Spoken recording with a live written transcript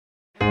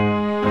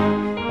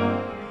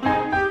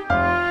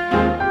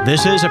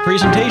This is a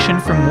presentation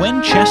from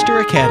Winchester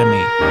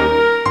Academy.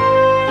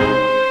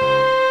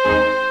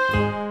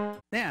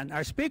 And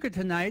our speaker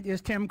tonight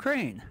is Tim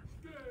Crain.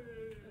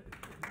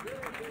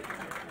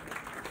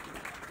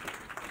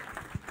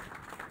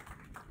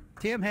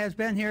 Tim has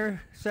been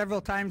here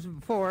several times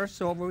before,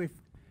 so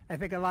I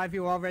think a lot of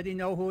you already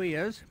know who he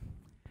is.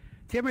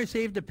 Tim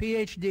received a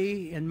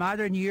PhD in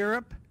modern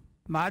Europe,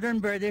 modern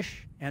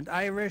British and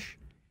Irish,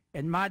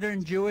 and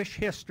modern Jewish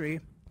history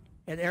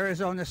at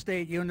Arizona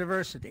State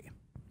University.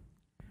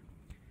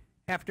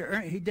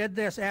 He did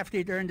this after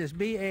he'd earned his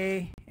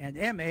BA and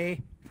MA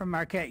from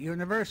Marquette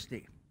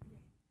University.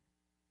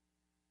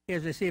 He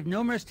has received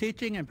numerous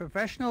teaching and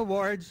professional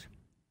awards,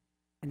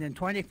 and in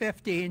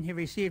 2015 he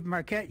received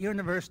Marquette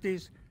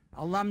University's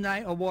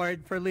Alumni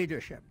Award for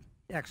Leadership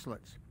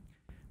Excellence.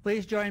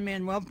 Please join me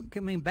in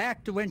welcoming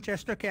back to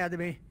Winchester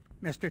Academy,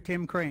 Mr.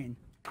 Tim Crain.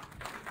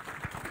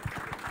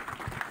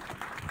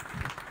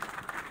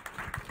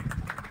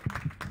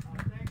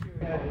 Thank you.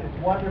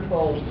 It's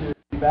wonderful to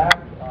be back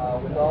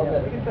with all that.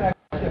 I think it's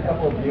actually a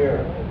couple of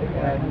years.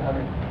 And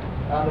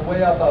on the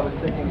way up, I was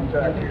thinking,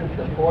 I think it's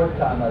the fourth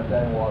time I've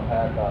been in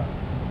Wapaka.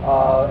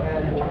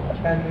 And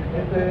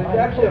it's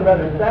actually a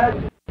rather sad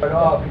to start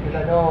off because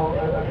I know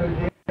a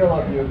good deal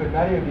of you, but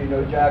many of you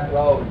know Jack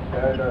Rhodes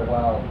very, very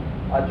well.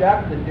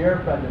 Jack is a dear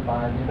friend of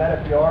mine. We met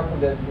at the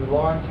Orphanage through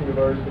Lawrence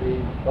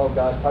University, oh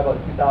gosh,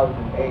 probably about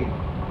 2008.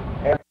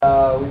 And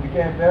we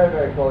became very,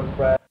 very close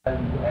friends.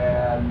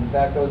 And in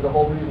fact, that was the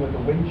whole reason with the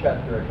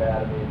Winchester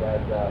Academy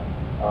that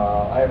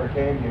I ever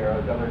came here. I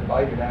was ever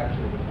invited,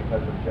 actually, was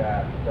because of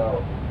Jack. So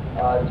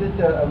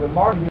just a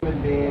remarkable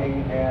human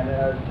being, and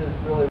it's just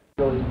really,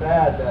 really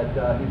sad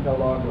that he's no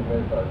longer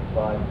with us.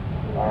 But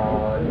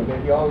may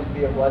he always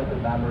be a blessed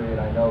memory, and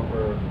I know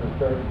for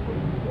certain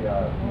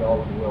he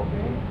always will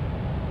be.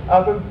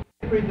 For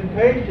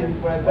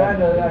presentations, when I've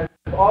been,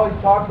 I've always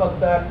talked about the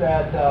fact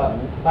that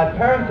my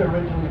parents are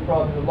originally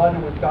from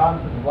London,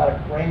 Wisconsin. There's a lot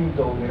of Crains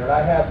over there, and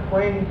I have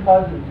Crain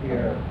cousins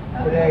here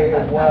today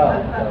as well.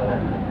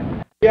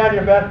 So be on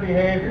your best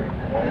behavior.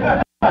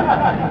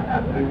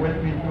 Be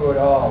with me through it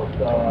all.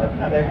 So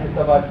thank you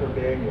so much for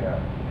being here.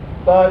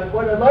 But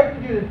what I'd like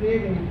to do this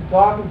evening is to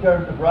talk in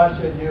terms of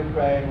Russia and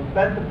Ukraine. We'll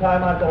spend some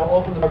time on that. I'll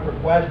open the door for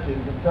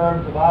questions in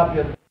terms of,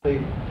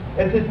 obviously,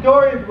 as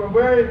historians, we're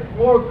very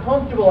more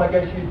comfortable, I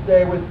guess you'd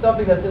say, with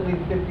something that's at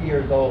least 50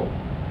 years old.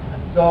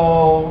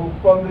 So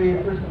from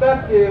the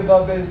perspective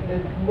of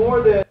it's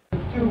more than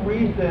too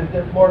recent,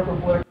 it's more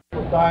from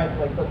political science,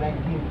 like the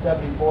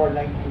 1974 and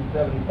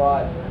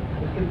 1975.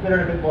 It's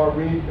considered a bit more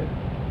recent.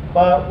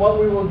 But what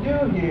we will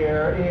do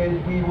here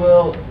is we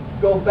will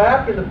go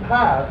back in the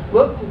past,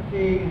 look to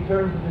see in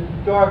terms of the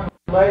historical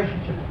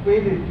relationship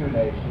between these two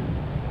nations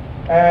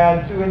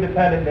and two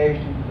independent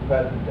nations in the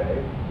present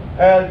day,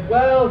 as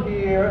well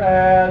here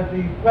as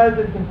the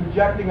present and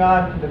projecting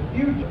on to the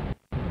future,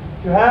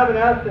 to have in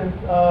essence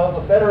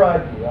a better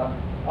idea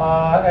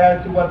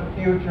as to what the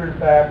future in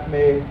fact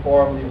may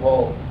formally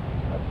hold.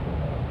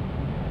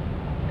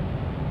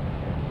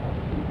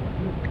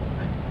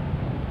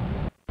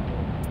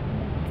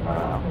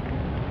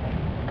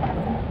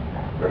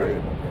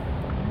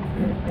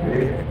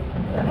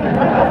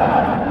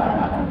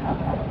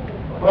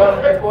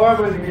 Well,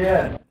 before we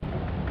begin,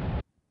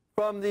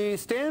 from the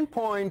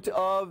standpoint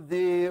of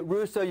the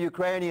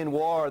Russo-Ukrainian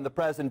war in the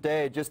present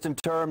day, just in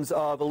terms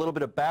of a little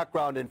bit of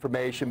background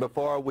information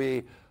before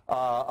we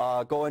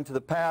go into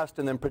the past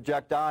and then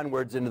project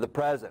onwards into the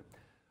present.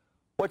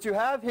 What you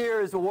have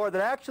here is a war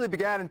that actually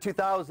began in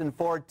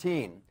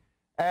 2014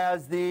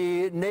 as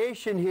the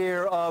nation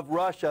here of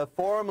Russia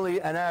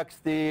formally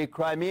annexed the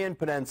Crimean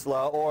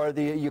Peninsula, or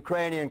the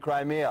Ukrainian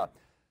Crimea.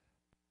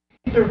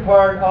 The eastern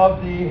part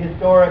of the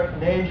historic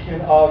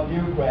nation of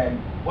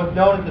Ukraine was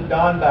known as the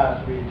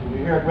Donbass region. We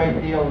hear a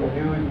great deal in the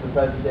news in the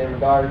present day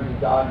regarding the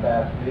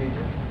Donbass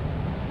region.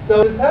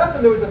 So this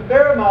happened, there was a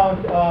fair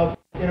amount of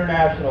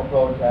international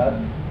protest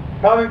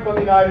coming from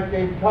the United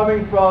States,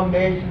 coming from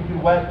nations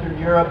in Western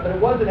Europe, but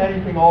it wasn't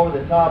anything over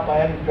the top by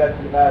any stretch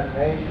of the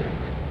imagination.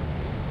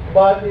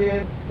 But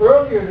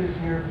earlier this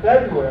year,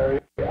 February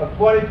of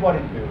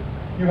 2022,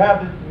 you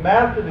have this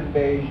massive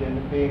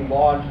invasion being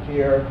launched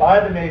here by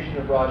the nation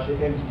of Russia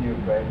into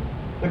Ukraine.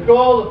 The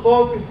goal, the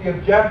focus, the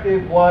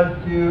objective was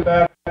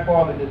to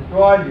formally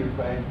destroy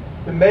Ukraine,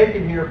 to make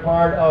it here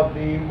part of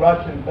the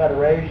Russian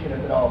Federation,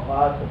 if at all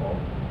possible.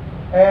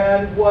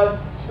 And what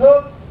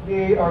took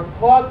or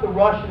caught the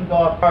Russians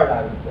off guard,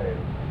 I would say,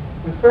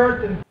 was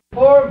first and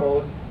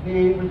foremost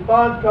the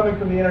response coming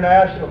from the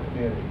international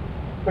community,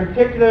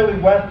 particularly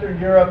Western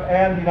Europe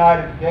and the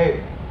United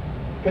States,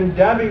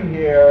 condemning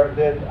here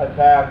this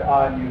attack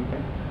on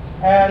Ukraine.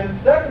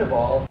 And second of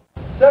all,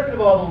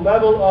 the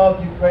level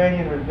of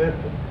Ukrainian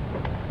resistance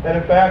that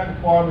in fact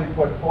is formally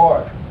put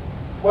forth.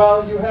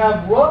 Well, you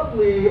have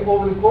roughly,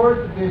 over the course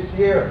of this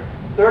year,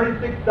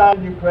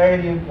 36,000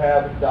 Ukrainians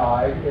have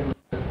died in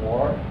this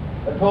war.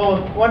 A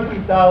total of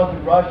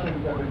 20,000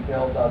 Russians have been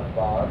killed thus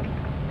far.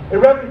 It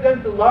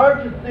represents the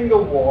largest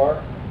single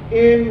war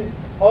in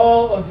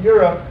all of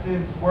Europe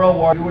since World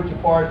War II, which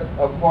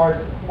of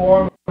course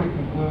formally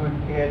concludes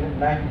in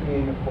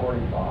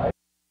 1945.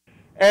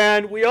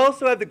 And we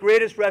also have the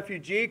greatest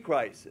refugee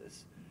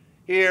crisis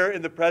here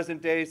in the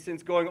present day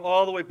since going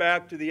all the way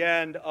back to the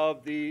end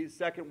of the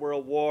Second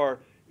World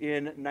War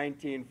in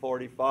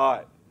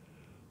 1945.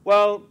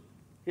 Well,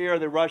 here are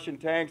the Russian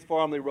tanks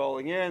formally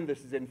rolling in.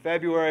 This is in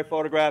February, a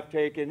photograph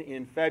taken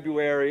in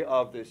February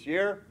of this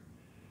year.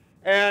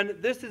 And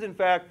this is, in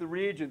fact, the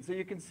region. So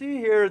you can see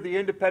here the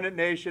independent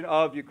nation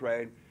of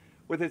Ukraine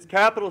with its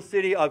capital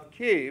city of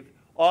Kyiv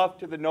off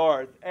to the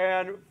north.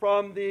 And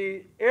from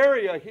the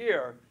area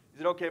here,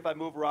 is it okay if I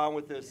move around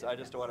with this? I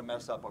just don't want to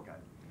mess up. Okay.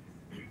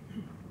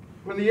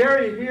 From the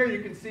area here,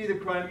 you can see the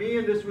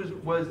Crimea. This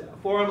was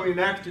formally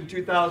annexed in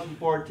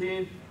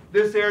 2014.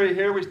 This area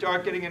here, we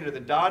start getting into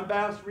the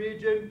Donbass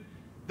region.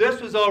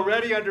 This was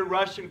already under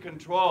Russian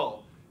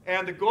control.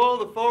 And the goal,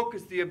 the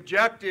focus, the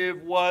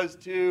objective was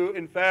to,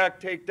 in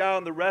fact, take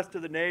down the rest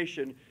of the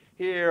nation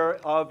here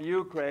of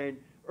Ukraine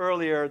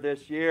earlier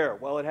this year.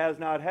 Well, it has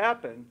not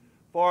happened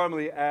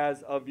formally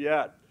as of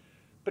yet.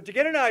 But to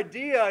get an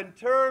idea in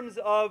terms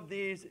of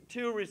these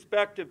two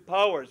respective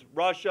powers,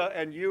 Russia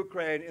and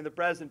Ukraine in the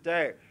present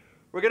day,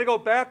 we're going to go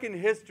back in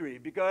history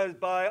because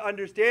by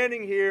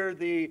understanding here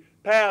the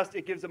past,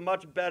 it gives a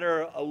much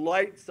better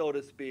light, so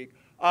to speak,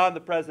 on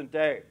the present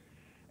day.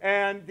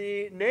 And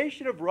the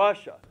nation of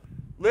Russia,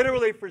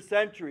 literally for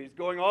centuries,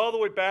 going all the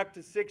way back to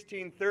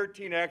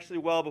 1613, actually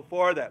well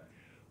before that,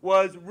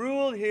 was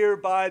ruled here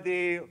by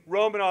the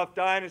Romanov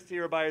dynasty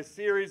or by a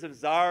series of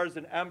czars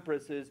and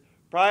empresses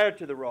prior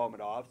to the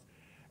Romanovs.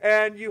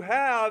 And you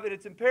have, and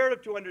it's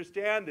imperative to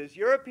understand this,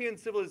 European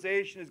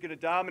civilization is going to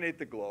dominate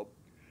the globe,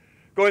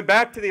 going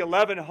back to the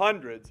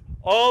 1100s,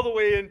 all the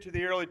way into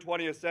the early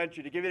 20th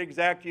century. To give you an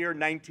exact year,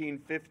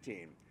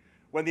 1915,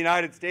 when the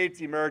United States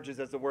emerges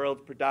as the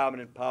world's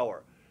predominant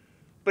power.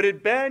 But it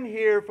had been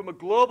here from a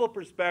global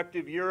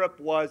perspective, Europe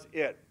was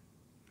it.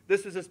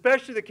 This is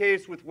especially the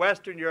case with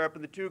Western Europe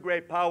and the two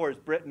great powers,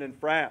 Britain and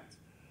France.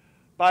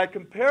 By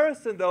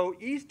comparison, though,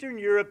 Eastern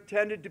Europe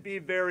tended to be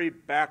very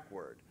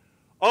backward,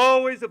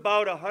 always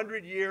about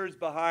 100 years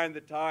behind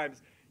the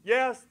times.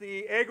 Yes,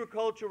 the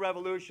agricultural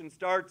revolution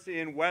starts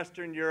in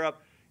Western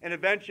Europe and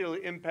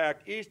eventually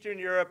impact Eastern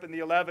Europe in the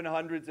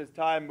 1100s as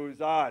time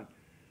moves on.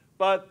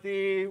 But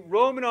the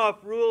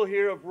Romanov rule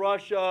here of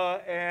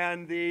Russia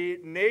and the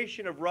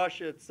nation of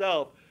Russia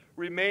itself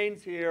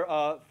remains here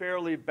a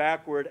fairly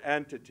backward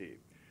entity.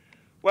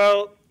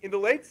 Well, in the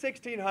late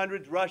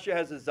 1600s, Russia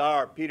has a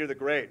czar, Peter the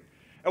Great.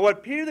 And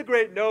what Peter the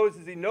Great knows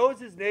is he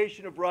knows his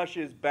nation of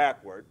Russia is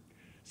backward.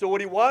 So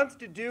what he wants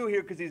to do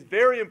here, because he's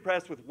very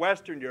impressed with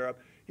Western Europe,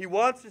 he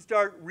wants to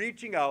start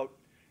reaching out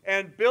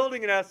and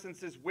building, in essence,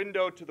 this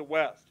window to the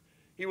west.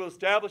 He will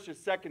establish a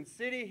second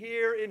city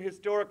here in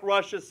historic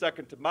Russia,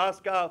 second to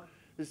Moscow,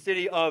 the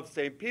city of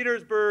St.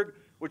 Petersburg,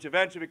 which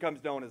eventually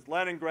becomes known as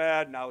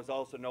Leningrad, now is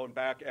also known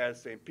back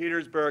as St.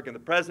 Petersburg in the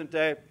present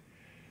day.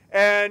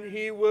 And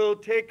he will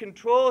take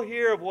control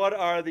here of what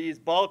are these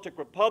Baltic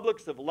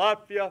republics of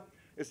Latvia,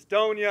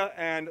 Estonia,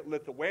 and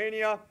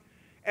Lithuania,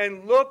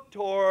 and look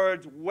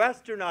towards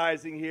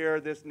westernizing here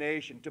this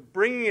nation, to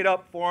bringing it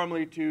up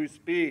formally to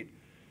speed.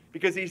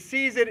 Because he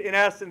sees it, in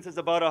essence, as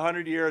about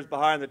 100 years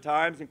behind the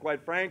times, and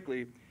quite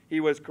frankly, he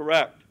was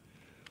correct.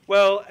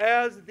 Well,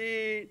 as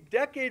the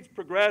decades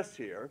progress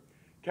here,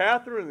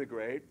 Catherine the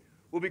Great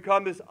will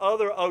become this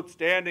other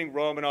outstanding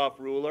Romanov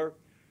ruler.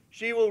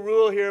 She will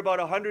rule here about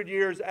 100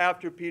 years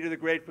after Peter the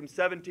Great, from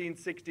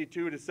 1762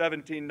 to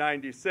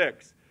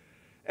 1796.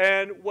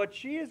 And what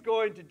she is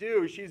going to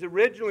do, she's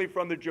originally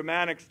from the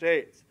Germanic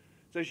states.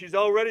 So she's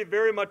already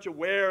very much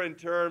aware in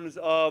terms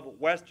of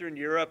Western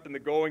Europe and the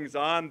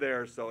goings-on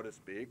there, so to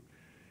speak.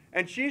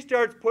 And she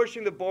starts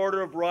pushing the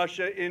border of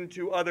Russia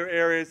into other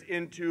areas,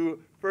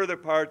 into further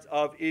parts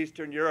of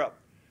Eastern Europe.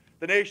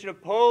 The nation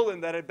of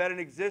Poland, that had been in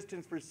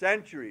existence for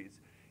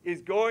centuries,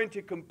 is going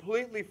to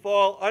completely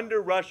fall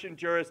under Russian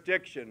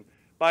jurisdiction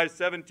by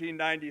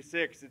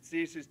 1796. It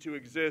ceases to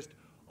exist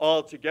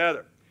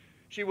altogether.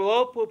 She will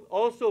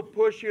also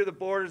push here the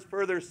borders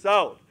further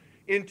south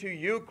into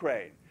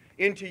Ukraine,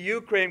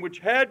 which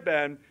had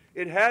been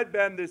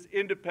this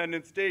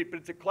independent state. But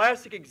it's a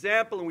classic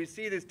example, and we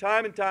see this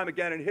time and time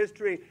again in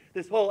history,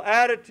 this whole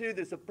attitude,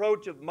 this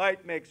approach of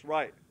might makes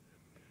right.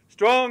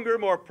 Stronger,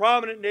 more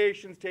prominent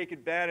nations take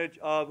advantage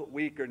of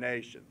weaker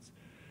nations.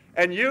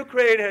 And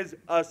Ukraine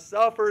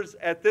suffers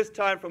at this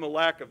time from a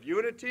lack of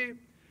unity.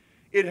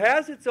 It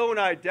has its own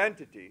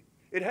identity.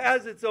 It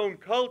has its own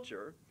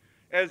culture,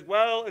 as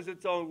well as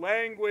its own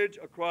language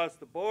across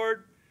the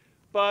board.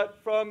 But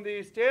from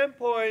the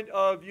standpoint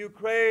of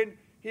Ukraine,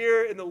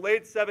 here in the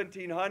late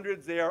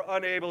 1700s, they are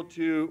unable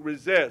to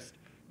resist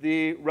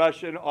the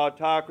Russian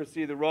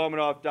autocracy, the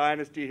Romanov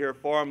dynasty here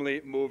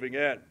formally moving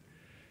in.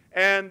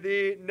 And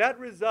the net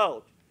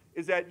result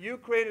is that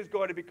Ukraine is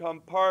going to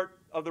become part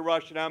of the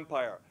Russian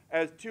Empire,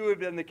 as too have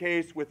been the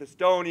case with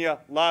Estonia,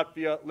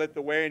 Latvia,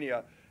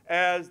 Lithuania,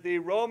 as the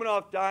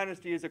Romanov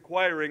dynasty is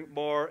acquiring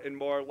more and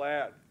more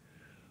land.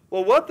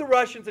 Well, what the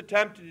Russians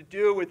attempted to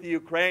do with the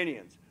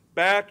Ukrainians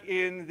back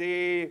in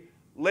the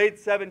late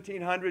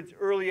 1700s,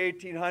 early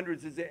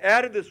 1800s, is they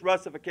added this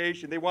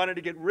Russification. They wanted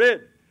to get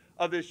rid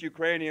of this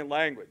Ukrainian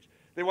language.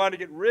 They wanted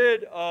to get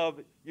rid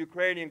of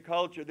Ukrainian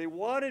culture. They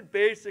wanted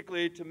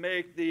basically to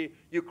make the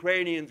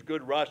Ukrainians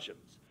good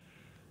Russians,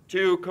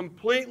 to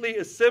completely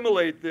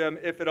assimilate them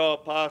if at all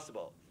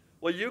possible.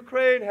 Well,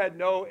 Ukraine had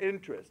no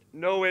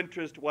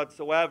interest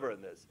whatsoever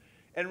in this,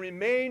 and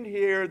remained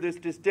here this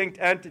distinct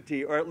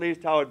entity, or at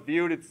least how it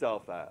viewed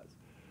itself as.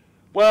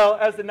 Well,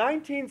 as the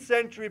 19th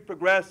century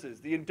progresses,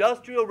 the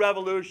Industrial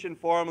Revolution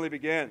formally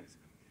begins.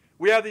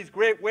 We have these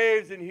great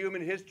waves in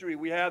human history.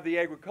 We have the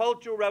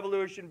Agricultural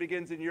Revolution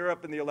begins in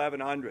Europe in the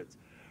 1100s,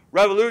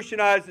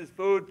 revolutionizes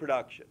food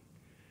production.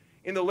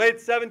 In the late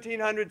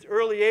 1700s,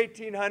 early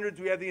 1800s,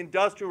 we have the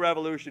Industrial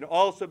Revolution,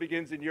 also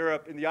begins in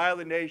Europe, in the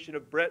island nation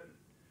of Britain.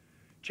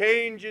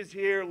 Changes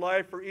here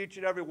life for each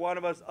and every one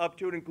of us up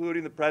to and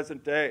including the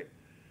present day.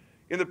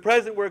 In the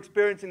present, we're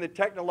experiencing the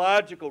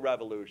technological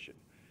revolution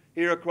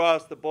here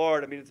across the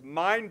board. I mean, it's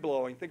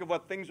mind-blowing. Think of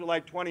what things were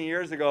like 20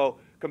 years ago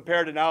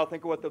compared to now.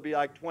 Think of what they'll be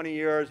like 20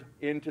 years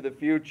into the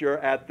future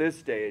at this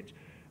stage,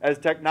 as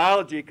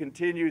technology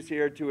continues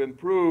here to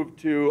improve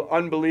to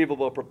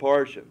unbelievable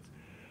proportions.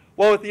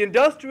 Well, with the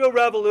Industrial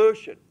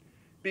Revolution,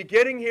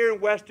 beginning here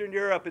in Western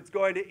Europe, it's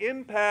going to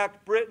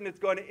impact Britain, it's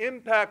going to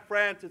impact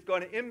France, it's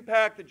going to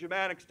impact the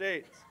Germanic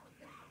states.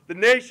 The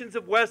nations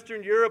of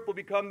Western Europe will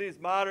become these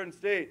modern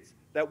states.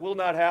 That will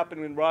not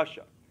happen in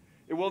Russia.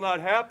 It will not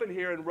happen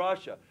here in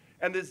Russia.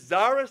 And this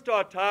Tsarist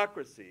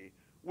autocracy,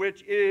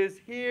 which is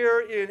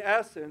here in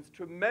essence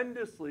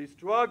tremendously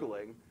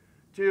struggling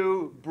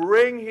to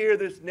bring here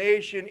this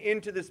nation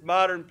into this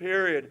modern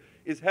period,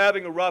 is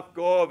having a rough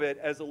go of it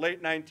as the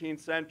late 19th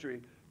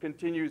century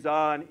continues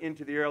on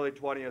into the early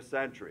 20th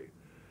century.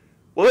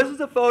 Well, this is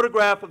a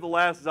photograph of the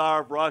last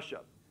Tsar of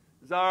Russia,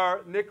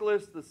 Tsar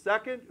Nicholas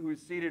II, who's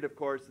seated, of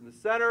course, in the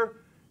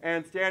center,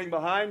 and standing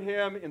behind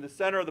him in the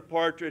center of the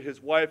portrait,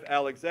 his wife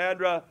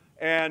Alexandra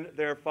and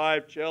their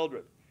 5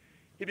 children.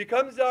 He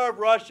becomes Tsar of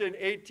Russia in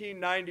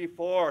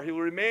 1894. He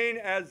will remain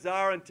as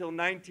Tsar until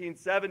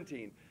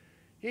 1917.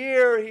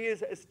 Here he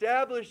is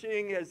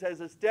establishing,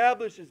 has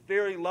established this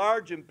very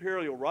large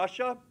imperial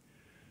Russia,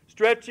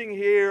 stretching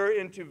here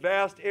into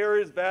vast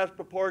areas, vast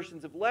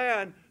proportions of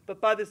land, but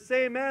by the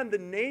same end, the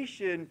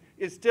nation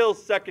is still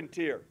second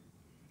tier.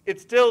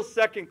 It's still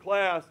second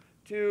class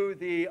to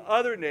the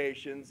other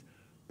nations,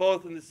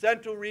 both in the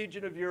central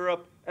region of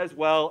Europe as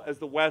well as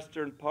the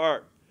western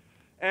part.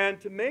 And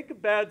to make a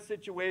bad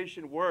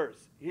situation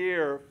worse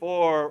here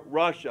for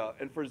Russia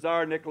and for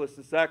Tsar Nicholas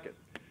II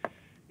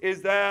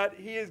is that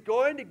he is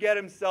going to get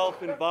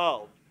himself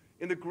involved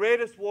in the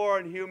greatest war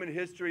in human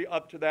history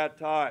up to that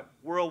time,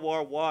 World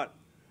War I,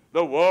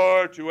 the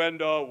war to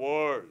end all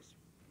wars.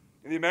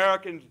 In the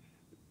American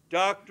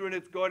doctrine,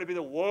 it's going to be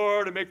the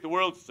war to make the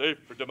world safe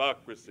for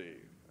democracy.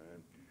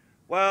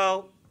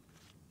 Well,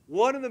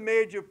 one of the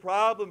major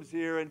problems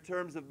here in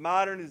terms of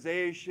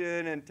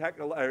modernization and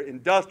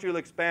industrial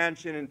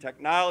expansion and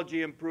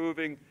technology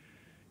improving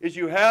is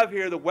you have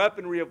here the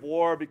weaponry of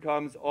war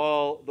becomes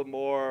all the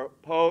more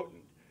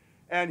potent.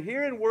 And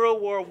here in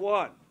World War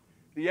I,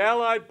 the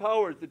Allied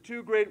powers, the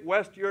 2 great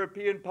West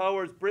European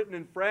powers, Britain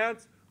and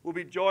France, will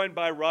be joined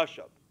by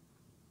Russia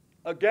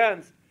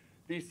against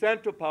the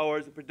Central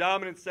powers, the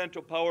predominant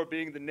Central power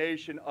being the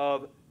nation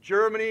of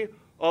Germany,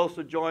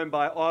 also joined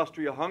by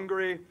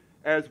Austria-Hungary,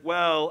 as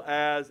well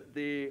as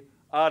the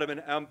Ottoman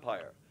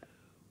Empire.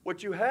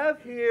 What you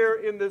have here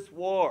in this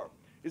war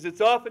is it's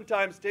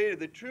oftentimes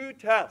stated the true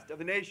test of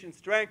a nation's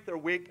strength or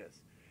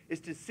weakness is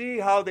to see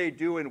how they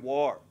do in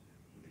war.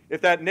 If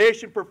that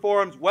nation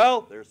performs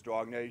well, they're a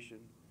strong nation.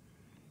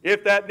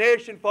 If that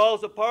nation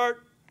falls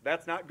apart,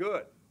 that's not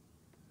good.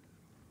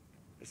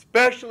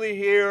 Especially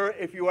here,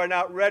 if you are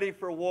not ready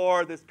for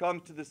war, this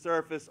comes to the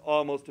surface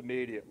almost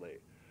immediately.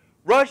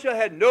 Russia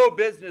had no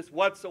business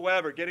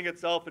whatsoever getting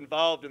itself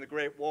involved in the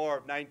Great War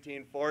of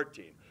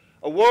 1914,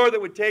 a war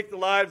that would take the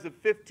lives of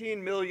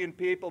 15 million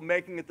people,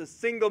 making it the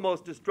single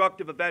most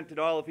destructive event in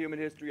all of human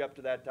history up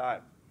to that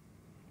time.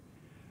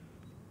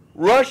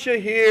 Russia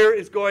here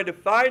is going to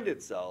find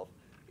itself,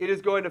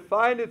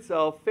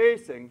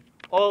 facing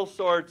all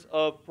sorts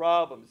of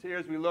problems. Here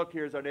as we look,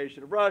 here's our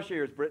nation of Russia,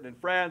 here's Britain and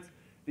France.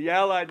 The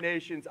Allied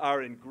nations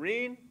are in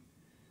green.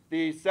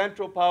 The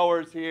Central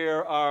powers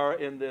here are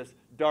in this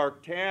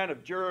dark tan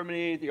of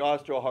Germany, the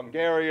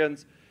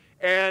Austro-Hungarians.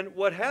 And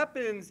what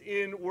happens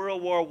in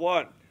World War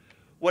I,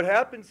 what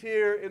happens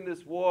here in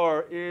this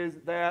war is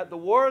that the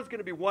war is going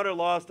to be won or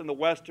lost on the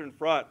Western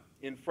Front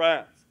in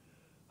France.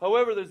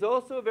 However, there's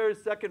also a very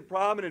second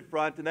prominent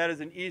front, and that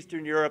is in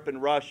Eastern Europe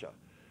and Russia.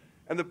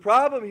 And the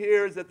problem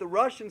here is that the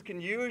Russians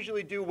can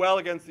usually do well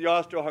against the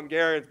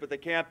Austro-Hungarians, but they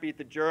can't beat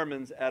the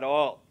Germans at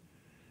all.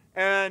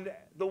 And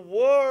the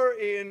war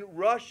in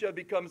Russia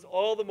becomes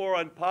all the more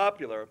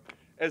unpopular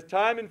as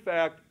time, in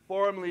fact,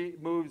 formally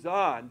moves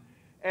on.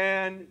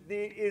 And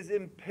it is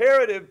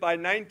imperative by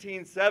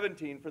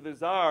 1917 for the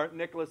Tsar,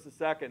 Nicholas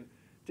II,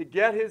 to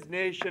get his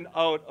nation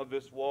out of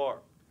this war.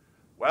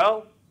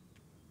 Well,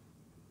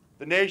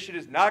 the nation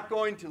is not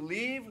going to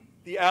leave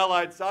the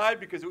Allied side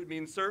because it would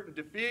mean certain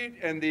defeat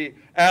and the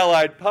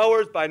Allied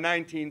powers by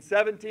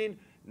 1917.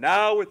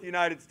 Now with the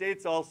United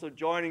States also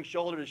joining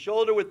shoulder to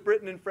shoulder with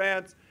Britain and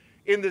France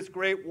in this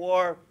great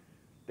war,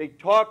 they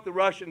talk the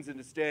Russians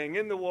into staying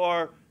in the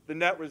war. The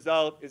net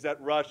result is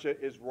that Russia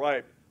is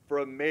ripe for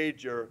a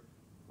major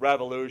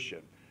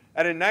revolution.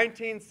 And in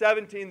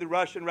 1917, the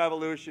Russian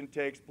Revolution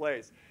takes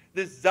place.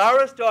 This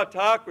Tsarist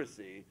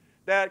autocracy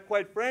that,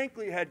 quite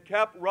frankly, had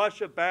kept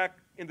Russia back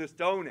in the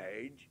Stone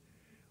Age,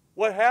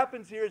 what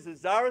happens here is the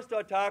Tsarist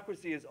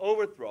autocracy is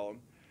overthrown,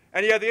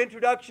 and you have the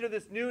introduction of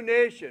this new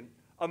nation,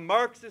 a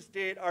Marxist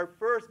state, our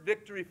first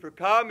victory for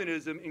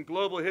communism in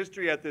global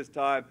history at this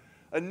time,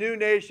 a new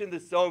nation, the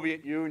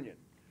Soviet Union.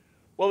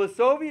 Well, the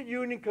Soviet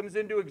Union comes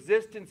into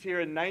existence here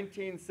in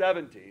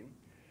 1917,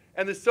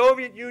 and the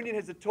Soviet Union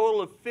has a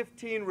total of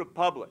 15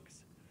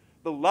 republics.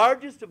 The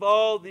largest of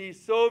all the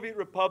Soviet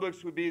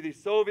republics would be the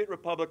Soviet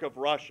Republic of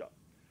Russia.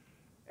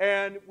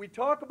 And we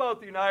talk about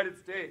the United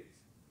States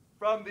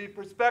from the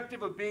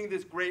perspective of being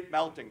this great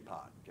melting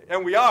pot. Okay?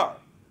 And we are.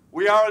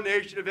 We are a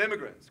nation of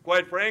immigrants.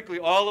 Quite frankly,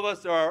 all of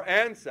us are our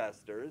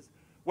ancestors,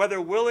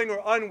 whether willing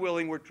or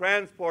unwilling, were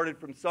transported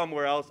from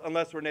somewhere else,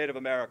 unless we're Native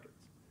Americans.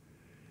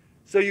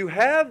 So you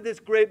have this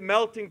great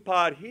melting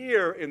pot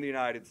here in the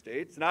United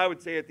States, and I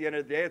would say at the end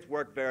of the day it's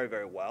worked very,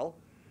 very well.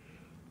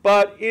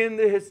 But in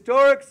the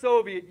historic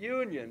Soviet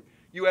Union,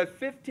 you have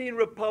 15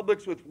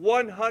 republics with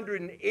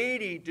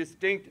 180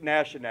 distinct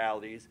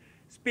nationalities,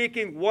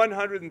 speaking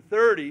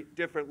 130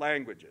 different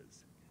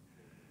languages.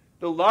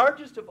 The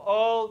largest of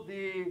all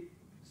the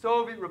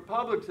Soviet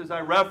republics, as I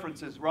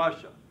reference, is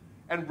Russia.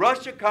 And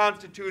Russia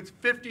constitutes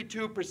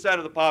 52%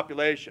 of the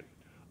population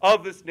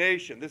of this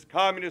nation, this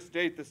communist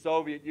state, the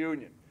Soviet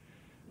Union.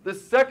 The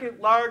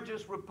second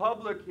largest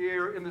republic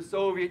here in the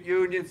Soviet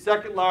Union,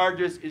 second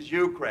largest, is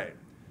Ukraine.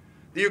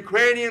 The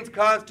Ukrainians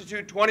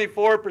constitute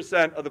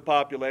 24% of the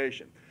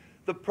population.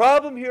 The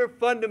problem here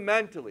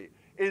fundamentally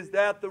is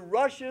that the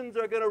Russians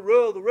are going to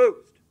rule the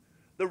roost.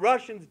 The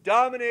Russians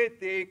dominate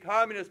the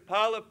Communist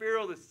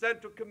Politburo, the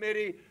Central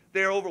Committee.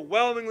 They're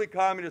overwhelmingly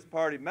Communist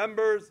Party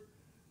members.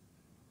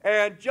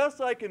 And just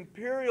like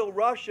Imperial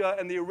Russia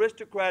and the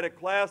aristocratic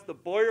class, the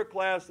boyar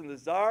class and the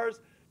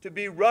czars, to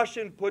be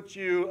Russian puts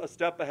you a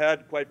step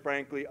ahead, quite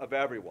frankly, of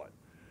everyone.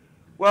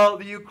 Well,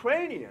 the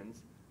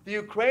Ukrainians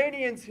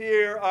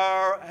here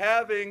are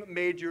having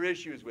major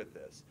issues with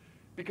this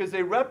because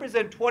they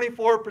represent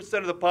 24%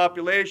 of the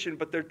population,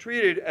 but they're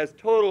treated as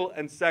total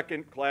and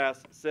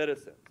second-class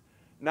citizens.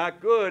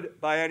 Not good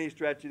by any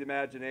stretch of the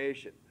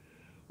imagination.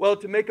 Well,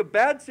 to make a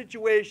bad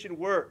situation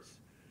worse,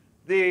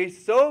 the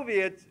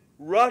Soviets,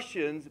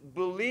 Russians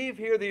believe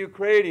here the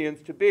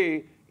Ukrainians to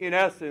be, in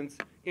essence,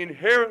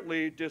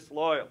 inherently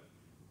disloyal.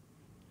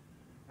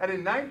 And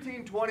in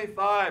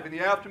 1925, in the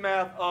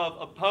aftermath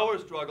of a power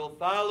struggle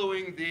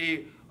following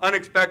the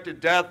unexpected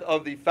death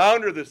of the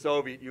founder of the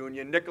Soviet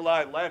Union,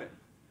 Nikolai Lenin,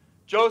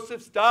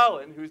 Joseph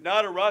Stalin, who's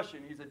not a Russian,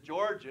 he's a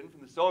Georgian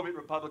from the Soviet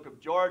Republic of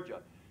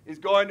Georgia, is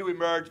going to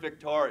emerge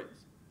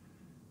victorious.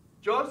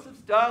 Joseph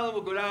Stalin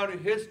will go down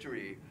in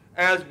history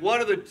as one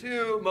of the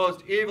two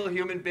most evil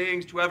human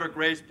beings to ever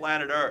grace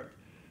planet Earth.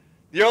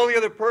 The only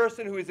other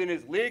person who is in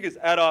his league is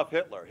Adolf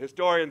Hitler.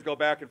 Historians go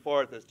back and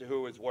forth as to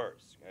who is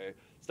worse, okay?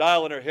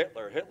 Stalin or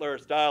Hitler, Hitler or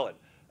Stalin.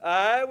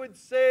 I would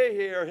say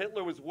here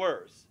Hitler was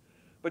worse,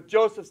 but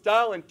Joseph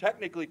Stalin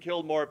technically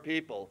killed more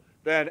people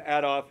than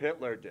Adolf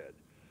Hitler did.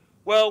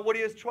 Well, what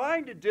he is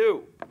trying to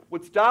do,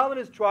 what Stalin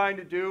is trying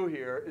to do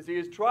here is he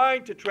is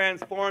trying to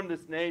transform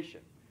this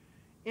nation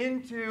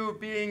into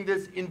being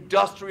this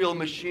industrial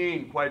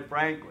machine, quite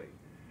frankly.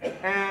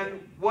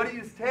 And what he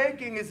is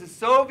taking is the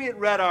Soviet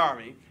Red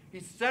Army,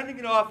 he's sending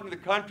it off into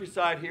the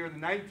countryside here in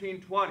the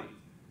 1920s,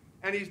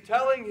 and he's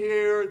telling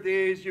here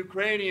these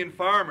Ukrainian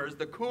farmers,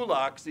 the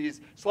kulaks, these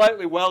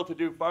slightly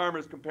well-to-do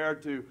farmers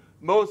compared to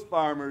most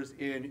farmers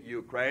in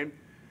Ukraine,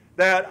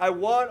 that I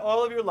want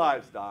all of your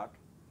livestock.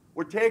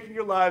 We're taking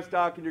your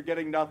livestock and you're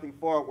getting nothing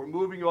for it. We're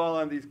moving you all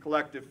on these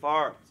collective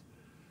farms.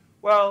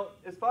 Well,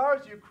 as far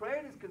as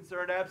Ukraine is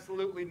concerned,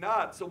 absolutely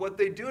not. So what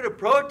they do to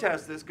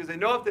protest this, because they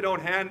know if they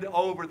don't hand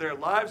over their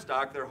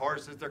livestock, their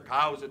horses, their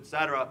cows,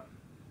 etc.,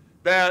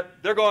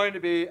 that they're going to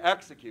be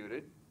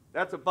executed.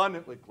 That's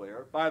abundantly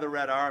clear by the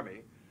Red Army.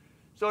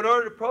 So in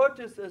order to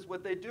protest this,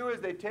 what they do is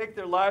they take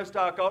their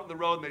livestock out on the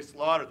road and they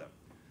slaughter them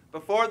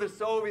before the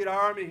Soviet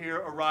army here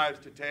arrives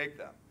to take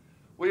them.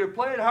 Well, you're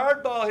playing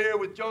hardball here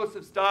with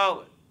Joseph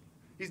Stalin.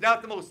 He's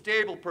not the most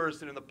stable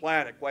person in the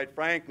planet, quite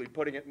frankly,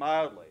 putting it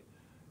mildly.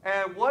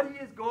 And what he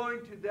is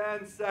going to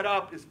then set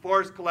up is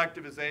forced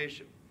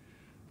collectivization.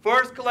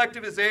 Forced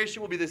collectivization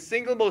will be the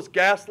single most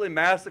ghastly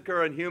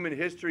massacre in human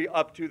history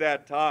up to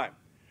that time.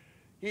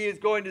 He is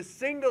going to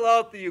single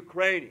out the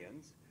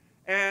Ukrainians,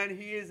 and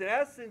he is in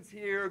essence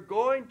here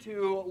going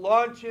to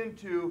launch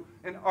into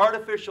an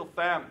artificial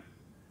famine.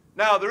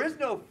 Now, there is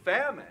no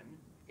famine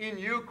in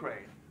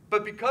Ukraine,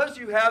 but because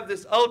you have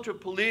this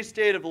ultra-police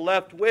state of the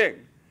left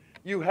wing,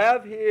 you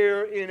have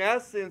here, in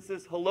essence,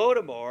 this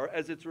Holodomor,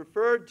 as it's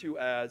referred to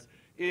as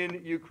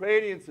in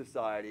Ukrainian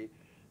society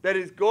that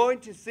is going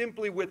to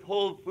simply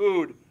withhold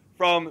food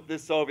from the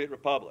Soviet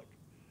Republic.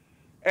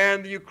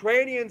 And the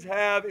Ukrainians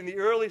have, in the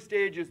early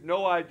stages,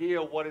 no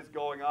idea what is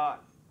going on.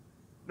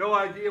 No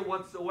idea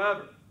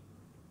whatsoever.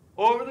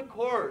 Over the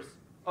course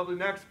of the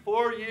next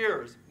 4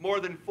 years, more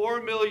than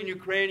 4 million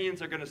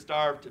Ukrainians are going to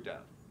starve to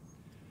death.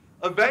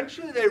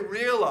 Eventually, they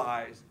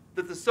realize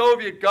that the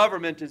Soviet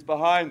government is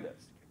behind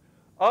this.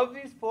 Of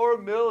these 4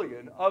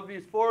 million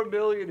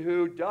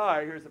who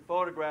die, here's the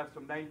photographs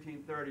from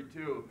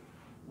 1932,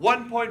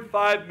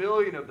 1.5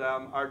 million of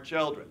them are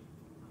children.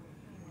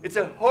 It's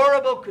a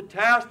horrible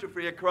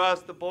catastrophe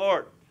across the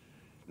board.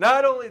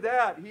 Not only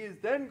that, he is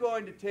then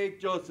going to take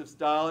Joseph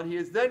Stalin, he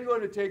is then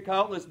going to take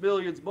countless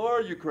millions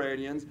more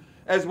Ukrainians,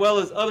 as well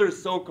as other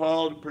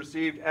so-called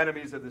perceived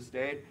enemies of the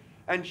state,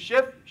 and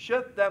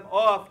ship them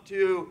off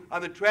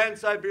on the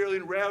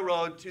Trans-Siberian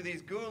Railroad to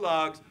these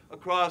gulags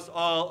across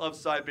all of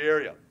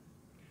Siberia.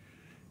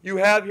 You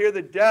have here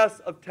the deaths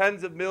of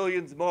tens of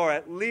millions more.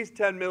 At least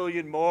 10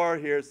 million more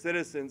here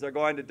citizens are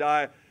going to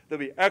die. They'll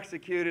be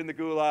executed in the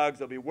gulags,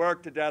 they'll be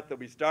worked to death, they'll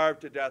be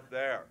starved to death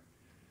there.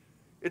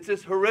 It's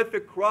this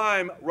horrific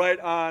crime right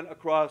on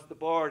across the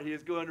board. He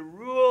is going to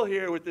rule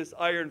here with this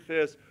iron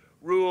fist,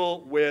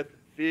 rule with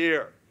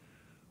fear.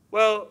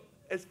 Well,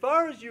 as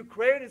far as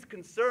Ukraine is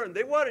concerned,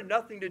 they wanted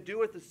nothing to do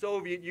with the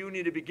Soviet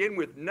Union to begin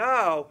with.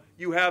 Now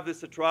you have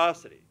this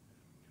atrocity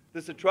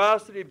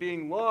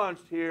being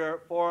launched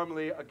here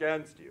formally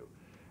against you.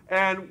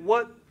 And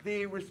what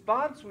the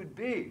response would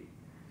be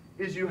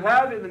is you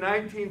have in the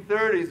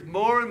 1930s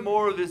more and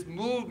more of this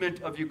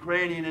movement of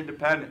Ukrainian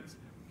independence.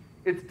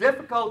 It's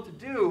difficult to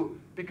do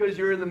because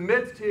you're in the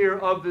midst here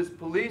of this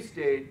police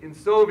state in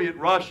Soviet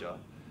Russia.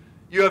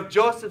 You have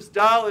Joseph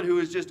Stalin, who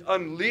is just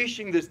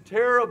unleashing this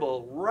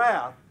terrible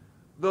wrath,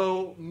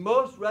 though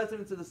most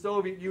residents of the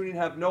Soviet Union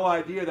have no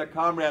idea that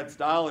Comrade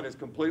Stalin is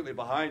completely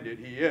behind it.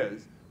 He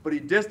is, but he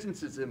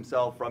distances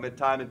himself from it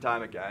time and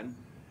time again.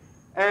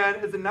 And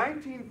as the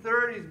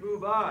 1930s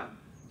move on,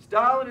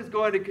 Stalin is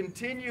going to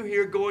continue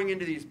here going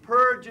into these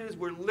purges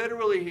where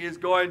literally he is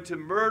going to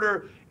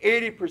murder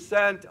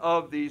 80%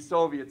 of the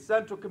Soviet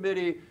Central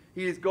Committee.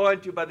 He is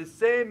going to, by the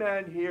same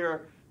end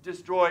here,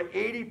 destroy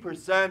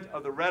 80%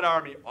 of the Red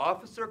Army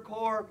officer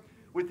corps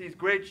with these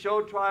great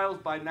show trials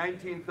by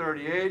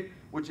 1938,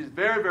 which is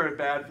very, very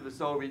bad for the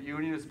Soviet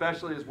Union,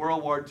 especially as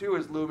World War II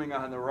is looming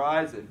on the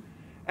horizon.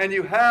 And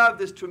you have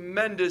this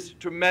tremendous,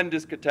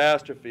 tremendous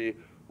catastrophe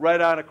right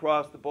on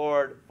across the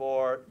board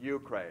for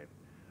Ukraine.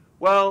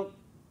 Well,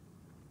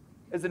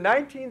 as the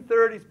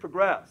 1930s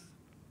progress,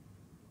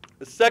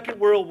 the Second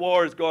World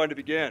War is going to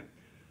begin.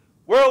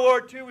 World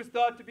War II was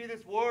thought to be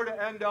this war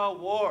to end all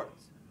wars.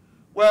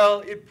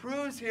 Well, it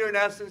proves here in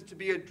essence to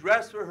be a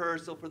dress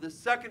rehearsal for the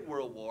Second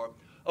World War,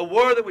 a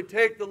war that would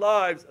take the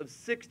lives of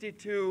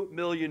 62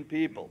 million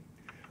people.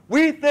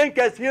 We think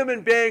as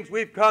human beings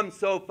we've come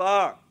so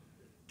far.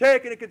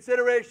 Take into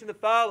consideration the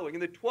following. In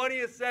the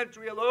 20th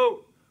century alone,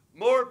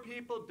 more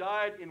people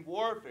died in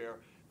warfare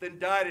than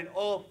died in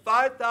all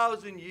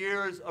 5,000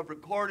 years of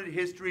recorded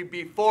history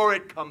before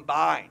it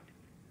combined.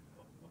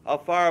 How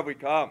far have we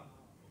come?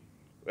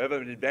 We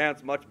haven't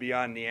advanced much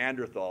beyond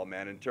Neanderthal,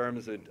 man, in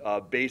terms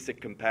of basic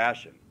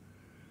compassion,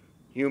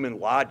 human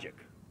logic,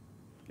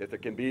 if there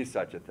can be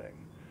such a thing.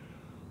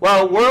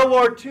 Well, World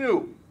War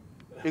II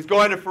is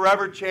going to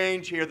forever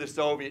change here the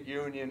Soviet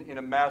Union in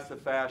a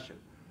massive fashion.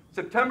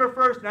 September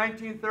 1st,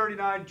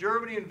 1939,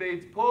 Germany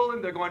invades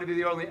Poland. They're going to be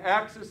the only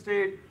Axis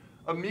state.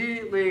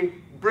 Immediately,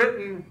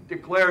 Britain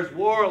declares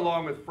war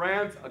along with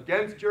France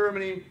against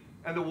Germany,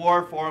 and the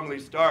war formally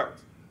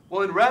starts.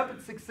 Well, in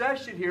rapid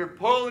succession here,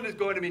 Poland is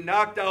going to be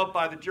knocked out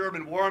by the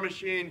German war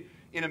machine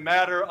in a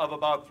matter of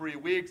about 3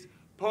 weeks.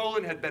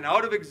 Poland had been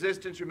out of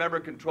existence, remember,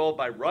 controlled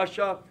by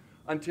Russia,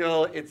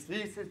 until it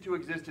ceases to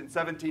exist in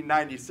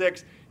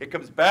 1796. It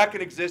comes back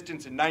in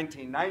existence in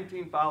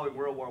 1919, following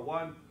World War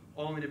I,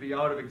 only to be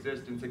out of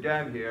existence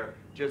again here,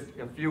 just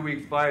a few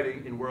weeks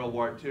fighting in World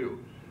War II.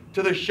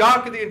 To the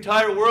shock of the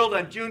entire world,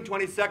 on June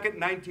 22nd,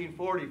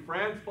 1940,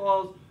 France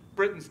falls,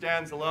 Britain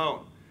stands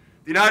alone.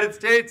 The United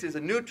States, as a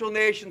neutral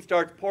nation,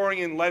 starts pouring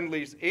in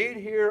Lend-Lease aid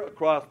here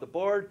across the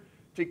board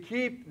to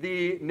keep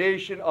the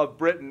nation of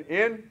Britain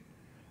in.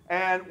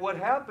 And what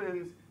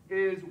happens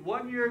is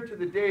 1 year to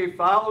the day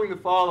following the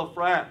fall of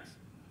France,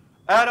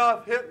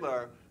 Adolf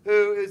Hitler,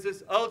 who is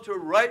this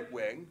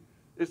ultra-right-wing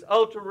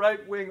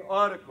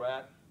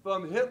autocrat,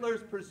 from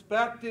Hitler's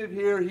perspective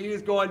here, he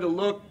is going to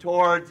look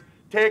towards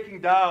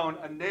taking down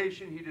a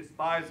nation he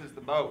despises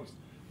the most,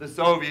 the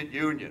Soviet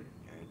Union.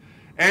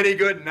 Any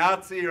good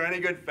Nazi or any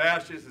good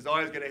fascist is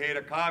always going to hate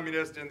a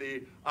communist, and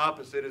the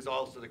opposite is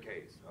also the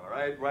case, all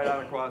right? Right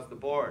on across the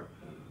board.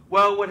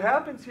 Well, what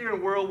happens here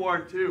in World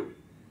War II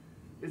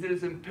is it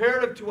is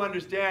imperative to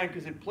understand,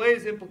 because it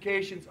plays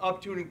implications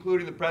up to and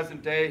including the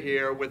present day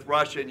here with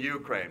Russia and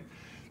Ukraine.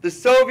 The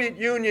Soviet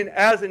Union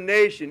as a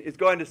nation is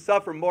going to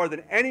suffer more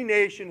than any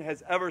nation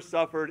has ever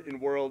suffered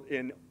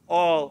in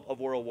all of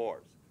world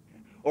wars,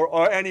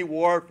 or any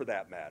war for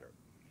that matter.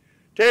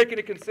 Take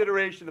into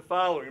consideration the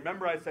following.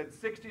 Remember I said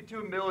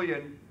 62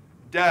 million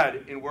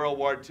dead in World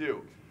War II.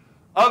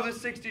 Of the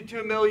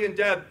 62 million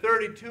dead,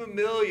 32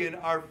 million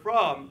are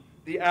from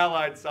the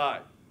Allied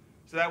side.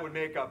 So that would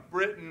make up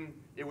Britain,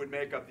 it would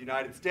make up the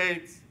United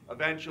States,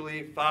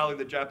 eventually, following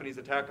the Japanese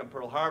attack on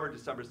Pearl Harbor,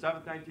 December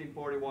 7th,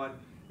 1941.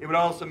 It would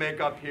also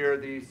make up here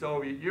the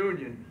Soviet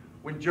Union,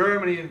 when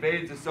Germany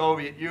invades the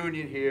Soviet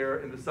Union here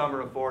in the summer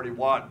of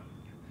 41.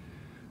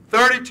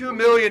 32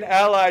 million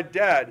Allied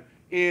dead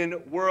in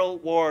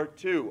World War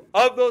II.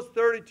 Of those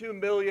 32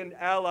 million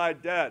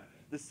Allied dead,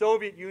 the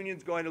Soviet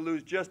Union's going to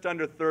lose just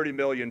under 30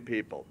 million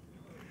people.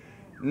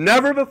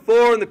 Never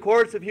before in the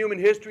course of human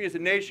history is a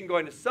nation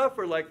going to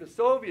suffer like the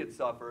Soviets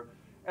suffer,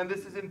 and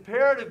this is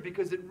imperative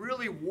because it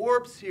really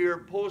warps here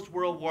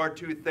post-World War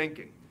II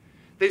thinking.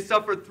 They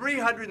suffered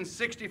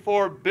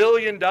 $364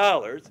 billion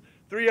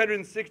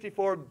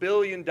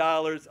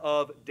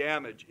of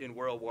damage in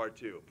World War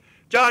II.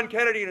 John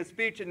Kennedy, in a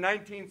speech in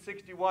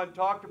 1961,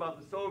 talked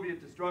about the Soviet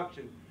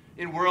destruction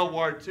in World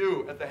War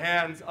II at the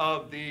hands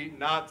of the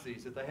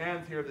Nazis, at the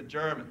hands here of the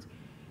Germans.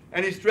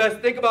 And he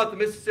stressed, think about the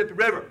Mississippi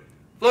River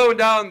flowing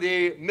down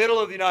the middle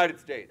of the United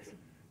States.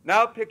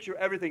 Now picture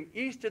everything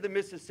east of the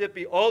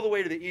Mississippi all the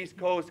way to the East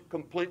Coast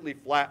completely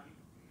flattened.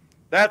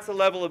 That's the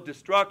level of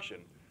destruction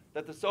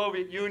that the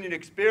Soviet Union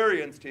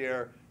experienced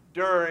here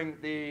during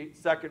the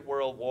Second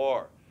World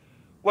War.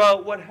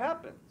 Well, what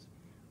happens?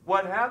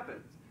 What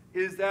happens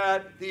is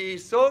that the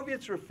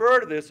Soviets refer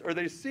to this, or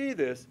they see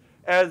this,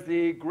 as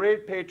the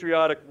Great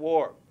Patriotic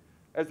War.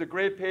 As the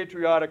Great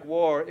Patriotic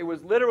War, it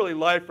was literally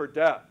life or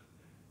death.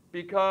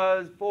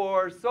 Because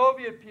for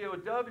Soviet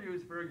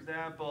POWs, for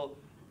example,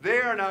 they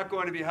are not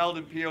going to be held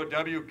in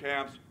POW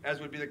camps, as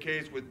would be the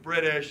case with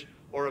British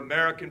or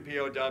American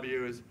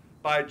POWs,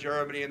 by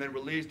Germany and then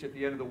released at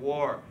the end of the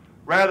war.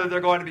 Rather,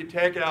 they're going to be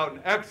taken out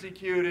and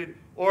executed,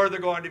 or they're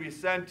going to be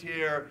sent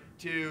here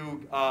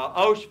to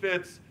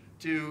Auschwitz,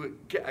 to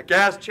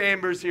gas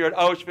chambers here at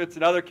Auschwitz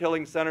and other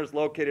killing centers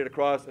located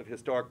across of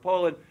historic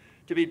Poland,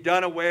 to be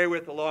done away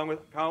with along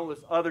with countless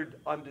other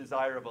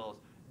undesirables.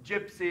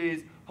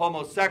 Gypsies,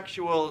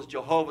 homosexuals,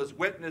 Jehovah's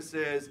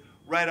Witnesses,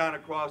 right on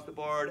across the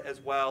board,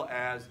 as well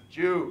as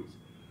Jews.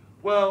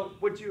 Well,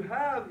 what you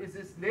have is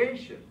this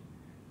nation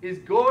is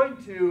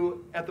going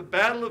to, at the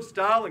Battle of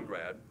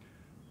Stalingrad,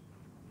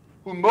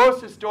 who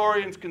most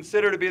historians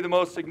consider to be the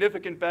most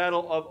significant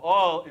battle of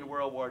all in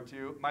World War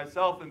II,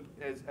 myself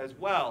as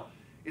well,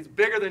 is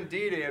bigger than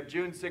D-Day of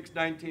June 6,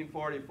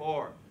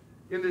 1944.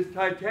 In this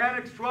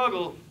titanic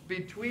struggle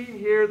between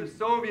here the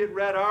Soviet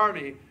Red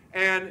Army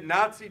and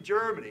Nazi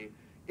Germany,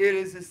 it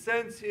is a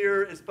sense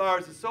here, as far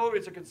as the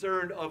Soviets are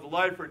concerned, of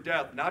life or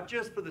death, not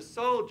just for the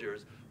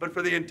soldiers, but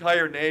for the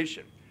entire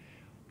nation.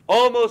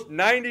 Almost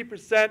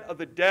 90% of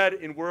the dead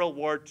in World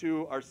War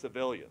II are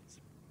civilians.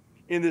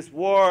 In this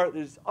war that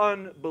is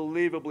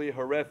unbelievably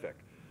horrific.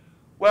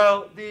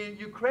 Well, the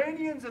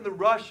Ukrainians and the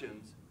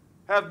Russians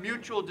have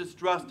mutual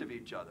distrust of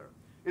each other.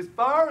 As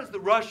far as the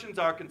Russians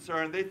are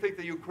concerned, they think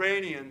the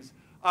Ukrainians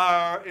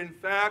are, in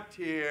fact,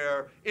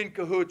 here in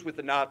cahoots with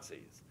the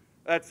Nazis.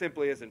 That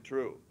simply isn't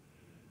true.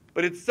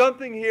 But it's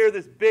something here,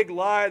 this big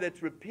lie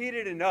that's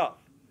repeated enough,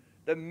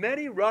 that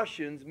many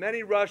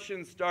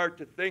Russians start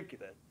to think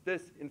that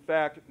this, in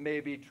fact, may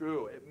be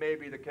true. It may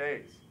be the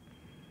case.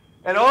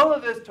 And all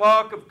of this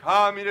talk of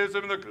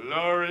communism and the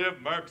glory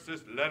of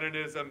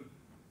Marxist-Leninism,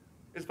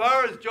 as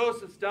far as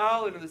Joseph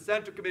Stalin and the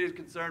Central Committee is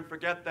concerned,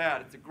 forget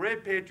that. It's a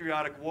great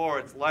patriotic war.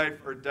 It's life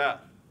or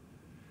death.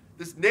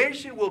 This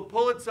nation will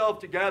pull itself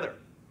together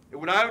in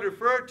what I would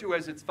refer to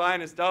as its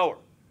finest hour.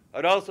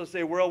 I'd also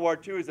say World War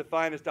II is the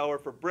finest hour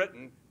for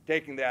Britain,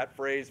 taking that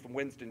phrase from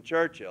Winston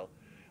Churchill.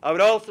 I would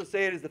also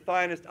say it is the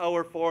finest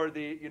hour for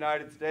the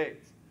United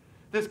States.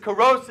 This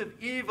corrosive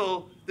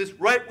evil, this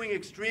right-wing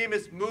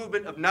extremist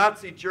movement of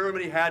Nazi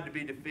Germany had to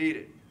be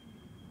defeated.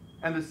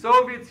 And the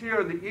Soviets here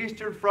on the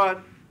Eastern Front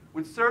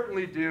would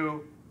certainly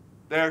do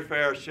their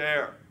fair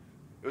share.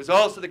 It was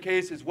also the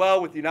case as well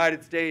with the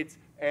United States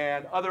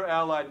and other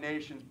allied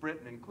nations,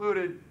 Britain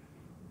included,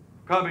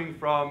 coming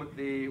from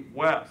the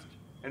West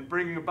and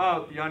bringing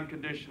about the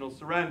unconditional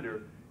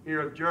surrender here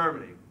of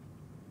Germany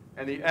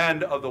and the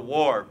end of the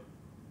war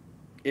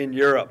in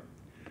Europe.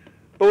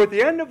 But with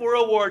the end of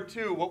World War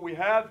II, what we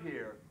have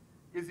here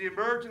is the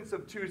emergence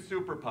of two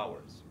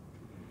superpowers.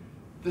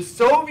 The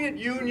Soviet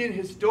Union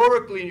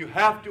historically, and you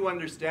have to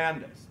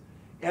understand this,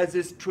 has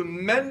this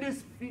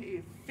tremendous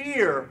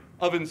fear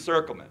of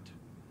encirclement.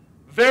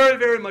 Very,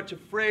 very much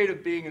afraid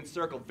of being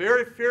encircled,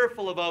 very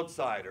fearful of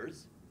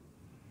outsiders.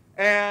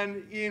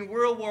 And in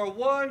World War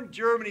I,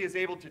 Germany is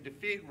able to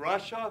defeat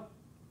Russia,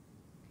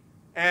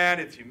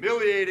 and it's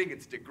humiliating,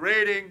 it's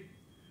degrading.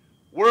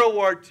 World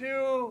War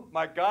II,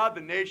 my God,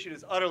 the nation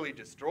is utterly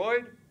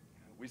destroyed.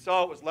 We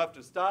saw what was left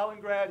of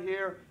Stalingrad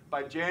here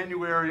by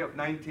January of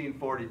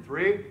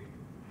 1943.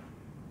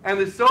 And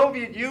the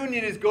Soviet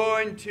Union is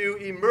going to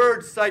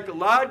emerge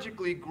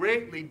psychologically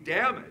greatly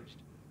damaged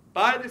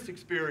by this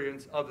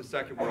experience of the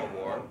Second World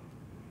War.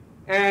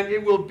 And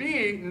it will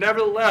be,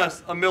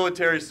 nevertheless, a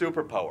military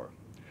superpower.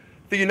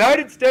 The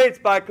United States,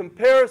 by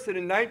comparison,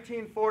 in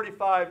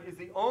 1945 is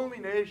the only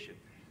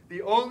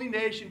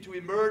nation to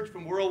emerge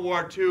from World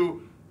War II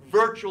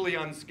virtually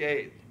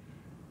unscathed.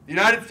 The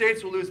United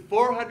States will lose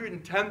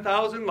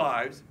 410,000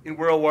 lives in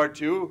World War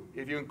II,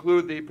 if you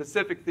include the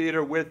Pacific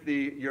theater with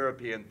the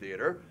European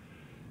theater.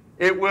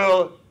 It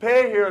will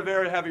pay here a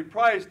very heavy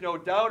price, no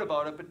doubt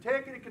about it, but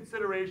take into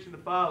consideration the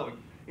following.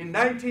 In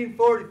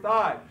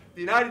 1945, the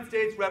United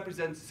States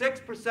represents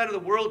 6% of the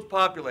world's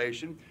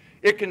population.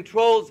 It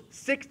controls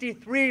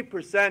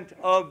 63%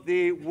 of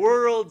the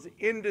world's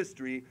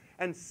industry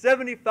and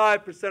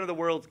 75% of the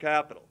world's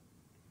capital.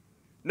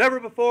 Never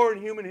before in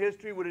human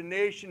history would a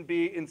nation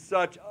be in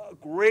such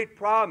great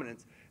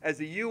prominence as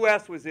the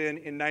U.S. was in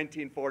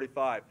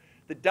 1945.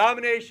 The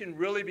domination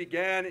really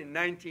began in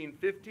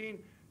 1915.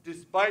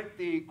 Despite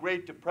the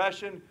Great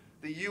Depression,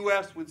 the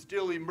U.S. would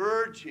still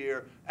emerge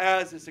here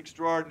as this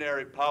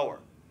extraordinary power.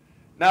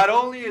 Not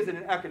only is it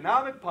an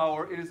economic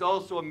power, it is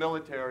also a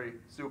military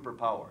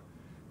superpower.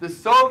 The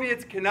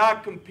Soviets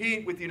cannot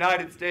compete with the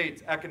United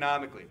States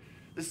economically.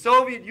 The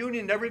Soviet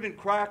Union never even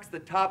cracks the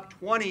top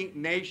 20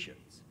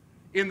 nations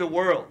in the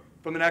world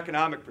from an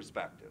economic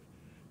perspective.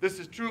 This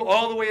is true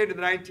all the way into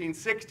the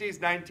 1960s,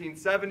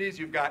 1970s.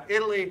 You've got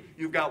Italy,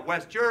 you've got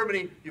West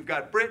Germany, you've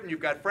got Britain,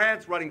 you've got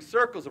France running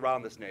circles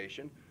around this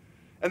nation.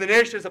 And the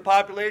nation has a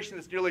population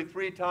that's nearly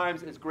 3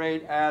 times as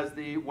great as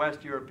the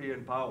West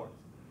European powers.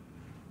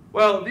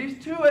 Well,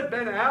 these two had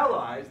been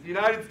allies, the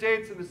United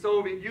States and the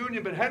Soviet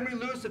Union, but Henry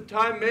Luce of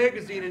Time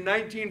magazine in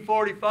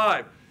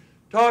 1945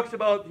 talks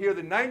about here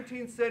the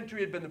 19th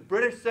century had been the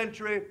British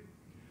century,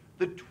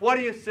 the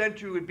 20th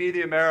century would be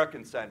the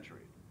American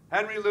century.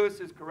 Henry Luce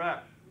is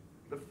correct.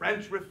 The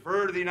French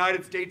refer to the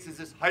United States as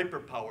this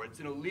hyperpower. It's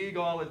in a league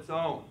all its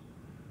own.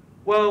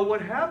 Well,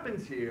 what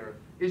happens here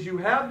is you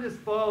have this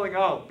falling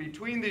out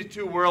between these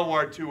two World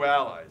War II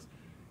allies.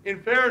 In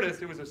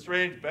fairness, it was a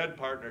strange bed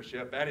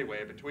partnership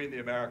anyway between the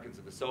Americans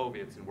and the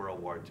Soviets in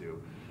World War II.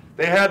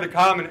 They had the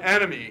common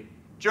enemy,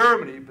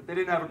 Germany, but they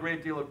didn't have a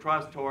great deal of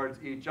trust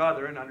towards each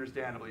other, and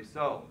understandably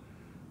so.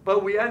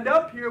 But we end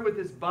up here with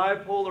this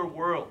bipolar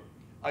world,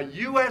 a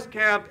U.S.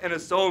 camp and a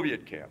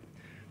Soviet camp.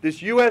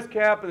 This U.S.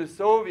 camp and the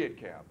Soviet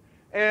camp.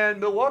 And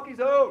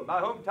Milwaukee's own,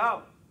 my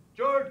hometown,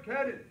 George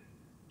Kennan.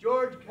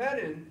 George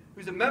Kennan,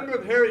 who's a member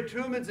of Harry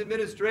Truman's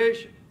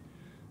administration,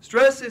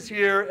 stresses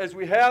here as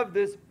we have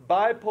this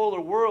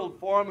bipolar world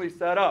formally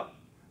set up.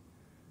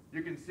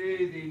 You can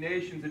see the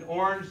nations in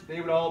orange.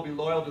 They would all be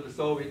loyal to the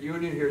Soviet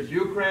Union. Here's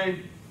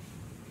Ukraine,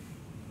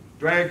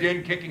 dragged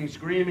in, kicking,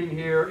 screaming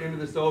here into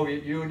the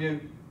Soviet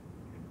Union,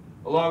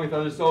 along with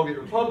other Soviet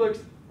republics,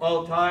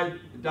 all tied,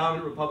 the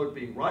dominant republic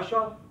being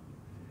Russia.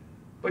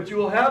 But you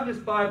will have this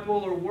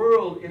bipolar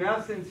world, in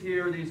essence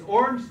here, these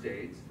orange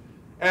states,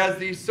 as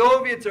the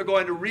Soviets are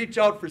going to reach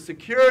out for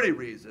security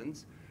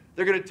reasons.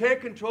 They're going to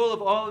take control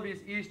of all of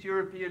these East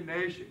European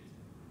nations.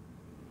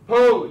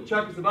 Poland,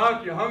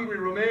 Czechoslovakia, Hungary,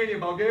 Romania,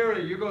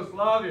 Bulgaria,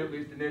 Yugoslavia, at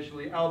least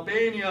initially,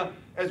 Albania,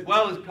 as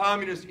well as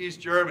communist East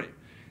Germany.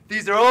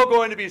 These are all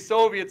going to be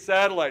Soviet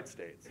satellite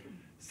states,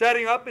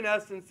 setting up, in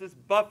essence, this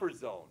buffer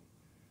zone.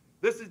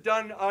 This is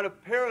done out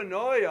of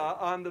paranoia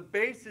on the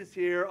basis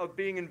here of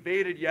being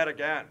invaded yet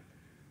again.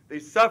 They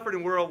suffered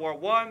in World War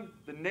I.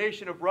 The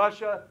nation of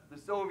Russia, the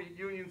Soviet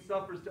Union,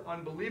 suffers to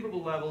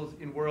unbelievable levels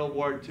in World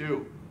War II.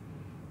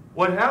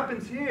 What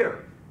happens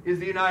here is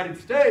the United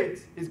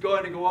States is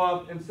going to go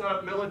off and set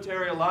up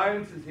military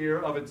alliances here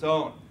of its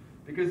own.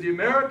 Because the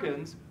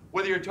Americans,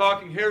 whether you're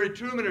talking Harry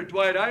Truman or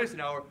Dwight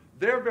Eisenhower,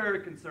 they're very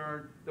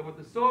concerned that what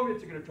the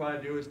Soviets are going to try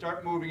to do is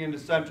start moving into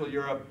Central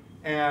Europe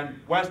and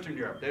Western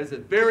Europe. There's a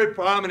very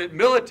prominent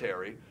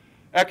military.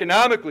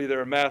 Economically,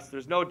 they're a mess.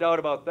 There's no doubt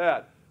about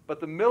that. But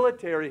the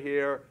military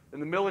here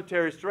and the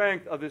military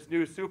strength of this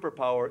new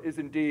superpower is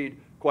indeed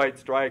quite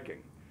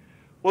striking.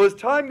 Well, as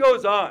time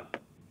goes on,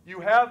 you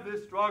have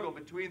this struggle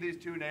between these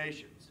two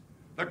nations.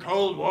 The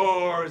Cold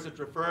War, as it's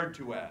referred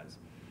to as.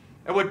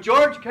 And what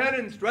George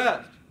Kennan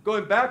stressed,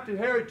 going back to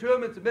Harry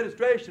Truman's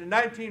administration in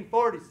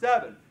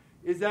 1947,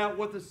 is that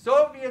what the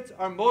Soviets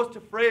are most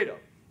afraid of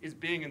is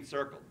being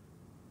encircled.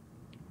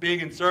 Being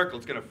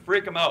encircled is going to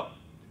freak them out,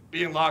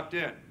 being locked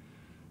in.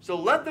 So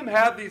let them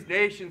have these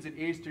nations in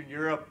Eastern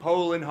Europe,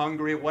 Poland,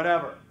 Hungary,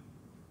 whatever.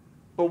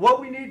 But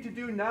what we need to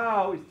do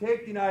now is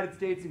take the United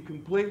States and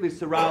completely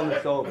surround the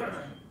Soviets.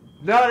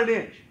 Not an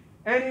inch.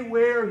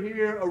 Anywhere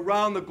here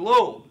around the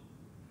globe,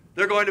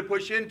 they're going to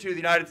push into, the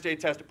United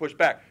States has to push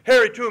back.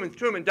 Harry Truman's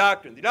Truman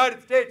Doctrine. The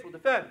United States will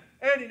defend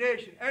any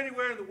nation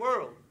anywhere in the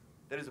world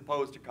that is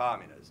opposed to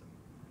communism.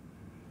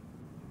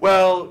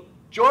 Well,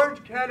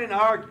 George Kennan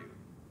argued,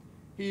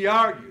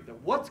 that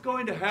what's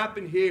going to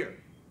happen here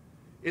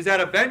is that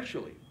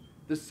eventually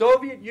the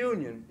Soviet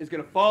Union is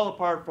going to fall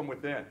apart from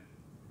within.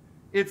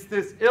 It's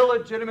this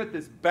illegitimate,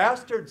 this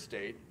bastard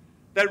state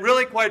that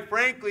really, quite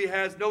frankly,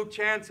 has no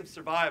chance of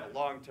survival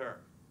long term.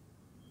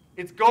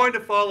 It's going to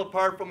fall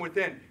apart from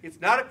within.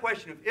 It's not a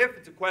question of if,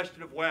 it's a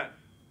question of when.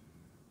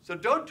 So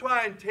don't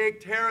try and take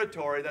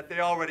territory that they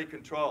already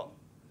control.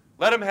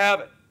 Let them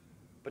have it,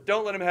 but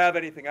don't let them have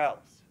anything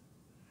else.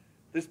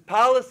 This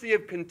policy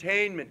of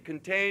containment,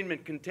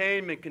 containment,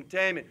 containment,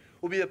 containment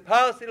will be a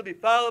policy that will be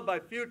followed by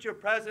future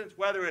presidents,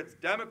 whether it's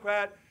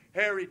Democrat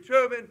Harry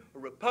Truman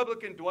or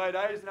Republican Dwight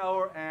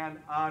Eisenhower and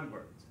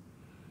onwards.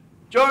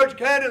 George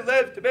Kennan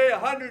lives to be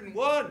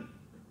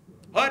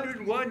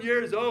 101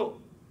 years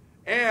old.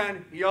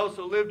 And he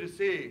also lived to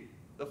see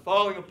the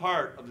falling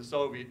apart of the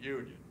Soviet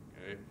Union.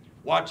 Okay?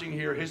 Watching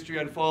here history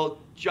unfold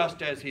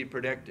just as he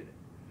predicted it.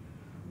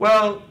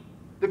 Well,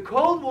 the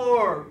Cold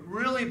War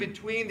really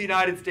between the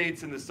United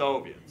States and the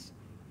Soviets,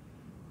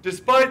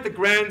 despite the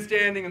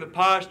grandstanding and the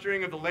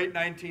posturing of the late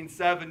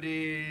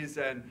 1970s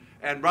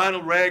and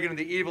Ronald Reagan and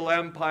the evil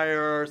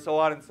empire, so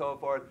on and so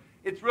forth,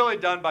 it's really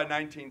done by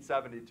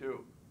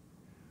 1972.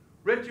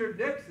 Richard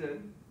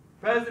Nixon,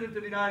 President of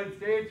the United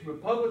States,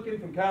 Republican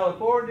from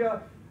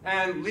California,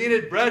 and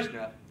Leonid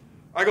Brezhnev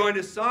are going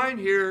to sign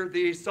here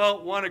the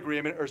SALT I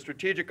Agreement, or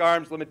Strategic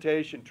Arms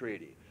Limitation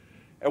Treaty.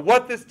 And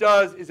what this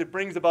does is it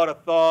brings about a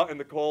thaw in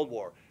the Cold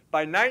War.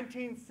 By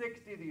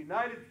 1960, the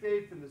United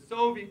States and the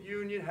Soviet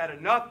Union had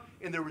enough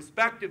in their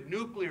respective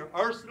nuclear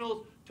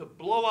arsenals to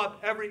blow up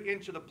every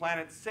inch of the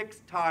planet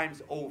 6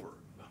 times over.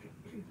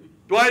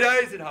 Dwight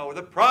Eisenhower,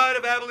 the pride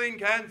of Abilene,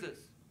 Kansas,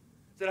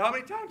 said, how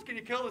many times can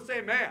you kill the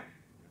same man?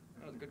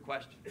 That was a good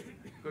question.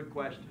 Good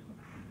question.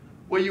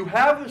 Well, you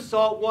have the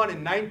SALT I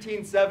in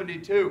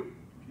 1972,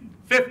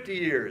 50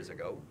 years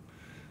ago.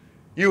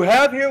 You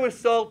have here with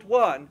SALT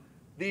I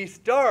the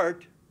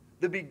start,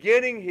 the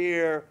beginning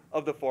here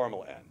of the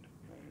formal end.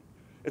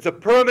 It's a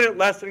permanent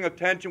lessening of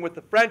tension, what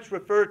the French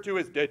refer to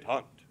as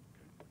détente.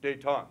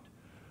 Détente.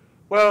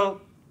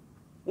 Well,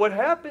 what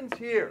happens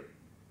here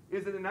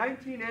is in the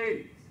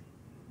 1980s,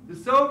 the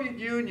Soviet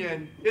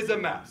Union is a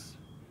mess.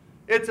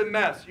 It's a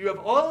mess. You have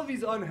all of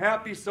these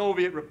unhappy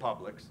Soviet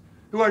republics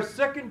who are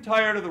sick and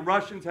tired of the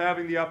Russians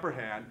having the upper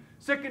hand,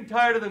 sick and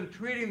tired of them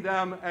treating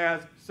them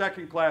as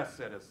second-class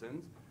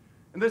citizens.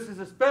 And this is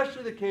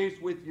especially the case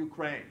with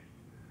Ukraine.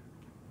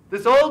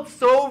 This old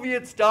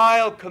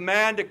Soviet-style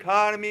command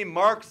economy,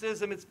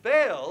 Marxism, has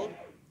failed,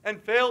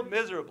 and failed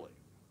miserably.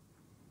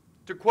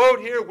 To quote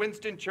here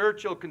Winston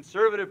Churchill,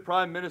 conservative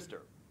prime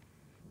minister,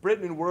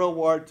 Britain in World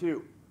War II,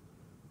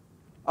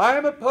 I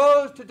am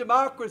opposed to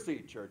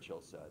democracy,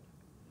 Churchill said,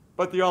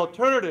 but the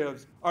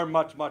alternatives are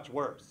much, much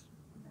worse.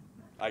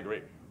 I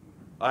agree.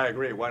 I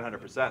agree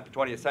 100%. The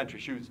 20th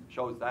century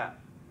shows that.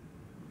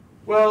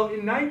 Well,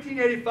 in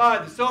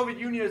 1985, the Soviet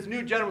Union has a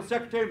new General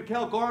Secretary,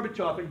 Mikhail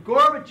Gorbachev, and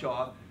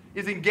Gorbachev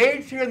is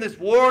engaged here in this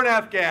war in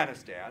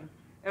Afghanistan,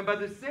 and by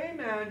the same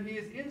end, he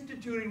is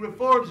instituting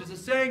reforms. There's a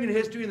saying in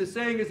history, and the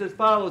saying is as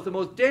follows: the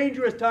most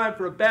dangerous time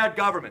for a bad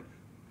government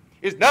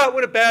is not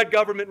when a bad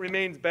government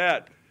remains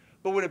bad,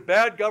 but when a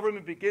bad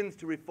government begins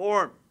to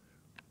reform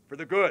for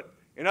the good.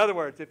 In other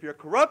words, if you're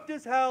corrupt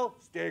as hell,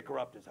 stay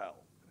corrupt as hell.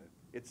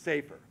 It's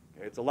safer.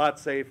 Okay? It's a lot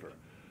safer.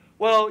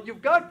 Well,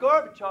 you've got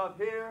Gorbachev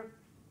here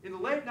in the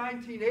late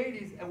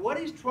 1980s, and what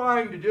he's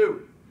trying to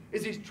do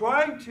is he's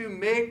trying to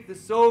make the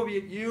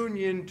Soviet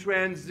Union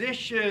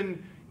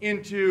transition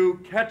into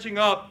catching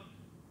up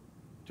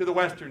to the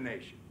Western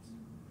nations.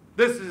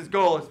 This is his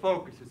goal, his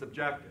focus, his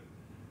objective.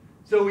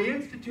 So he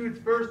institutes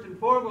first and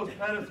foremost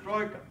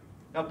perestroika.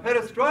 Now,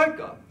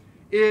 perestroika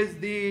is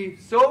the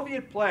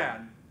Soviet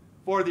plan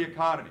for the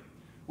economy,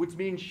 which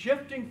means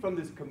shifting from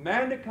this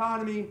command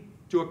economy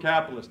to a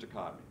capitalist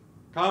economy,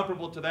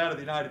 comparable to that of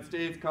the United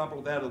States,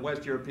 comparable to that of the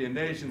West European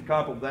nations,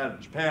 comparable to that of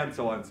Japan,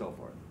 so on and so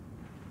forth.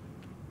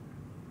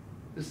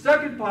 The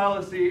second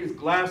policy is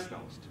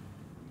glasnost,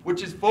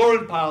 which is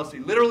foreign policy.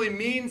 Literally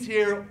means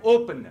here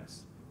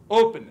openness.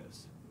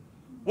 Openness.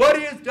 What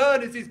he has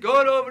done is he's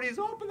gone over and he's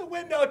opened the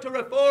window to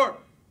reform.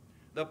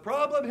 The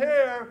problem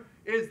here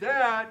is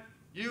that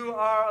you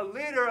are a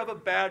leader of a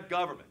bad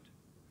government.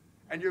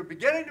 And you're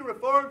beginning to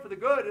reform for the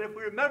good. And if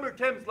we remember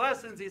Tim's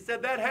lessons, he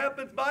said that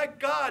happens, my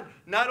God,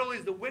 not only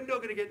is the window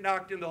going to get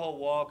knocked in, the whole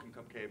wall can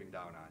come caving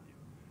down on you.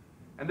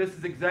 And this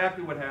is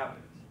exactly what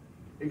happens.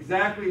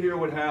 Exactly here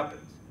what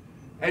happens.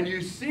 And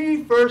you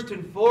see, first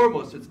and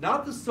foremost, it's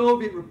not the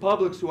Soviet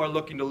republics who are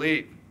looking to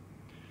leave.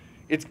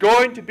 It's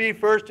going to be,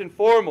 first and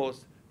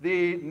foremost,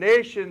 the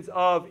nations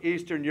of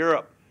Eastern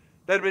Europe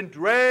that have been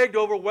dragged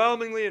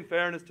overwhelmingly, in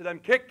fairness to them,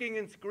 kicking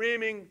and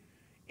screaming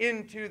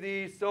into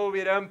the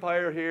Soviet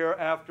empire here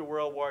after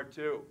World War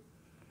II.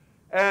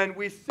 And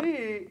we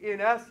see,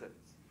 in essence,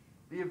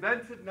 the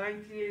events of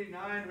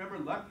 1989, remember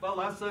Lech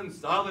Walesa and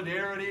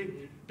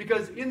Solidarity,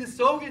 because in the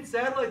Soviet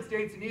satellite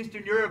states in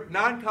Eastern Europe,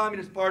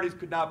 non-communist parties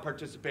could not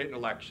participate in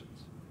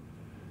elections.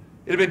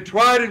 It had been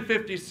tried in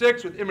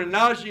 '56 with Imre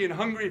Nagy in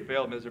Hungary,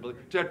 failed miserably.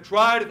 It had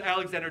tried with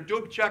Alexander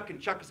Dubček in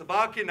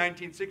Czechoslovakia in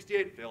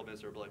 1968, failed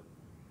miserably.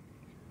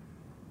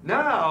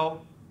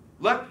 Now,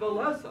 Lech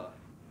Walesa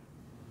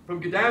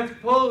from Gdansk,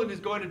 Poland,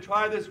 is going to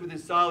try this with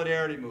his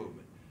Solidarity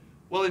movement.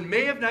 Well, in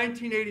May of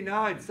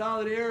 1989,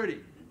 Solidarity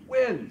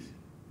wins.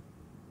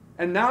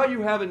 And now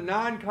you have a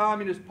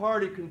non-communist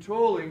party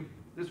controlling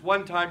this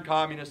one-time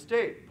communist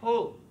state,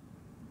 Poland.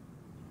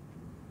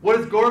 What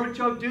does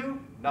Gorbachev do?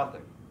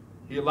 Nothing.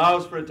 He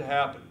allows for it to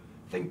happen.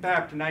 Think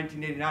back to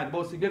 1989, the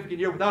most significant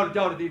year without a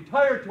doubt of the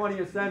entire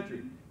 20th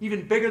century,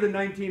 even bigger than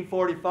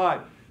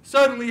 1945.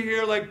 Suddenly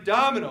here, like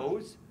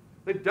dominoes,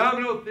 the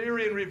domino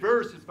theory in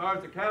reverse as far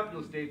as the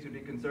capitalist states would be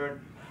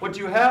concerned. What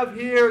you have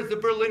here is the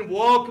Berlin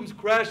Wall comes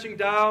crashing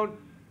down.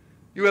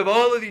 You have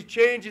all of these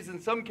changes. In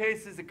some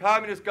cases, the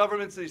communist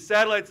governments, these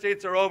satellite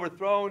states are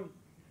overthrown.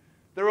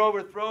 They're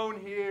overthrown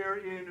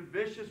here in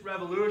vicious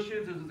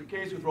revolutions, as is the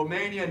case with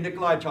Romania and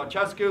Nicolae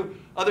Ceausescu.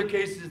 Other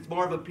cases, it's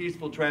more of a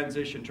peaceful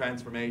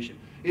transformation.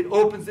 It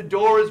opens the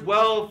door as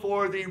well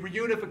for the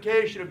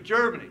reunification of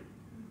Germany,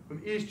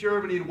 from East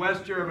Germany and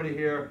West Germany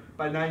here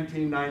by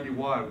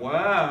 1991.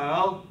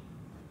 Well,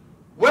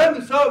 when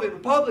the Soviet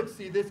republics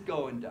see this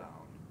going down,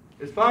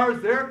 as far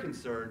as they're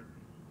concerned,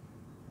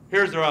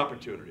 here's their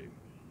opportunity.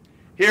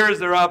 Here is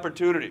their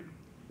opportunity,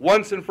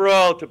 once and for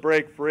all, to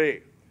break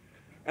free.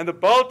 And the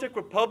Baltic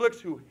republics,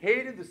 who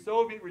hated the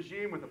Soviet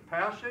regime with a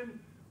passion,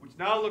 which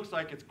now looks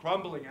like it's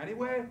crumbling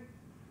anyway,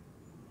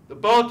 the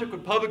Baltic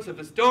republics of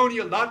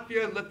Estonia,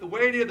 Latvia, and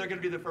Lithuania, they're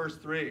going to be the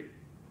first three.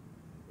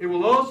 It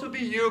will also be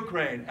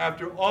Ukraine,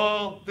 after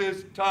all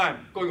this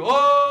time, going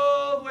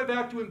all the way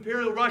back to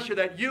Imperial Russia,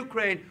 that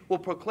Ukraine will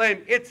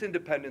proclaim its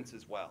independence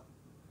as well.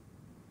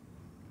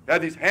 They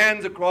have these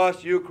hands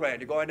across Ukraine.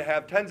 You're going to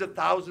have tens of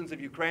thousands of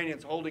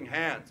Ukrainians holding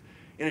hands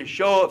in a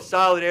show of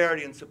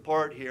solidarity and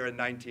support here in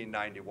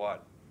 1991.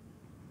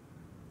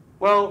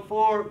 Well,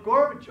 for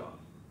Gorbachev,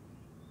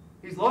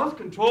 he's lost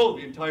control of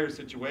the entire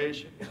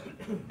situation.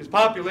 His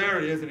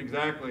popularity isn't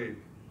exactly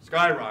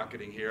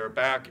skyrocketing here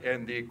back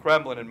in the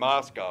Kremlin in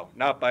Moscow,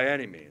 not by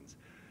any means.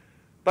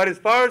 But as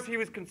far as he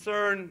was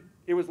concerned,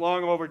 it was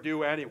long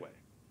overdue anyway.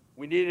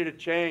 We needed a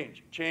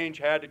change. Change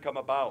had to come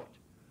about.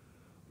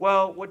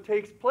 Well, what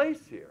takes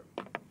place here?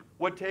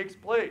 What takes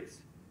place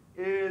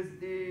is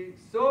the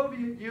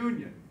Soviet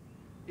Union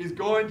is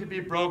going to be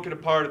broken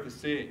apart at the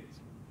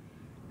seams.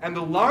 And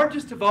the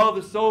largest of all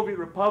the Soviet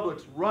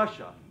republics,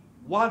 Russia,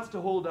 wants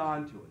to hold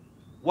on to it,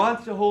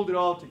 wants to hold it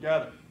all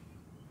together,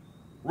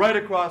 right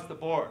across the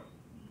board.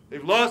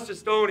 They've lost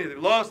Estonia, they've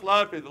lost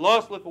Latvia, they've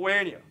lost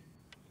Lithuania.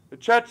 The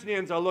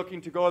Chechens are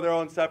looking to go their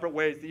own separate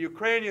ways. The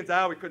Ukrainians,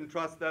 we couldn't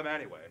trust them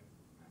anyway.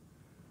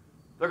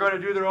 They're going to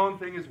do their own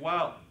thing as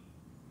well.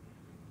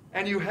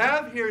 And you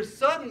have here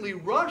suddenly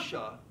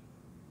Russia,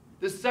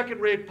 this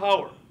second-rate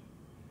power.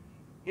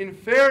 In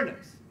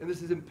fairness, and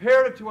this is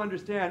imperative to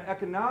understand,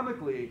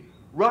 economically,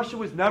 Russia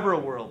was never a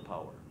world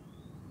power.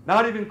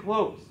 Not even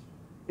close.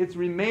 It's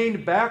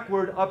remained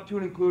backward up to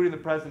and including the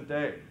present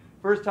day.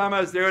 First time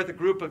I was there with a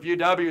group of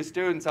UW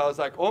students, I was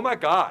like, oh my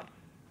God,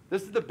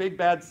 this is the big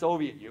bad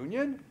Soviet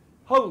Union?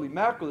 Holy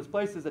mackerel, this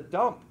place is a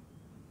dump.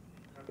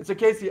 It's a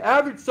case the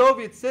average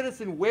Soviet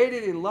citizen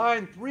waited in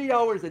line 3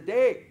 hours a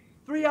day.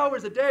 3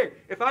 hours a day.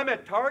 If I'm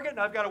at Target and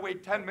I've got to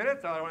wait 10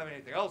 minutes, I don't have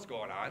anything else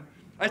going on,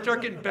 I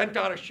start getting bent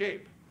out of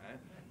shape.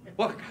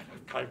 Well,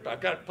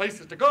 I've got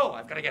places to go.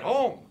 I've got to get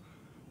home.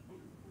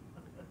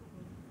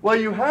 Well,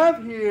 you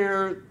have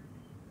here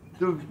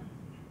the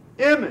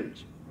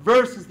image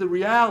versus the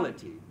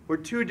reality were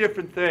two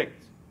different things.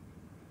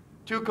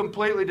 Two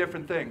completely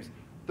different things.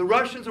 The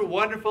Russians were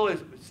wonderful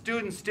as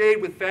students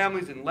stayed with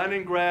families in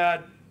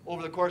Leningrad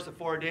over the course of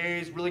 4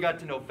 days, really got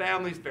to know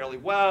families fairly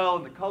well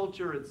and the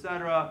culture,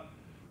 etc.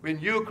 In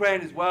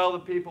Ukraine as well, the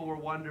people were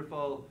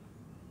wonderful.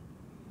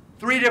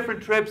 3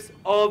 different trips,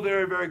 all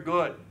very, very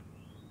good.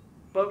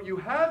 But you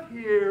have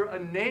here a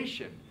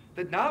nation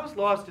that now has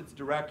lost its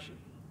direction.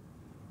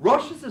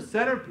 Russia's a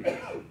centerpiece,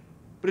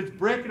 but it's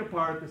breaking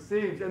apart at the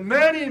seams. And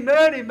many,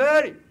 many,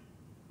 many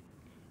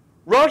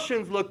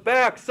Russians look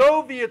back,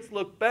 Soviets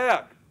look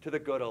back to the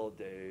good old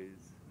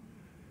days,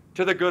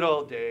 to the good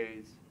old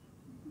days,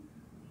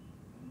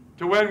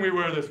 to when we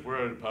were this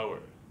world power.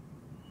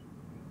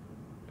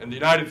 And the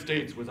United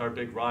States was our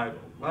big rival.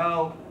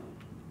 Well,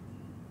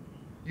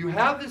 you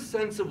have this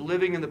sense of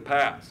living in the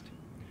past.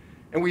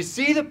 And we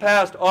see the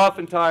past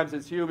oftentimes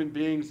as human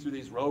beings through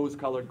these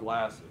rose-colored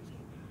glasses.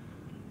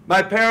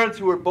 My parents,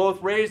 who were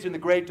both raised in the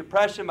Great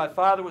Depression, my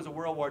father was a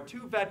World War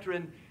II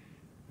veteran,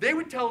 they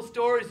would tell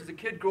stories as a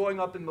kid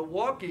growing up in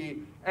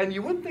Milwaukee, and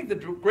you wouldn't think the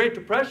Great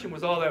Depression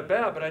was all that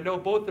bad, but I know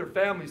both their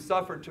families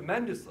suffered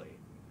tremendously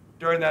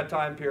during that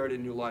time period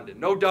in New London.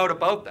 No doubt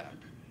about that.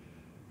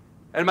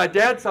 And my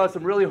dad saw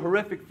some really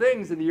horrific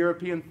things in the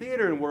European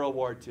theater in World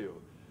War II.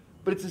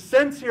 But it's a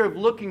sense here of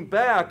looking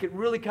back, it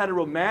really kind of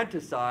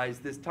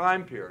romanticized this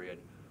time period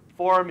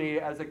for me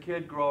as a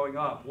kid growing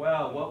up.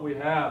 Well, what we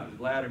have is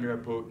Vladimir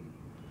Putin.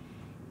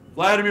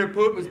 Vladimir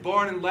Putin was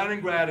born in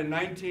Leningrad in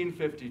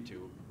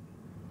 1952.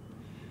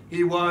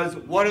 He was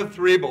one of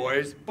 3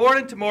 boys, born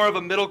into more of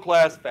a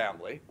middle-class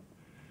family.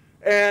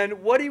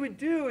 And what he would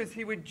do is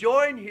he would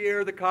join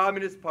here the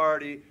Communist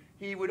Party.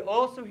 He would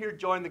also here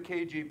join the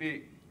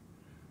KGB.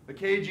 The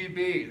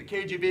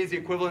KGB is the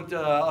equivalent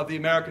of the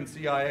American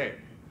CIA.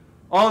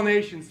 All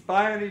nations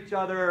spy on each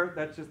other.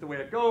 That's just the way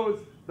it goes.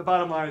 The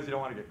bottom line is you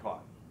don't want to get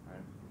caught. Right?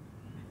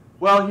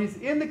 Well, he's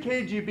in the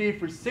KGB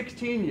for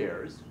 16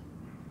 years,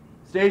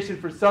 stationed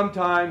for some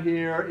time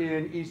here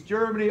in East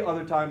Germany,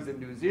 other times in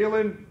New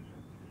Zealand.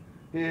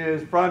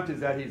 His front is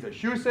that he's a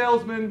shoe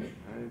salesman.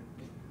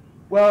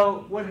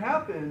 Well, what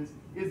happens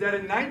is that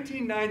in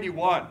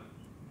 1991,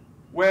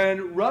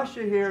 when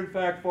Russia here, in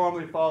fact,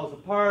 formally falls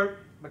apart,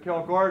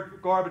 Mikhail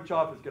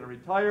Gorbachev is going to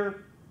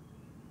retire,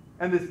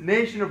 and this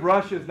nation of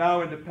Russia is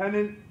now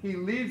independent. He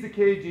leaves the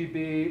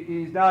KGB.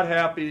 He's not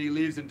happy. He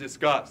leaves in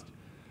disgust.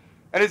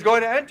 And he's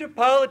going to enter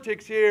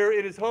politics here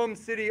in his home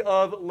city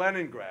of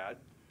Leningrad,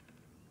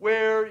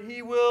 where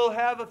he will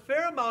have a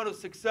fair amount of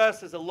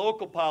success as a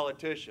local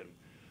politician.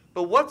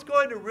 But what's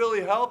going to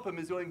really help him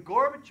is when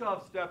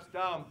Gorbachev steps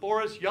down,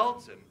 Boris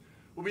Yeltsin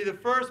will be the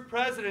first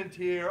president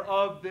here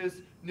of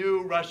this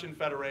new Russian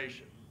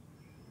Federation.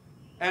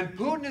 And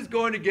Putin is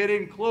going to get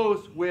in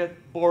close with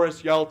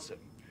Boris Yeltsin.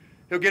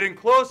 He'll get in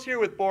close here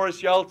with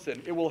Boris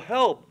Yeltsin. It will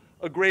help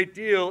a great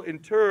deal in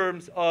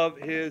terms of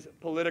his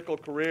political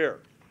career.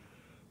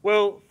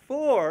 Well,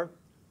 for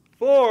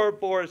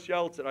Boris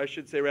Yeltsin, I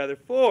should say rather,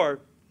 for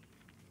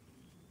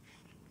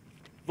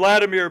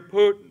Vladimir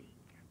Putin,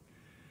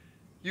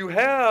 you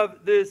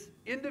have this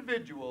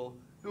individual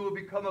who will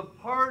become a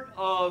part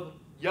of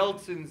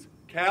Yeltsin's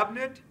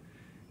cabinet.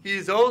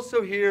 He's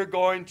also here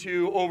going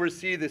to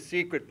oversee the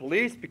secret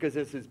police because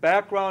it's his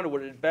background and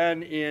what it had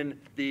been in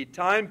the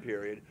time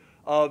period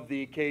of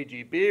the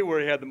KGB where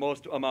he had the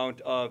most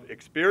amount of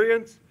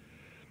experience.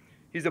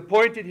 He's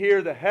appointed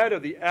here the head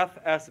of the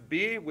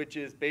FSB, which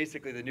is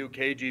basically the new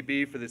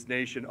KGB for this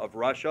nation of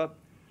Russia.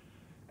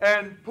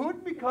 And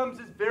Putin becomes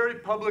this very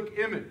public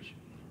image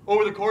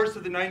over the course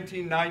of the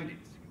 1990s.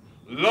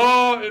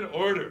 Law and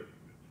order.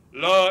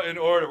 Law and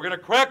order. We're going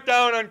to crack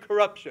down on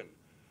corruption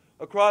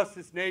across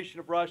this nation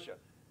of Russia.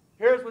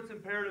 Here's what's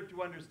imperative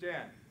to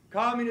understand.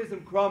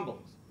 Communism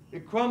crumbles.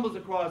 It crumbles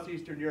across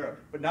Eastern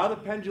Europe. But now the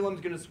pendulum's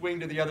going to swing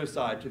to the other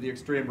side, to the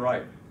extreme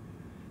right.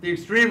 The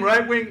extreme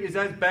right wing is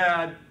as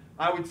bad,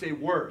 I would say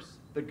worse,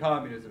 than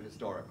communism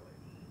historically.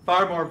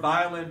 Far more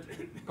violent,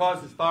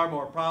 causes far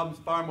more problems,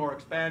 far more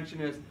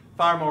expansionist,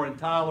 far more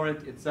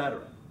intolerant,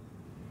 etc.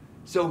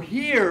 So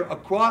here,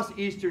 across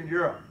Eastern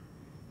Europe,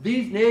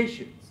 these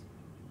nations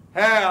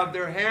have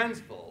their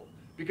hands full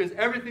because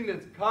everything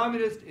that's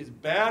communist is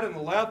bad on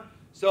the left,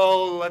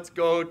 so let's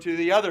go to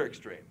the other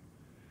extreme.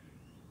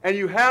 And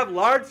you have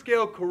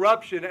large-scale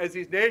corruption as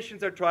these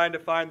nations are trying to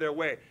find their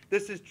way.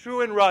 This is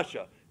true in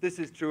Russia. This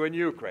is true in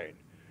Ukraine.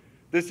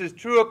 This is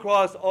true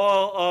across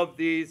all of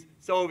these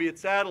Soviet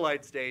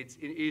satellite states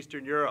in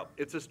Eastern Europe.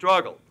 It's a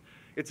struggle.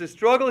 It's a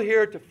struggle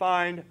here to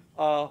find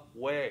a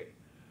way.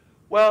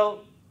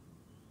 Well,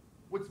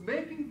 what's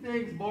making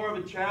things more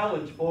of a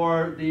challenge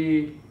for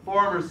the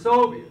former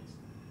Soviets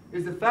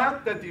is the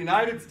fact that the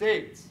United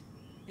States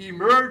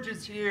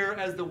emerges here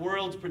as the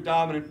world's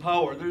predominant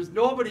power. There's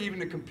nobody even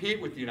to compete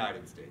with the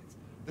United States.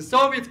 The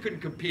Soviets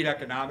couldn't compete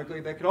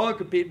economically. They could only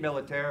compete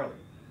militarily.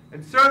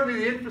 And certainly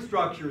the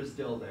infrastructure is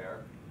still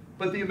there.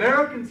 But the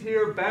Americans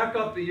here back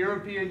up the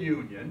European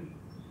Union.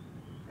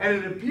 And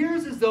it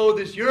appears as though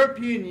this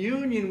European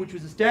Union, which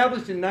was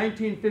established in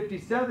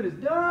 1957, is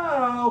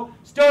now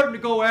starting to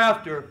go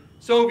after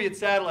Soviet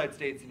satellite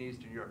states in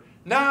Eastern Europe.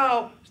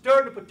 Now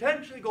starting to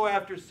potentially go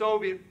after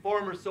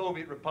former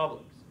Soviet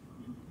republics.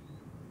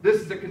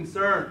 This is a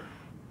concern.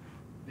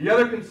 The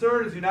other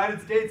concern is the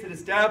United States had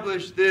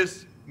established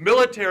this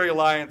military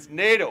alliance,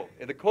 NATO,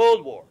 in the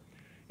Cold War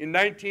in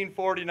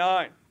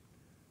 1949.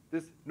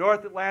 This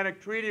North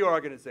Atlantic Treaty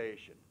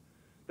Organization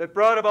that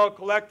brought about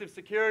collective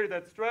security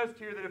that stressed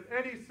here that if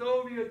any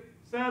Soviet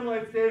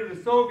satellite state or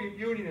the Soviet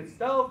Union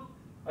itself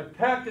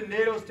attacked a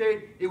NATO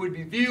state, it would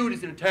be viewed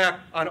as an attack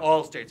on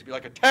all states. It would be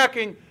like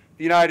attacking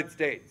the United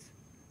States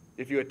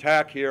if you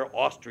attack here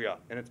Austria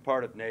and it's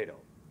part of NATO.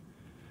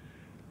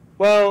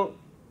 Well,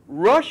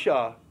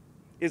 Russia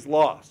is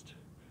lost.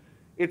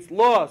 It's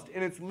lost,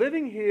 and it's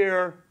living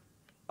here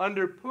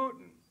under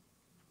Putin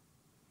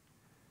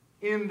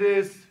in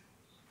this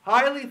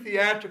highly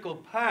theatrical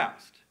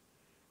past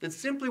that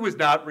simply was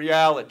not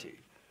reality.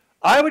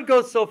 I would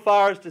go so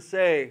far as to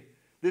say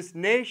this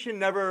nation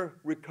never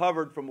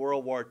recovered from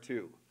World War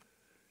II.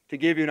 To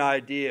give you an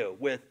idea,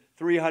 with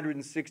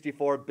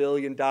 $364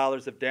 billion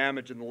of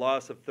damage and the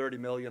loss of 30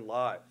 million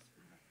lives.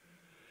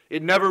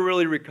 It never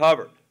really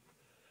recovered.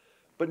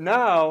 But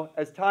now,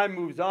 as time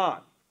moves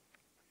on,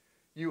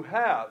 you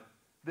have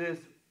this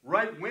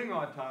right-wing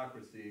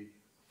autocracy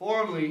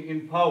formally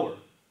in power,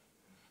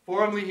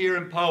 formally here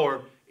in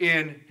power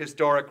in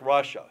historic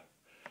Russia.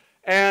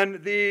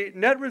 And the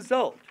net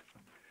result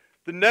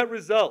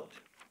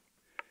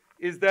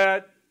is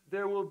that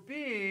there will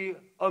be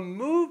a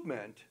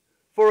movement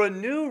for a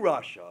new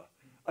Russia,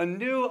 a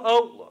new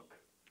outlook,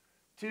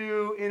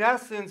 to, in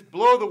essence,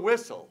 blow the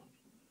whistle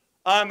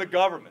on the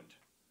government.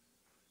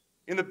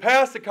 In the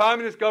past, the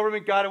communist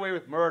government got away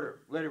with murder,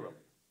 literally.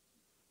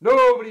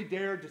 Nobody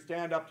dared to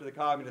stand up to the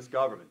communist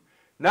government.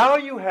 Now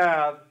you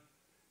have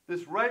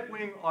this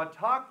right-wing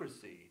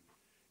autocracy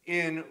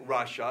in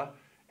Russia,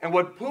 and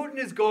what Putin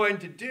is going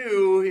to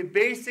do,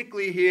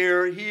 basically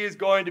here, he is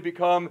going to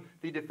become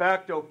the de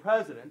facto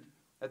president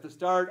at the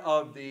start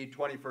of the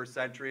 21st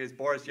century, as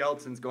Boris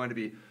Yeltsin is going to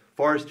be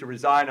forced to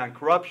resign on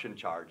corruption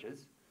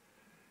charges.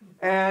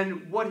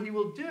 And what he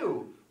will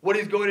do, what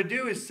he's going to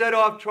do is set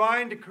off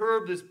trying to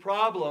curb this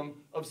problem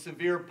of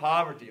severe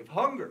poverty, of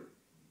hunger,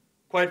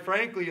 quite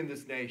frankly, in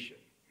this nation.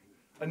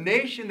 A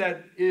nation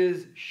that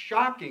is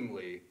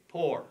shockingly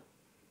poor,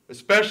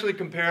 especially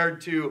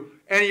compared to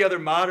any other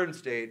modern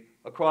state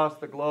across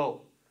the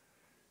globe.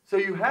 So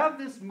you have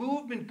this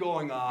movement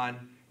going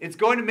on. It's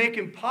going to make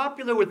him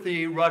popular with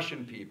the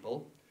Russian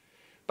people.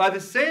 By the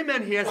same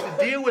end, he has to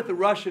deal with the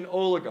Russian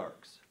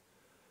oligarchs.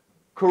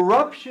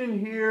 Corruption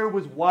here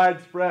was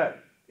widespread.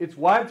 It's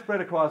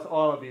widespread across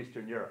all of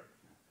Eastern Europe.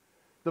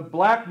 The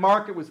black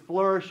market was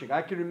flourishing.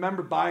 I can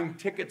remember buying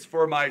tickets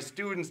for my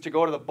students to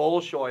go to the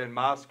Bolshoi in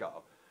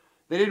Moscow.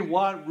 They didn't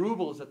want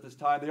rubles at this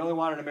time. They only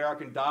wanted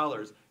American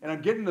dollars. And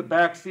I'm getting in the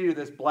back seat of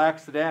this black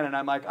sedan, and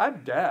I'm like,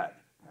 I'm dead.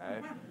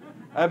 Right?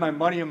 I had my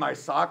money in my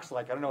socks,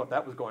 like I don't know if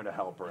that was going to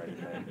help or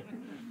anything.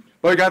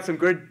 But we got some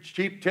good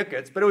cheap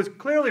tickets, but it was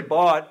clearly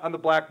bought on the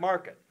black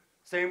market.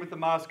 Same with the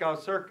Moscow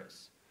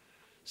Circus.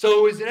 So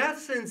it was in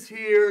essence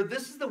here,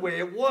 this is the way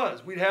it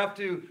was. We'd have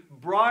to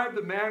bribe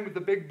the man with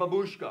the big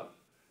babushka,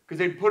 because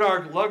they'd put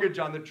our luggage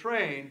on the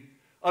train.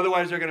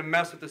 Otherwise, they're going to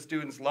mess with the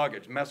students'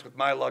 luggage, mess with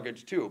my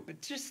luggage too.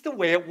 But just the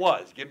way it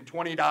was. Give them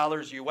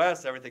 $20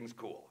 US, everything's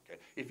cool. Okay?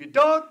 If you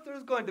don't,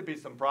 there's going to be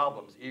some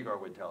problems, Igor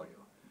would tell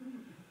you.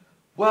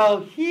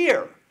 Well,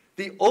 here,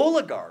 the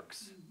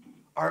oligarchs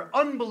are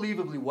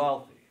unbelievably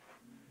wealthy.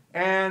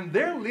 And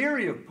they're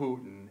leery of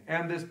Putin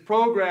and this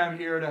program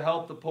here to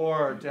help the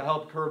poor, to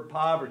help curb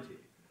poverty.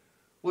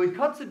 Well, he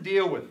cuts a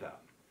deal with them.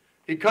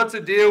 He cuts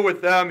a deal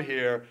with them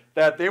here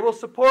that they will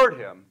support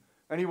him,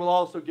 and he will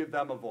also give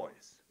them a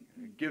voice.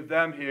 Give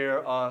them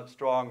here a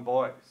strong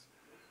voice.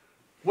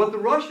 What the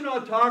Russian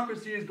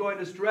autocracy is going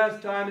to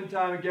stress time and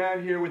time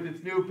again here with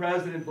its new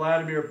president,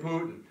 Vladimir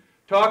Putin,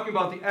 talking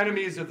about the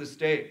enemies of the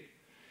state.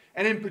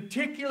 And in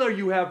particular,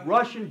 you have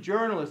Russian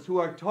journalists who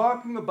are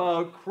talking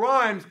about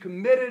crimes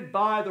committed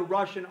by the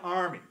Russian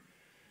army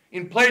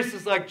in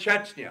places like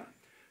Chechnya.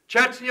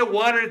 Chechnya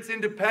wanted its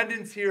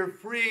independence here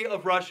free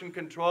of Russian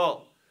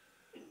control.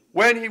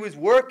 When he was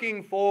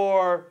working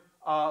for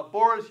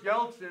Boris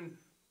Yeltsin,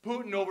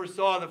 Putin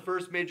oversaw the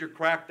first major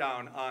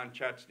crackdown on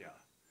Chechnya.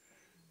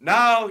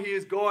 Now he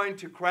is going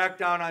to crack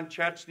down on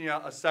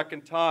Chechnya a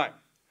second time.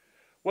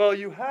 Well,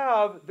 you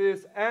have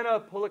this Anna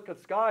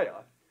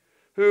Politkovskaya,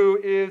 who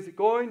is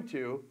going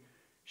to,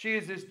 she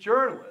is this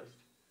journalist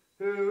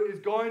who is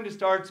going to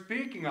start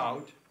speaking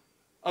out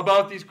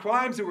about these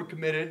crimes that were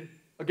committed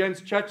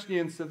against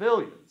Chechnyan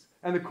civilians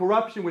and the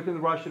corruption within the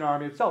Russian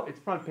army itself. It's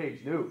front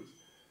page news.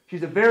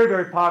 She's a very,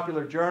 very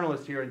popular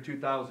journalist here in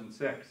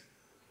 2006.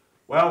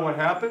 Well, what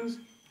happens?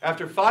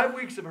 After 5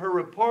 weeks of her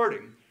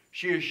reporting,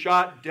 she is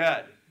shot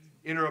dead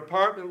in her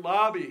apartment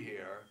lobby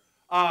here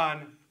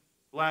on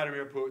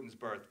Vladimir Putin's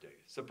birthday.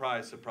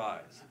 Surprise,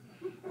 surprise.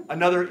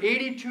 Another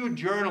 82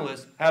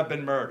 journalists have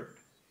been murdered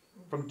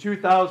from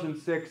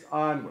 2006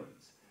 onwards.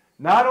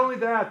 Not only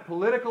that,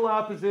 political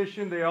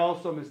opposition, they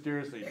also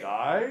mysteriously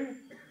die.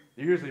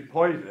 They're usually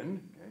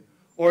poisoned, okay,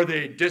 or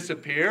they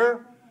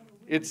disappear,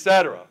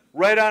 etc.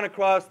 Right on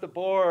across the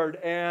board.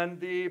 And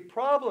the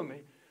problem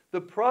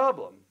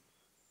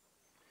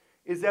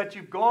is that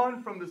you've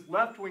gone from this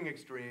left-wing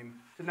extreme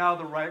to now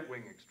the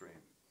right-wing extreme.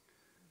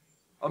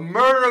 A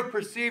murder of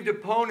perceived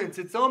opponents.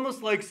 It's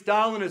almost like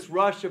Stalinist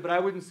Russia, but I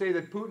wouldn't say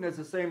that Putin has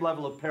the same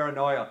level of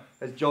paranoia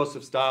as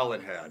Joseph Stalin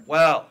had.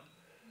 Well,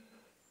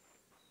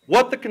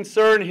 what the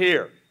concern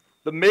here,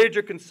 the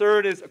major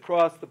concern is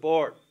across the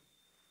board,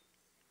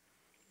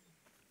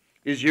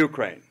 is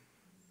Ukraine.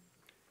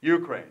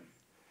 Ukraine.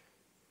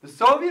 The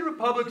Soviet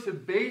republics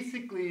have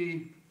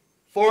basically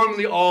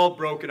formally all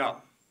broken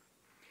up,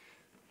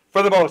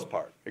 for the most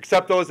part,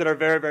 except those that are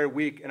very, very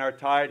weak and are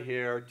tied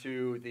here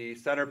to the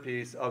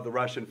centerpiece of the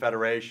Russian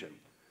Federation.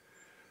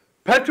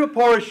 Petro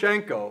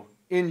Poroshenko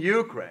in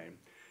Ukraine,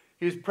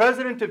 he's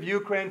president of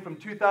Ukraine from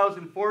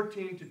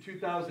 2014 to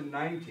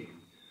 2019.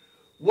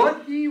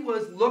 What he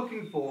was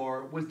looking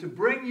for was to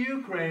bring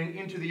Ukraine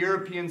into the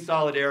European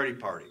Solidarity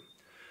Party.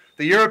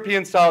 The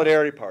European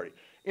Solidarity Party.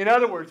 In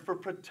other words, for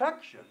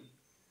protection,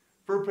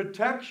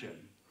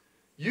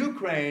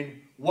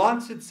 Ukraine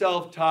wants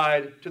itself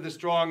tied to the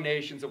strong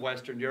nations of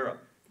Western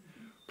Europe.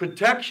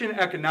 Protection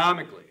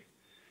economically.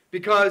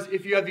 Because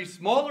if you have these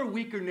smaller,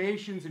 weaker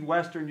nations in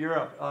Western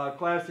Europe, a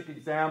classic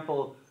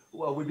example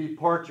would be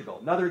Portugal.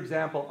 Another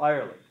example,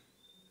 Ireland.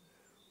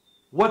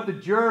 What the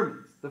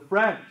Germans, the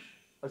French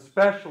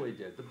especially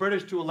did, the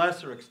British to a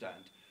lesser extent,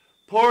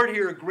 poured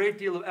here a great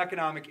deal of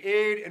economic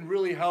aid and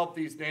really helped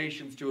these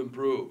nations to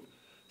improve.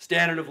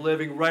 Standard of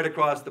living right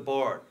across the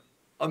board.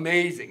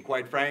 Amazing,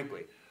 quite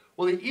frankly.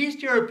 Well, the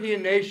East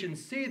European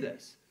nations see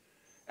this,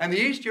 and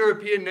the East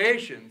European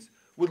nations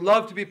would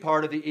love to be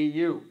part of the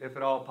EU, if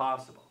at all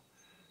possible.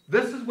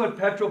 This is what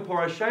Petro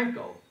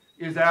Poroshenko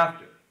is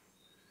after.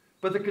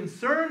 But the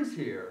concerns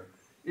here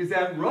is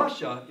that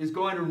Russia is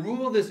going to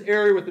rule this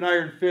area with an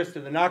iron fist,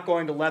 and they're not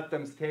going to let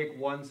them take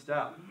one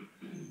step.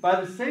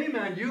 By the same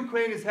end,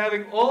 Ukraine is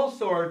having all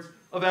sorts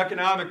of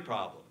economic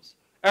problems,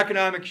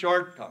 economic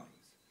shortcomings.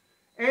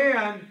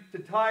 And to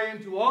tie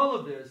into all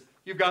of this,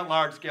 you've got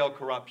large-scale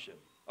corruption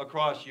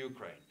across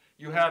Ukraine.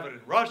 You have it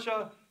in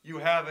Russia, you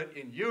have it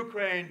in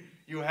Ukraine,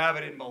 you have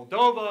it in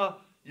Moldova,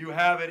 you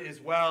have it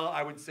as well,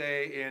 I would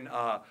say, in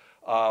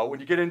when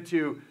you get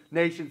into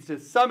nations to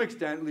some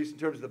extent, at least in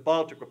terms of the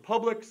Baltic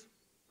republics,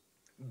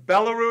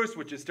 Belarus,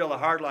 which is still a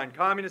hardline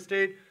communist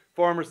state,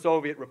 former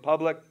Soviet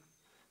republic,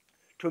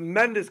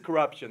 tremendous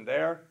corruption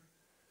there.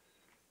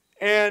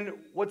 And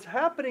what's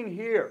happening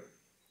here,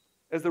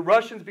 as the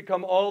Russians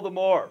become all the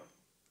more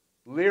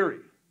leery,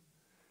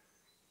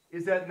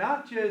 is that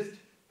not just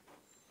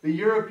the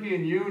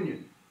European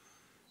Union,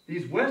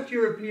 these West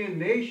European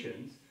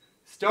nations,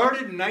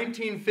 started in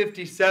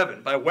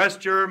 1957 by West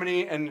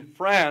Germany and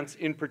France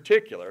in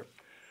particular.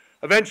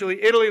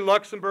 Eventually Italy,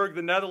 Luxembourg,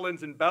 the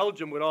Netherlands, and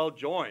Belgium would all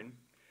join.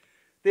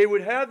 They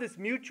would have this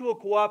mutual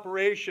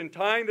cooperation,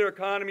 tying their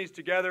economies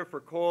together for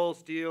coal,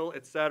 steel,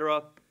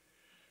 etc.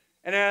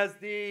 And as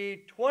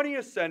the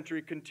 20th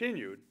century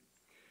continued,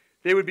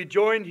 they would be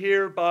joined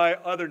here by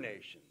other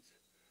nations.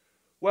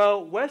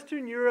 Well,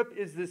 Western Europe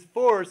is this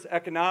force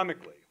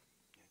economically.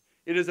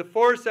 It is a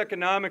force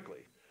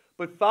economically.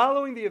 But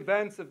following the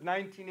events of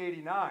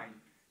 1989,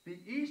 the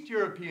East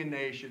European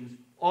nations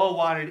all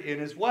wanted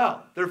in as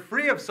well. They're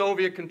free of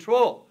Soviet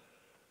control.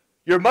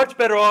 You're much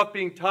better off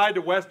being tied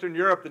to Western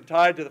Europe than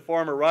tied to the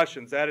former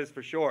Russians, that is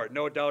for sure,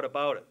 no doubt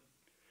about it.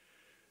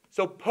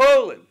 So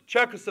Poland,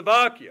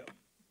 Czechoslovakia,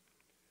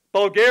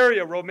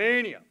 Bulgaria,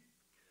 Romania,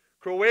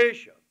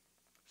 Croatia,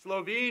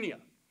 Slovenia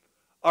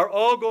are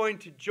all going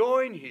to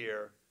join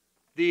here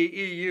the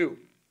EU,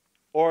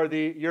 or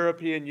the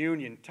European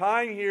Union,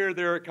 tying here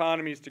their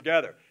economies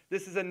together.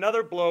 This is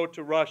another blow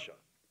to Russia.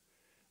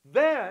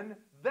 Then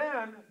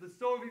the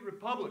Soviet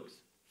republics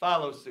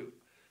follow suit.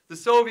 The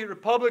Soviet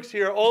republics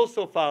here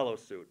also follow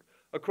suit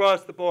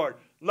across the board.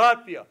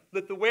 Latvia,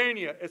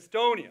 Lithuania,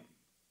 Estonia.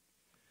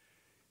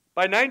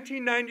 By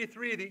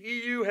 1993, the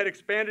EU had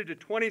expanded to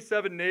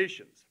 27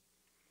 nations.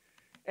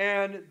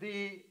 And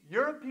the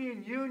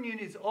European Union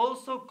is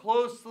also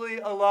closely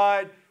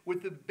allied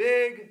with the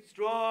big,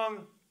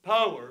 strong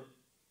power,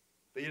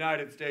 the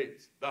United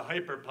States. The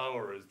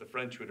hyperpower, as the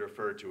French would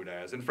refer to it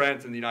as. And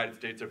France and the United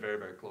States are very,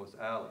 very close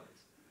allies.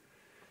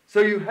 So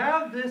you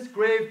have this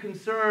grave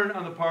concern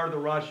on the part of the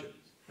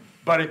Russians.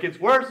 But it gets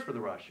worse for the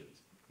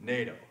Russians.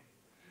 NATO.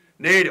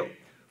 NATO,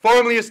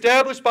 formally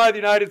established by the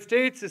United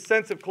States, this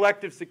sense of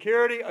collective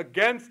security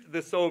against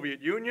the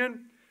Soviet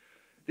Union.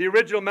 The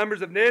original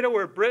members of NATO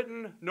were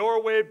Britain,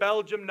 Norway,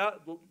 Belgium,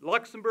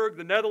 Luxembourg,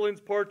 the Netherlands,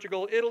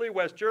 Portugal, Italy,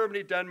 West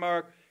Germany,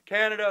 Denmark,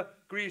 Canada,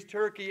 Greece,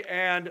 Turkey,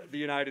 and the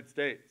United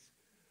States.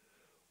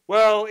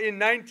 Well, in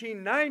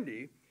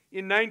 1990,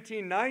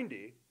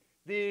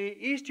 the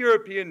East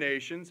European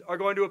nations are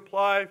going to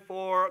apply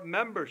for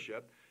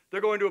membership. They're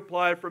going to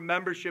apply for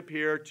membership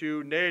here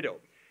to NATO.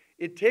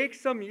 It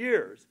takes some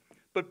years,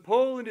 but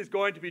Poland is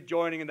going to be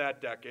joining in that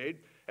decade,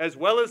 as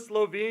well as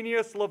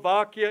Slovenia,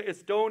 Slovakia,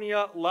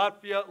 Estonia,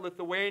 Latvia,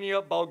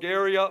 Lithuania,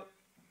 Bulgaria,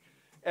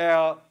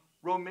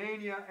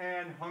 Romania,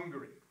 and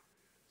Hungary.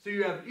 So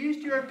you have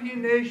East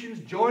European nations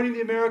joining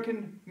the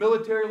American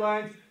military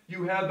alliance.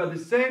 You have, by the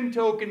same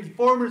token,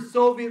 former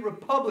Soviet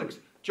republics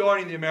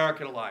joining the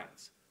American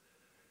alliance.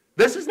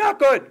 This is not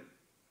good.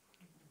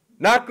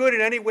 Not good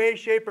in any way,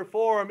 shape, or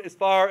form as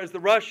far as the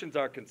Russians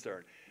are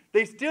concerned.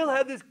 They still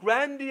have this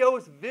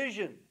grandiose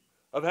vision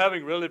of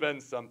having really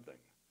been something.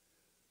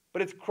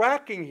 But it's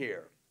cracking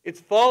here. It's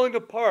falling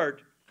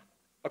apart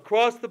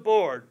across the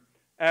board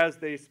as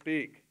they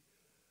speak.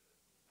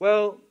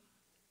 Well,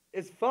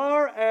 as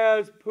far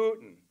as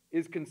Putin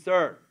is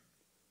concerned,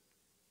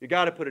 you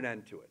got to put an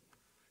end to it.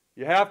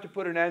 You have to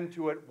put an end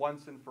to it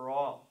once and for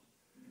all.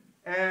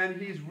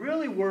 And he's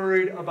really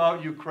worried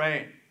about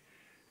Ukraine.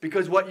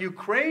 Because what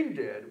Ukraine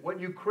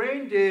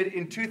did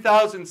in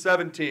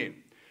 2017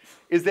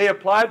 is they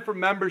applied for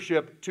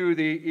membership to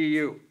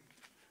the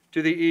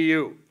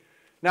EU.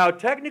 Now,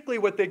 technically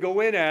what they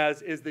go in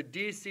as is the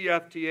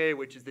DCFTA,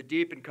 which is the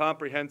Deep and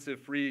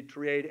Comprehensive Free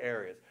Trade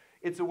Areas.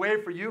 It's a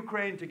way for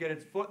Ukraine to get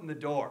its foot in the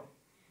door,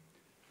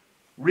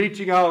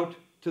 reaching out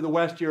to the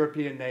West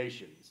European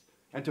nations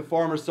and to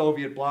former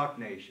Soviet bloc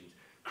nations,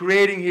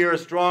 creating here a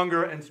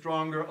stronger and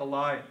stronger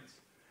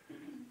alliance.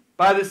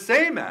 By the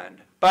same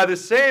end,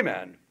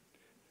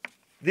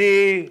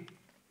 the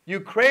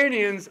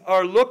Ukrainians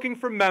are looking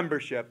for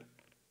membership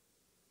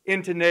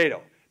into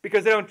NATO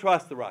because they don't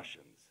trust the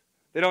Russians.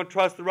 They don't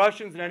trust the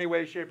Russians in any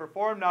way, shape, or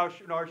form, nor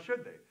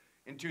should they.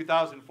 In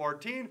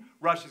 2014,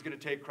 Russia's going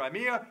to take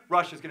Crimea,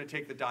 Russia's going to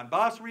take the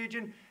Donbass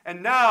region,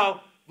 and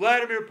now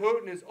Vladimir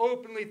Putin is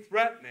openly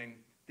threatening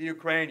the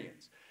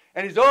Ukrainians.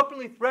 And he's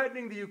openly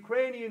threatening the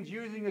Ukrainians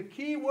using a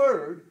key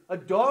word, a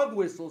dog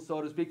whistle,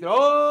 so to speak, that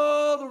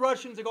all the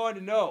Russians are going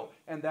to know,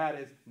 and that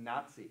is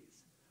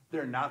Nazis.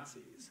 They're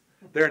Nazis.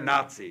 They're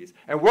Nazis.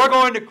 And we're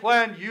going to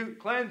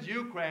cleanse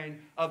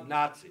Ukraine of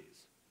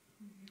Nazis.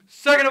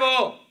 Second of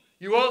all,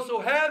 you also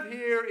have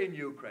here in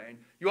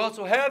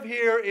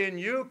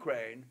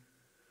Ukraine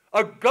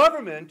a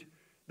government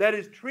that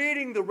is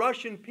treating the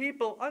Russian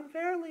people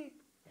unfairly.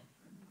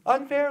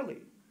 Unfairly.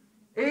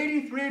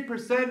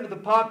 83% of the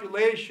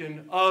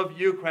population of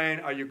Ukraine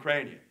are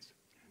Ukrainians.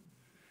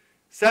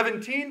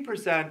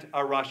 17%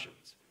 are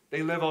Russians.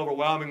 They live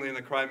overwhelmingly in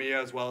the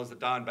Crimea as well as the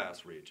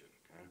Donbass region.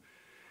 Okay?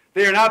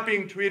 They are not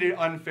being treated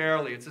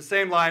unfairly. It's the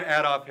same line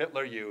Adolf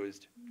Hitler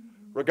used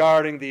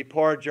regarding the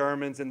poor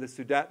Germans in the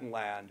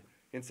Sudetenland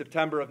in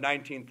September of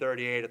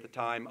 1938 at the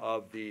time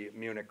of the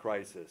Munich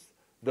crisis.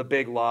 The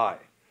big lie.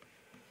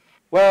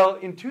 Well,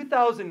 in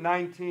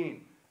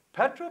 2019,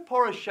 Petro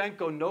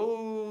Poroshenko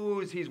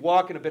knows he's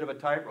walking a bit of a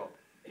tightrope.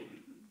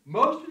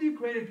 Most of the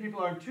Ukrainian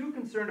people aren't too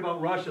concerned about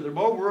Russia. They're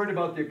more worried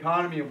about the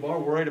economy and more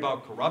worried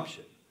about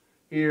corruption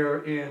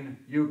here in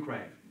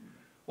Ukraine.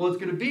 Well, it's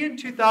going to be in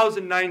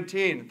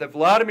 2019 that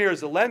Vladimir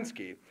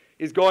Zelensky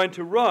is going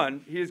to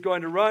run. He is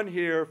going to run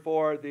here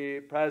for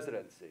the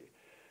presidency.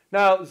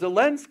 Now,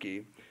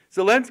 Zelensky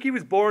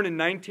was born in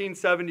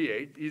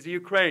 1978. He's a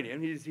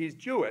Ukrainian. He's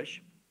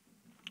Jewish.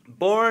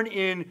 Born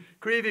in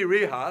Kryvyi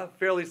Rih,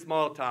 fairly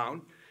small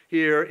town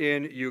here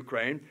in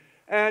Ukraine.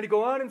 And he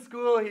go on in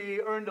school, he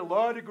earned a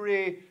law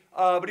degree,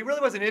 but he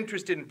really wasn't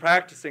interested in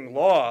practicing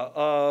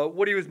law.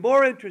 What he was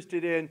more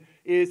interested in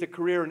is a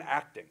career in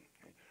acting,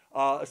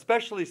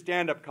 especially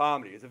stand-up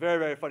comedy. He's a very,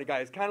 very funny guy.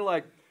 He's kind of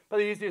like,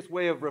 probably the easiest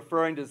way of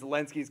referring to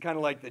Zelensky, he's kind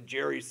of like the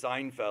Jerry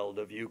Seinfeld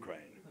of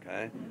Ukraine,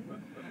 okay?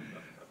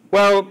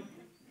 Well,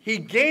 he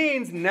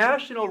gains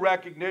national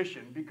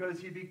recognition because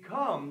he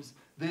becomes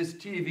this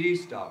TV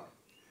star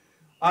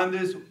on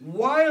this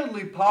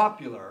wildly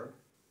popular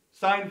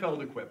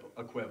Seinfeld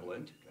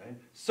equivalent, okay,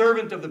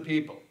 servant of the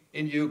people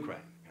in Ukraine.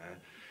 Okay.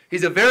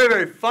 He's a very,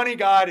 very funny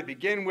guy to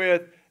begin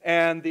with,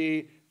 and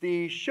the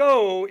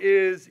show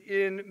is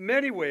in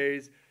many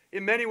ways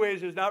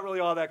there's not really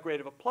all that great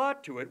of a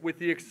plot to it, with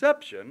the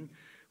exception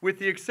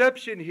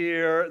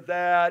here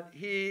that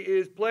he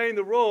is playing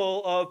the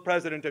role of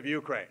President of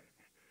Ukraine.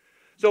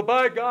 So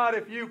by God,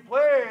 if you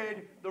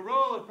played the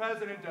role of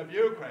President of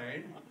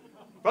Ukraine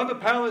from the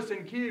palace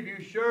in Kyiv, you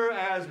sure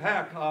as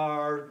heck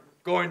are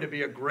going to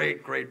be a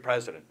great, great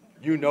president.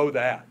 You know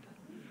that.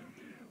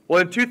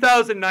 Well, in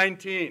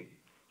 2019,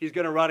 he's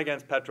going to run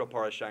against Petro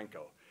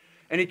Poroshenko.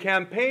 And he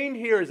campaigned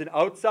here as an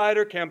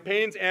outsider,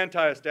 campaigns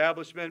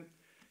anti-establishment.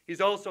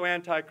 He's also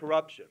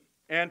anti-corruption.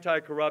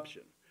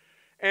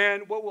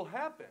 And what will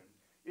happen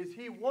is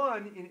he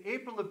won in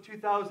April of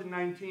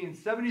 2019,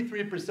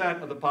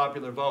 73% of the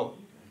popular vote.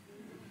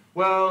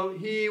 Well,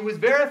 he was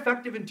very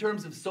effective in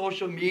terms of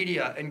social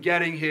media and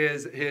getting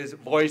his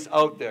voice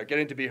out there,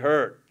 getting to be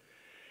heard.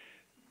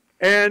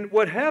 And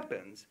what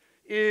happens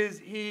is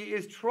he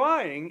is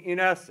trying,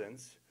 in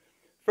essence,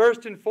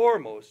 first and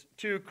foremost,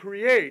 to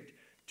create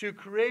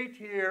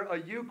here a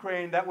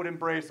Ukraine that would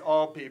embrace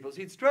all peoples.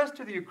 He'd stress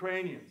to the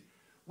Ukrainians,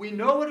 we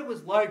know what it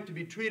was like to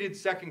be treated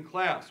second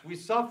class. We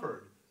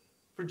suffered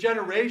for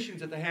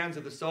generations at the hands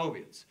of the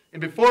Soviets, and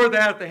before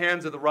that at the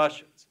hands of the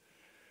Russians.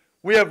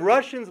 We have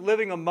Russians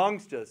living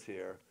amongst us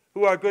here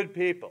who are good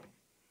people.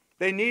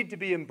 They need to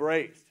be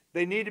embraced.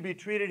 They need to be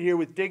treated here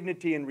with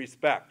dignity and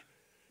respect.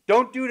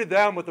 Don't do to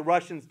them what the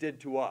Russians did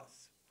to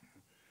us.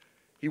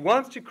 He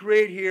wants to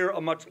create here a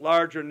much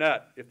larger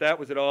net, if that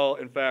was at all,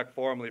 in fact,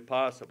 formally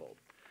possible.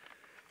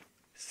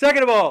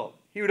 Second of all,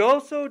 he would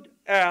also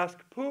ask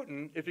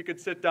Putin if he could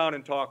sit down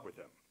and talk with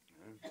him.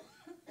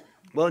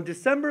 Well, in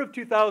December of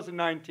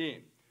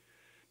 2019,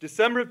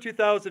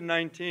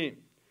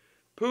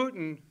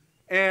 Putin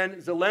and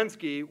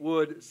Zelensky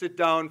would sit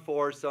down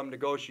for some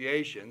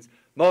negotiations,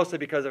 mostly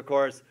because, of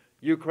course,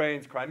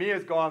 Ukraine's Crimea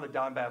is gone, the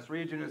Donbass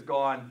region is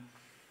gone,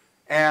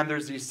 and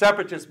there's these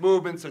separatist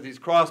movements or these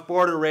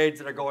cross-border raids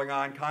that are going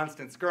on,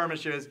 constant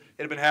skirmishes. It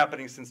had been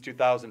happening since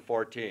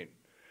 2014.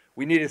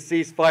 We need a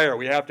ceasefire.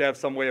 We have to have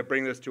some way of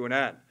bringing this to an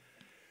end.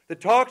 The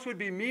talks would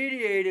be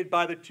mediated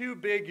by the two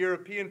big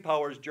European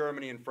powers,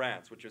 Germany and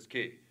France, which is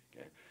key.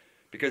 Okay?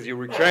 Because the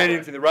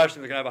Ukrainians and the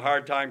Russians are going to have a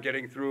hard time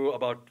getting through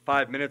about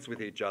 5 minutes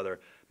with each other,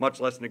 much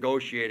less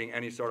negotiating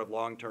any sort of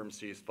long-term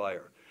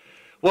ceasefire.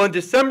 Well, in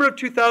December of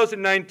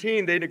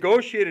 2019, they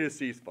negotiated a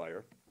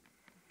ceasefire.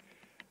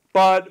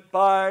 But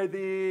by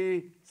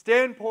the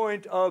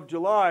standpoint of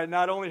July,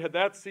 not only had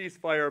that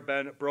ceasefire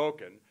been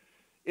broken,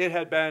 it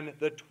had been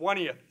the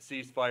 20th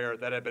ceasefire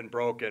that had been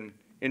broken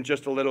in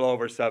just a little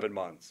over 7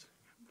 months.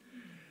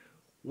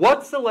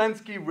 What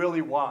Zelensky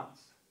really wants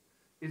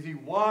is he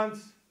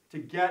wants to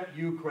get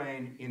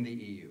Ukraine in the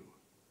EU.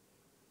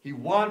 He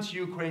wants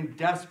Ukraine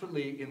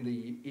desperately in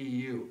the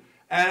EU.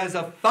 And as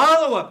a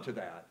follow-up to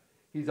that,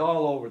 he's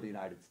all over the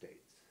United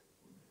States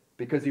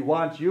because he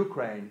wants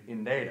Ukraine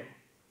in NATO.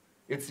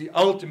 It's the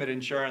ultimate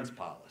insurance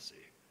policy.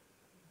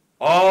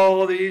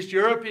 All of the East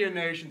European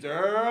nations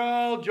are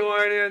all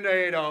joining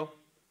NATO.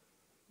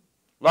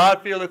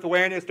 Latvia,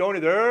 Lithuania, Estonia,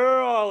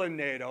 they're all in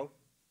NATO.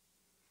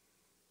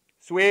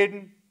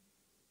 Sweden,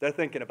 they're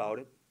thinking about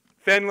it.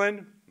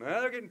 Finland,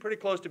 well, they're getting pretty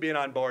close to being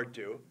on board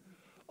too.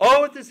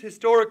 All with this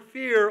historic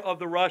fear of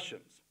the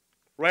Russians,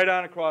 right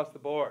on across the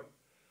board.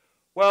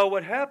 Well,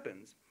 what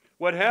happens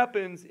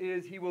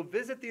is he will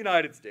visit the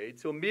United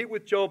States, he'll meet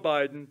with Joe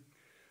Biden,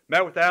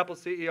 met with Apple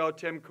CEO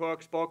Tim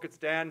Cook, spoke at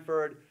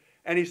Stanford,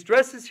 And he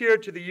stresses here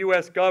to the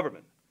U.S.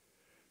 government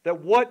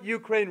that what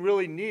Ukraine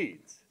really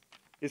needs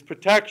is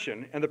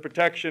protection, and the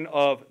protection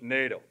of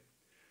NATO.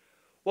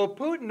 Well,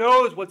 Putin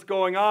knows what's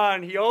going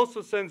on. He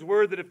also sends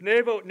word that if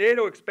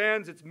NATO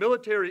expands its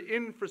military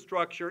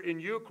infrastructure in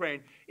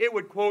Ukraine, it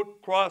would,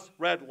 quote, cross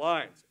red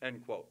lines,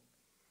 end quote.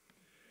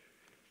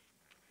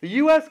 The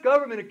U.S.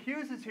 government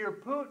accuses here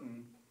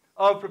Putin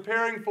of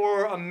preparing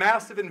for a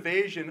massive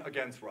invasion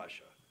against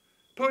Russia.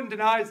 Putin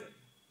denies it.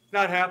 It's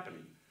not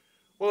happening.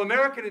 Well,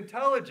 American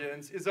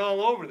intelligence is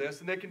all over this,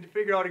 and they can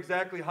figure out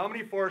exactly how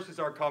many forces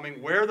are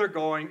coming, where they're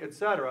going,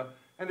 etc.,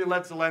 and they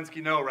let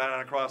Zelensky know right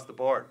on across the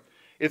board.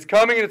 It's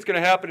coming, and it's going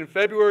to happen in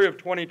February of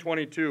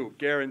 2022,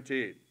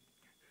 guaranteed.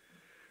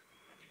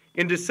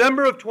 In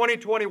December of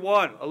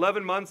 2021,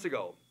 11 months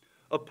ago,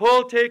 a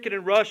poll taken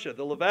in Russia,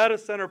 the Levada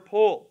Center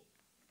poll,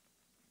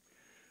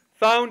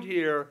 found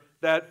here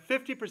that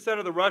 50%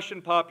 of the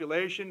Russian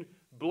population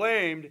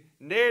blamed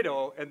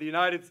NATO and the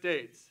United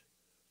States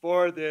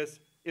for this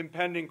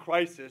impending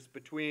crisis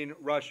between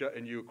Russia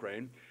and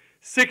Ukraine.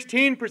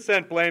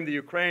 16% blamed the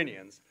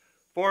Ukrainians.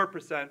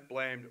 4%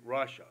 blamed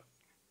Russia.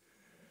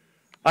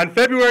 On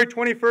February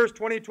 21st,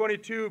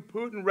 2022,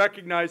 Putin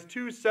recognized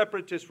two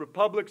separatist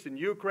republics in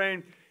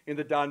Ukraine, in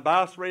the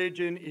Donbass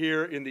region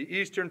here in the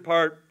eastern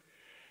part.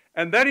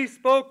 And then he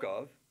spoke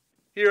of,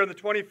 here on the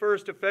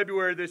 21st of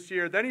February this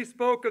year, then he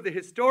spoke of the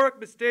historic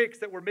mistakes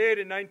that were made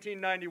in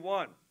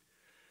 1991,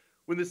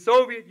 when the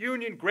Soviet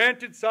Union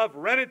granted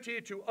sovereignty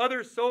to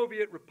other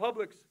Soviet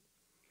republics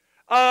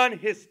on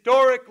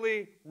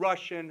historically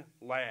Russian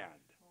land.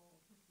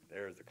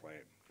 There's the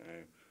claim. Okay.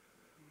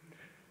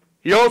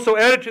 He also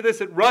added to this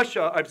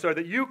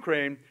that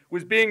Ukraine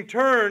was being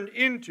turned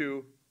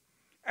into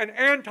an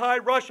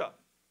anti-Russia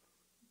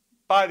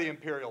by the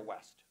Imperial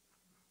West.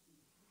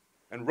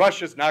 And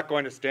Russia's not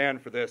going to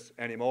stand for this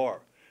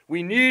anymore.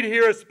 We need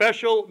here a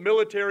special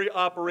military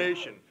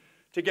operation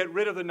to get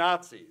rid of the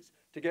Nazis,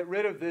 to get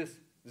rid of this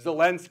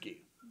Zelensky,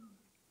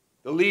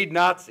 the lead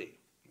Nazi,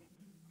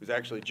 who's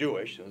actually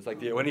Jewish. It's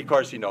like of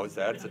course he knows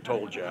that. It's a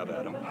total jab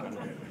at him.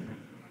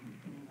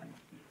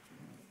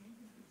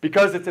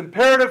 Because it's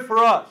imperative for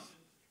us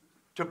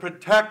to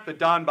protect the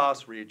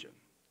Donbass region.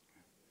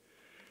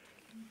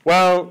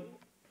 Well,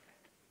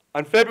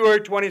 on February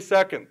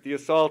 22nd, the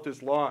assault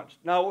is launched.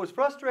 Now, what was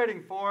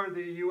frustrating for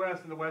the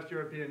U.S. and the West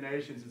European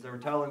nations is they were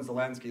telling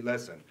Zelensky,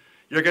 listen,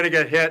 you're going to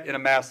get hit in a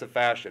massive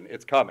fashion.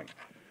 It's coming.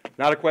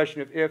 Not a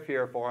question of if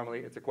here formally,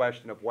 it's a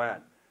question of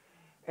when.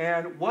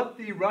 And what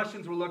the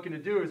Russians were looking to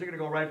do is they're going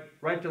to go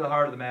right to the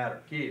heart of the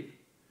matter, Kyiv,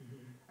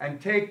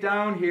 and take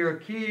down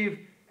here Kyiv,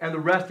 and the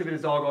rest of it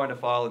is all going to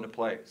fall into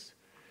place.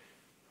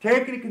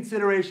 Take into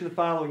consideration the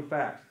following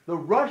facts. The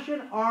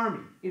Russian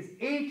army is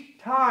 8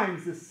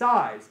 times the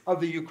size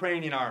of the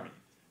Ukrainian army.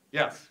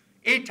 Yes,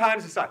 8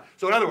 times the size.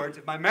 So in other words,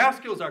 if my math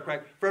skills are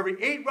correct, for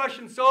every 8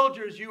 Russian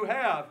soldiers you've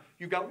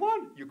got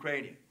 1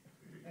 Ukrainian.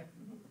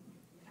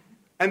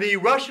 And the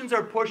Russians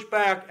are pushed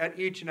back at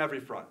each and every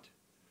front.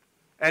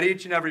 At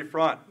each and every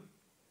front.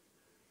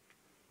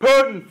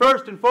 Putin,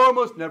 first and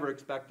foremost, never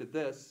expected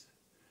this.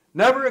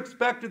 Never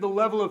expected the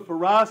level of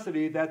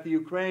ferocity that the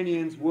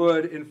Ukrainians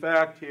would, in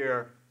fact,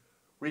 here,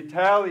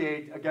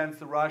 retaliate against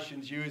the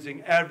Russians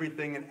using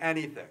everything and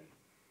anything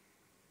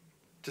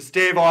to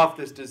stave off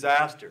this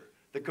disaster,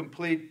 the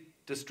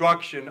complete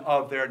destruction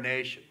of their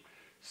nation.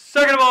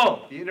 Second of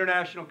all, the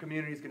international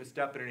community is going to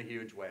step in a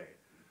huge way.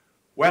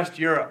 West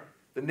Europe,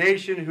 the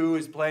nation who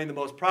is playing the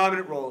most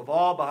prominent role of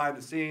all behind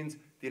the scenes,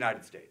 the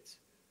United States.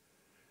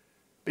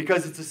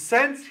 Because it's a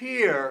sense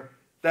here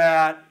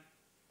that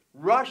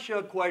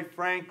Russia, quite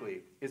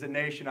frankly, is a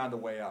nation on the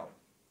way out.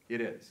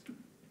 It is.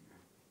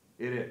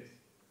 It is.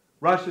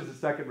 Russia is a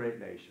second-rate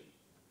nation.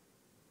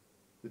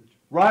 The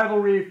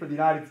rivalry for the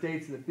United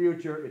States in the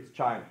future, it's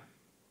China.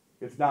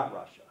 It's not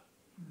Russia.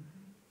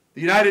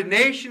 The United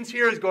Nations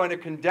here is going to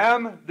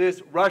condemn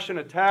this Russian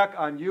attack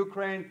on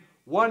Ukraine.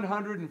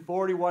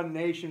 141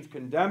 nations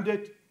condemned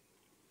it.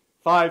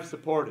 5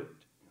 supported it.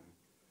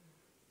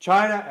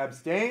 China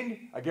abstained.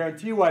 I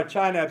guarantee you why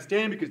China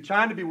abstained, because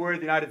China would be worried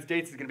the United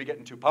States is going to be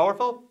getting too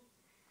powerful.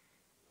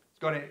 It's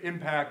going to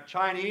impact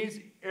Chinese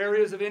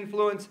areas of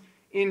influence.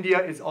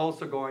 India is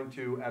also going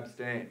to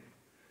abstain.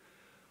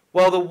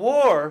 Well, the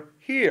war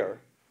here,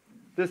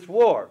 this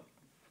war,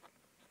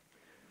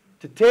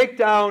 to take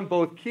down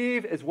both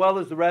Kyiv as well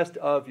as the rest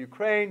of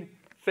Ukraine,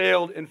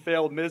 failed and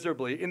failed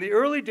miserably. In the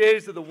early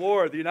days of the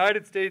war, the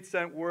United States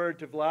sent word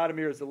to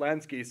Vladimir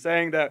Zelensky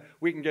saying that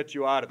we can get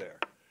you out of there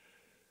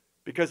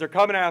because they're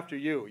coming after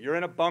you. You're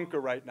in a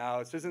bunker right now.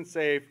 This isn't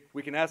safe.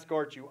 We can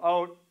escort you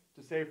out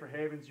to safer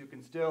havens. You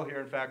can still here,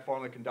 in fact,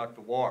 formally conduct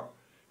the war.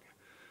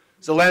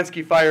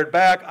 Zelensky fired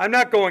back, I'm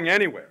not going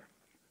anywhere.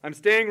 I'm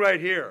staying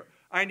right here.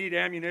 I need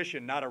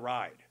ammunition, not a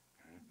ride.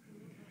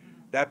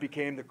 That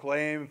became the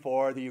claim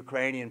for the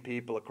Ukrainian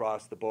people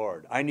across the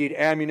board. I need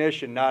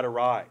ammunition, not a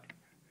ride.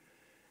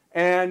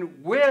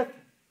 And with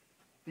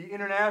the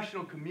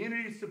international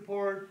community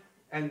support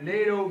and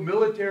NATO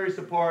military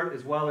support,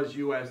 as well as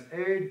U.S.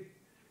 aid,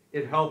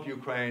 it helped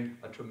Ukraine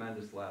a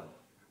tremendous level.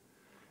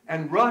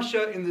 And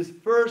Russia, in this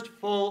first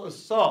full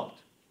assault,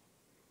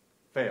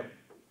 failed,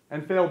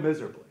 and failed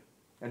miserably,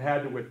 and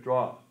had to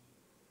withdraw.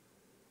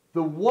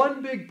 The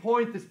one big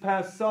point this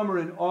past summer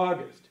in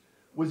August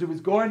was it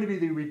was going to be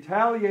the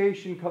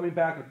retaliation coming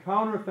back, a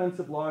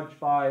counteroffensive launched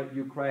by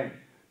Ukraine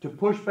to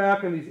push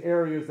back on these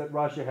areas that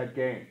Russia had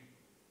gained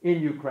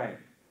in Ukraine.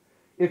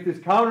 If this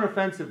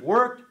counteroffensive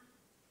worked,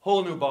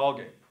 whole new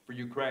ballgame for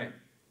Ukraine.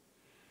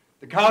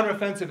 The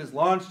counteroffensive is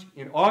launched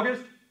in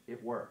August,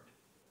 it worked.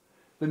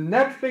 The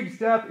next big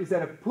step is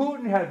that if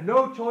Putin had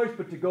no choice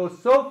but to go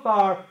so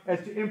far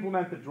as to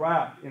implement the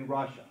draft in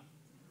Russia.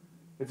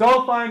 It's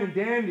all fine and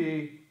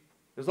dandy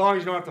as long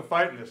as you don't have to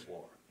fight in this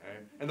war. Okay?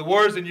 And the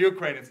war is in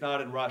Ukraine, it's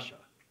not in Russia.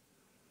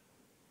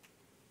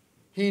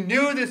 He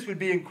knew this would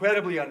be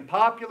incredibly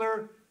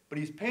unpopular, but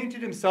he's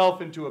painted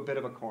himself into a bit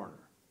of a corner.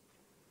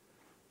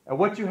 And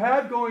what you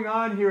have going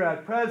on here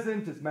at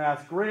present is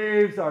mass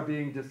graves are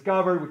being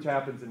discovered, which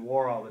happens in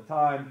war all the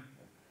time.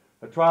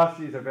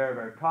 Atrocities are very,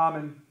 very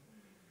common.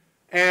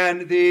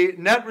 And the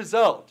net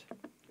result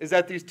is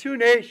that these two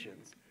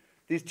nations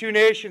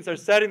are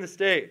setting the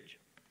stage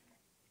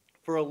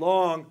for a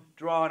long,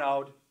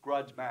 drawn-out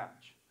grudge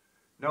match.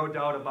 No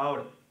doubt about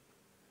it.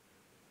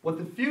 What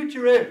the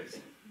future is,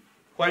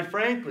 quite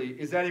frankly,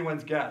 is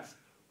anyone's guess.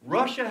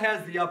 Russia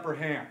has the upper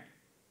hand.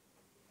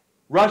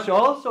 Russia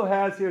also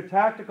has here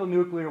tactical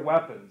nuclear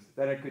weapons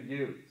that it could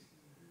use.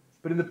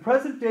 But in the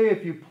present day,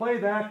 if you play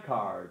that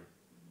card,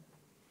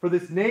 for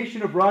this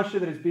nation of Russia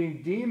that is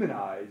being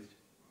demonized,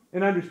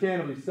 and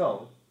understandably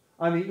so,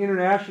 on the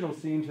international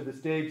scene to the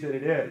stage that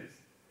it is,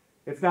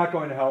 it's not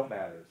going to help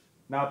matters,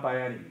 not by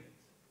any means.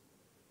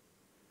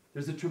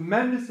 There's a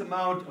tremendous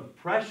amount of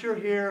pressure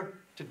here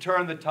to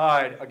turn the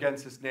tide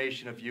against this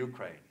nation of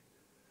Ukraine.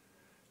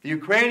 The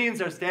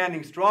Ukrainians are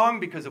standing strong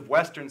because of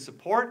Western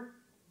support.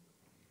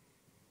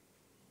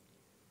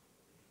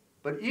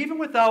 But even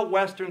without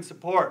Western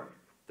support,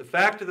 the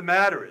fact of the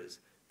matter is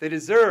they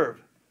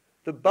deserve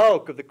the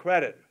bulk of the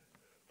credit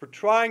for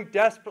trying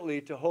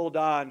desperately to hold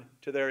on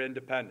to their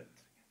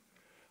independence.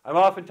 I'm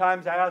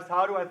oftentimes asked,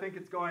 how do I think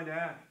it's going to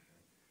end?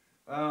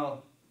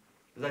 Well,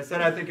 as I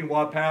said, I think in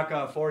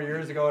Wapaka 4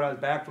 years ago when I was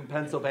back from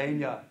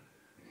Pennsylvania,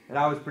 and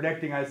I was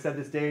predicting, I set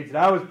the stage, and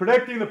I was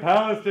predicting the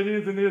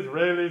Palestinians and the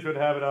Israelis would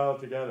have it all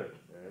together.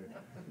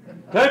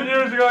 10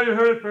 years ago, you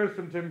heard it first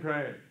from Tim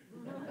Crain.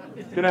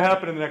 It's going to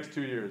happen in the next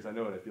 2 years. I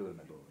know it. I feel it in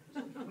my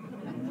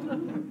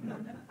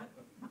bones.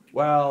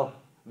 Well,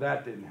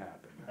 that didn't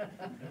happen.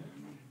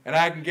 And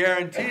I can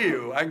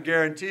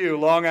guarantee you,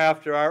 long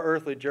after our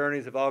earthly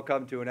journeys have all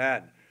come to an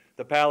end,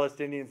 the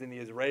Palestinians and the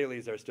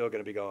Israelis are still going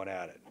to be going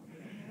at it.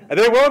 And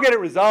they will get it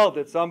resolved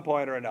at some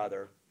point or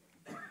another.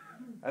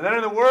 And then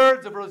in the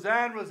words of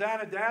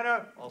Rosanna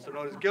Dana, also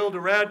known as Gilda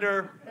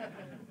Radner,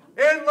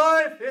 in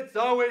life, it's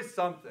always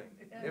something.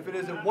 If it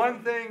isn't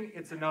one thing,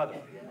 it's another.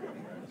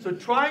 So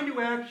trying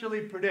to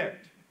actually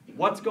predict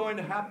what's going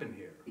to happen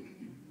here,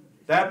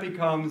 that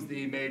becomes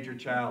the major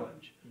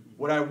challenge.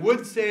 What I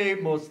would say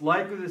most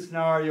likely the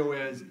scenario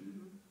is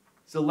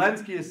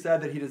Zelensky has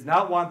said that he does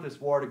not want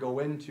this war to go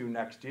into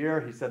next year.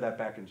 He said that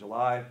back in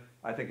July.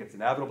 I think it's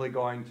inevitably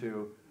going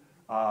to.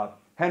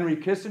 Henry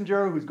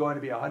Kissinger, who's going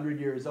to be 100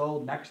 years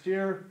old next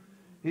year,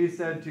 he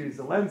said to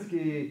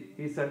Zelensky,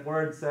 he sent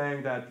word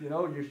saying that,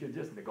 you should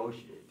just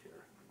negotiate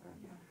here.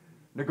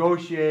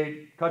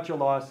 Negotiate, cut your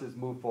losses,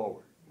 move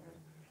forward.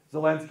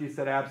 Zelensky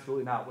said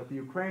absolutely not. What the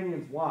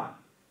Ukrainians want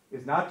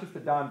is not just the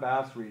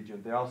Donbass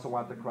region, they also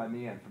want the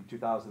Crimean from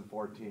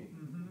 2014,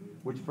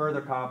 which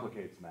further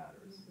complicates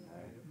matters.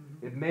 Right?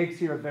 It makes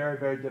here a very,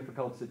 very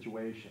difficult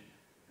situation.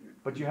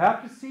 But you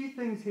have to see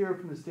things here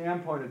from the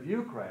standpoint of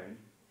Ukraine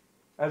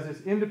as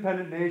this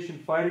independent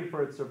nation fighting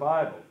for its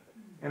survival,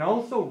 and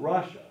also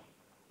Russia,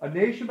 a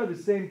nation by the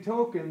same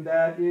token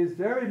that is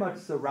very much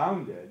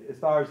surrounded, as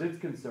far as it's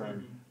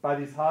concerned, by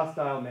these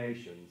hostile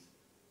nations.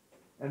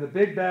 And the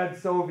big bad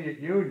Soviet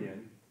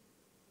Union,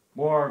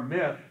 more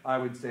myth, I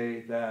would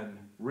say, than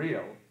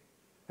real,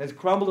 has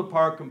crumbled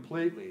apart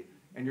completely,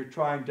 and you're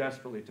trying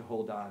desperately to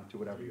hold on to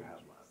whatever you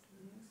have left.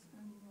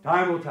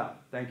 Time will tell.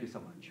 Thank you so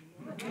much.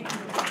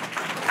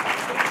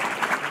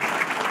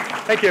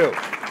 Thank you.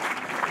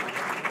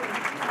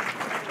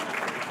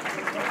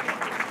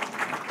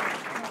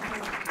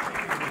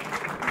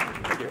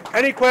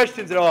 Any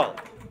questions at all?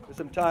 There's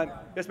some time.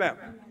 Yes, ma'am.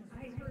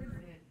 I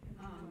heard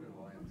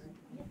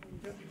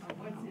that,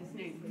 what's his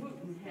name,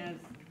 Putin has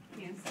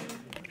cancer.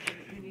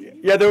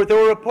 Yeah, there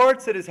were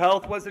reports that his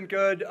health wasn't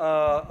good,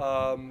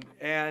 and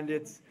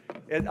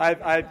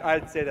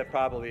I'd say that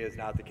probably is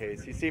not the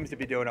case. He seems to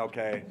be doing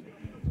okay.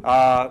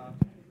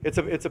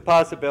 It's a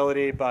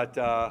possibility, but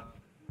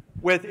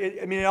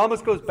it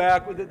almost goes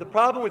back. The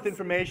problem with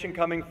information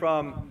coming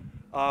from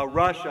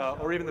Russia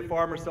or even the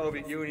former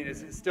Soviet Union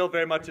is still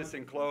very much this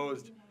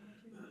enclosed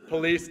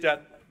police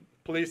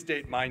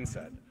state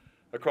mindset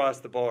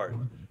across the board.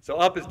 So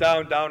up is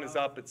down, down is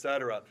up,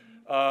 etc.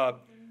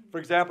 For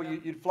example,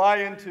 you'd fly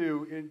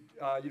into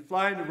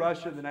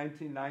Russia in the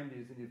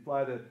 1990s,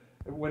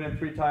 and went in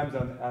 3 times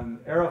on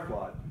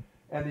Aeroflot,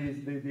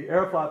 And the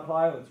Aeroflot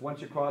pilots,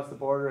 once you cross the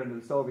border into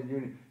the Soviet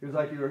Union, it was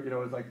like it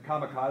was like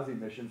kamikaze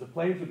missions. The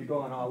planes would be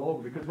going all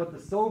over because what the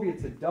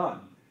Soviets had done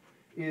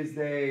is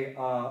they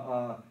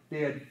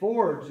had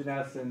forged, in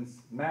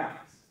essence,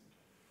 maps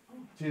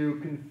to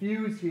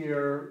confuse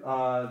here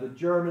the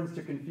Germans,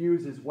 to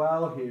confuse as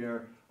well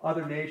here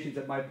other nations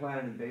that might plan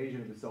an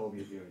invasion of the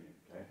Soviet Union.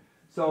 Okay?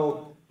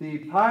 So the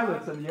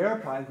pilots on the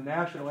airplanes, the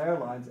national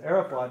airlines,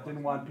 Aeroflot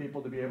didn't want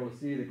people to be able to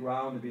see the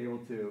ground, to be able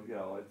to,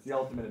 it's the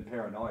ultimate in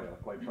paranoia,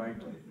 quite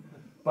frankly.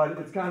 But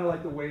it's kind of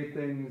like the way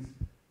things,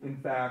 in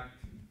fact,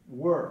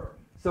 were.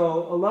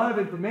 So a lot of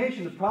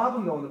information, the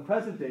problem though in the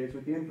present day is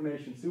with the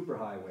information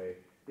superhighway,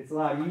 it's a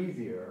lot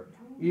easier,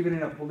 even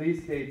in a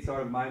police state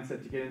sort of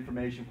mindset, to get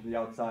information from the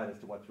outside as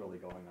to what's really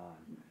going on.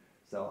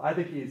 So I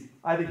think he's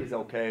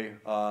okay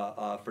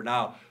for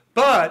now.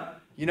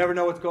 But you never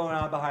know what's going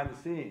on behind the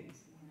scenes.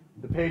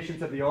 The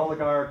patience of the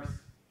oligarchs,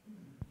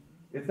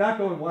 it's not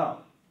going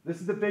well. This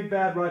is the big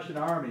bad Russian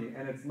army,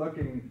 and it's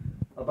looking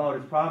about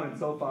as prominent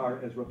so far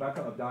as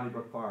Rebecca of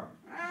Donnybrook Farm.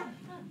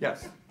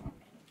 Yes,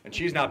 and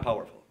she's not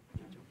powerful.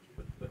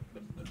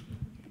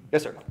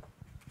 Yes, sir.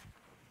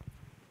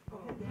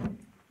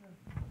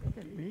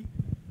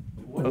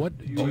 What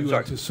do you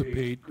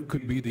anticipate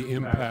could be the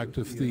impact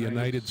if the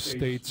United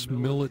States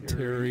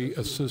military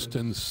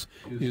assistance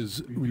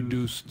is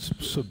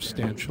reduced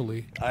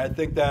substantially? I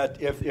think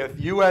that if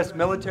U.S.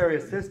 military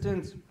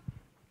assistance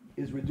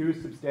is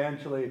reduced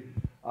substantially,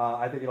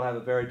 I think it'll have a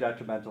very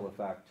detrimental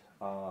effect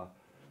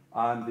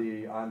on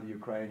the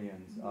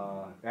Ukrainians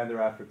and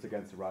their efforts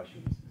against the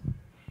Russians.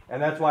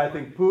 And that's why I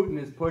think Putin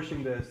is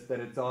pushing this, that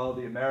it's all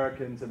the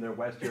Americans and their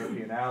West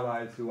European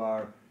allies who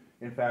are,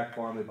 in fact,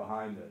 formally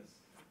behind this.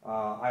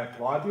 I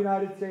applaud the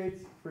United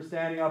States for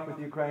standing up with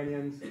the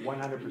Ukrainians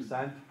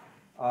 100%.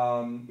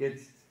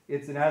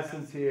 It's in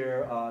essence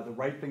here the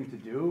right thing to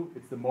do.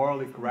 It's the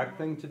morally correct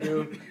thing to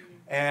do.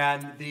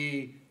 And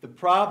the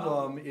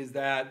problem is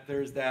that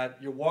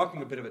you're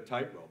walking a bit of a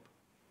tightrope.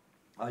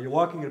 You're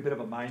walking in a bit of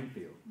a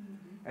minefield.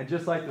 And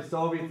just like the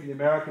Soviets and the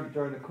Americans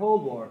during the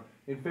Cold War,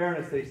 in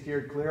fairness, they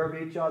steered clear of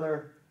each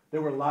other. There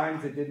were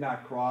lines they did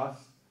not cross.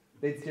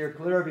 They'd steer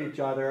clear of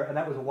each other, and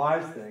that was a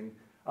wise thing.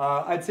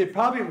 I'd say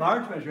probably in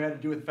large measure had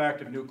to do with the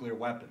fact of nuclear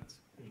weapons.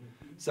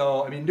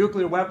 So, I mean,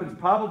 nuclear weapons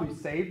probably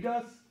saved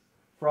us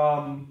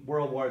from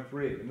World War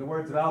III. In the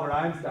words of Albert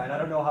Einstein, I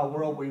don't know how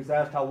he was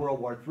asked how World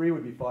War III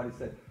would be fought. He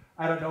said,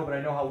 I don't know, but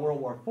I know how World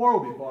War IV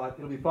will be fought.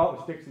 It'll be fought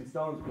with sticks and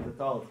stones because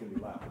that's all that's going to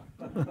be left.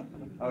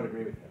 I would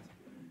agree with this.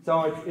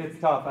 So it's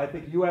tough. I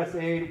think U.S.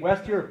 aid,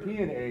 West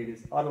European aid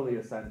is utterly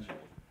essential.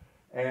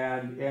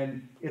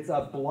 And it's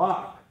a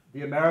block,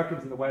 the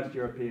Americans and the West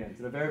Europeans,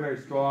 and a very, very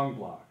strong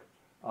block.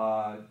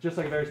 Just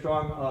like a very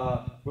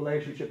strong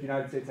relationship the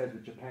United States has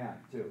with Japan,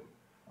 too.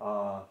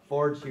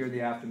 Forged here in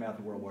the aftermath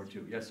of World War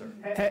II. Yes, sir.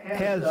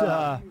 Has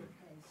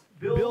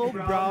Bill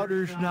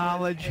Browder's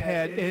knowledge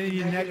had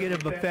any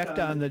negative effect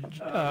on the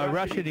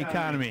Russian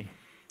economy?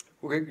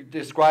 We're going to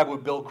describe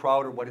with Bill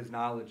Crowder what his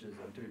knowledge is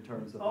in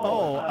terms of...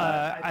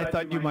 I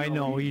thought you might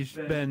know. He's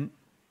been...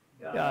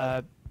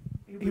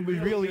 he was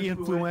really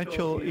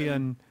influential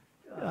in...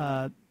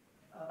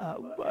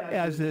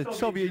 as the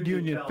Soviet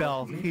Union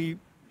fell, he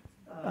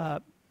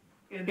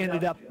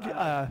ended up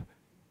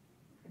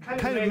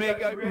kind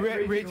of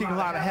raising a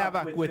lot of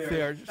havoc with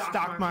their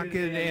stock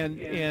market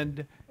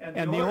and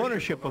the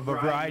ownership of a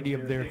variety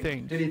of their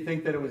things. Did he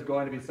think that it was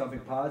going to be something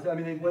positive? I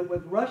mean, what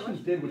the Russians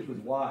did, which was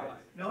wise.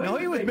 No,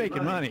 he was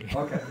making money.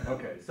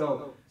 Okay.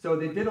 So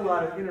they did a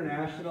lot of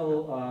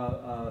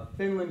international.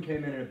 Finland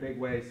came in a big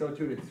way. So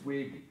too did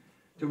Sweden,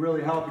 to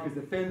really help, because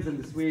the Finns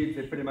and the Swedes,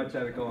 they pretty much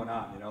have it going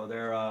on. You know,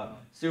 they're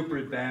super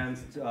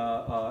advanced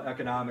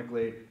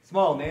economically,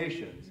 small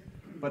nations,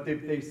 but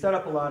they set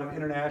up a lot of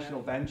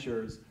international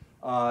ventures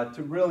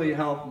to really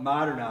help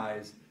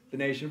modernize the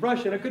nation of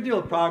Russia. And a good deal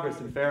of progress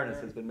and fairness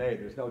has been made.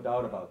 There's no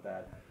doubt about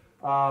that.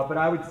 But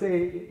I would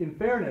say, in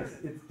fairness,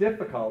 it's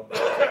difficult.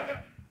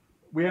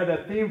 We had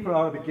that theme from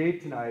out of the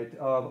gate tonight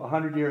of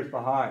 100 years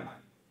behind.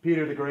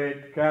 Peter the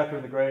Great,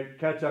 Catherine the Great,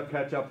 catch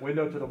up,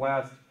 window to the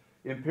west.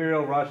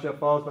 Imperial Russia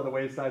falls by the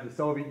wayside. The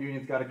Soviet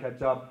Union's got to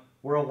catch up.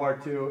 World War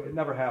II, it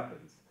never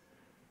happens.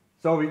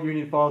 Soviet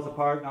Union falls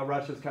apart. Now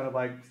Russia's kind of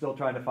like still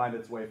trying to find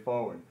its way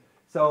forward.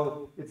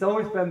 So it's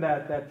always been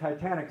that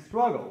titanic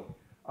struggle.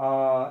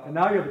 And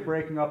now you have the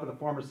breaking up of the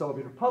former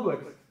Soviet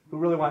republics who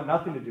really want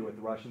nothing to do with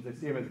the Russians. They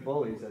see them as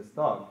bullies, as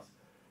thugs.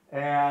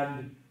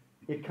 And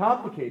it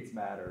complicates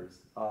matters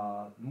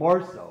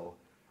more so,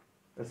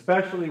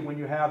 especially when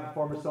you have the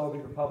former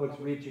Soviet republics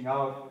reaching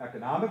out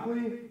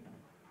economically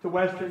to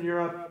Western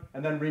Europe,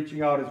 and then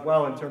reaching out as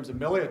well in terms of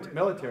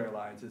military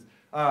alliances.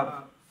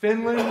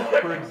 Finland,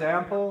 for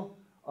example,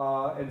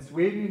 and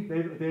Sweden,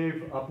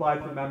 they've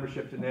applied for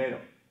membership to NATO,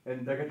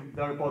 and they're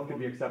both going to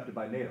be accepted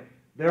by NATO.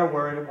 They're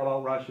worried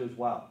about Russia as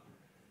well.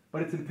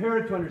 But it's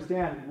imperative to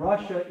understand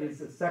Russia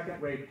is a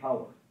second-rate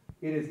power.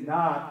 It is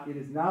not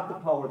the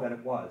power that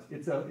it was.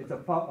 It's a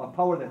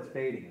power that's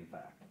fading, in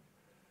fact.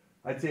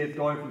 I'd say it's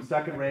going from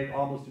second-rate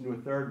almost into a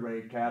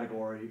third-rate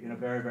category in a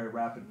very, very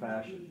rapid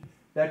fashion.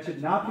 that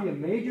should not be a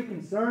major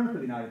concern for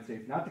the United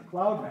States, not to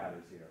cloud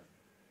matters here.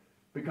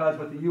 Because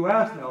what the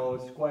U.S.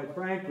 knows, quite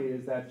frankly,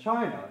 is that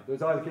China,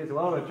 there's always a case of,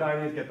 well, the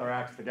Chinese get their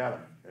acts together.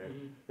 Okay?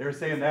 They were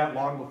saying that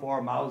long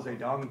before Mao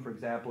Zedong, for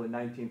example, in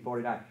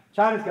 1949.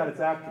 China's got its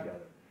act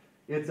together.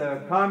 It's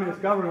a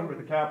communist government with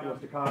a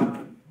capitalist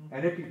economy,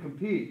 and it can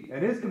compete,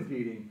 and is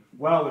competing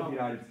well with the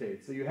United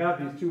States. So you have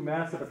these two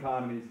massive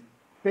economies,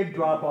 big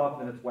drop-off,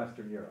 and it's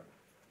Western Europe.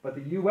 But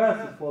the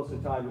U.S. is closely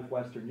tied with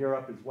Western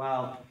Europe as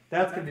well.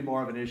 That's going to be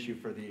more of an issue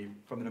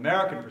from an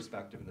American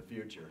perspective in the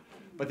future.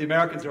 But the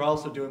Americans are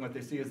also doing what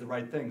they see as the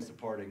right thing,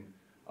 supporting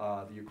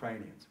the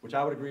Ukrainians, which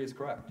I would agree is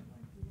correct.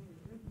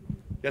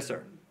 Yes,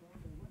 sir.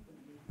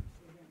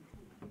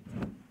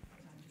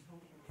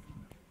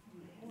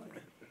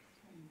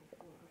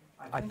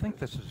 I think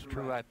this is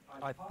true.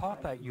 I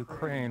thought that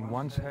Ukraine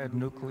once had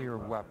nuclear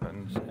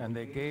weapons, and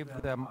they gave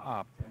them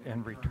up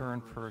in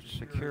return for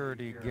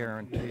security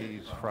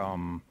guarantees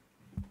from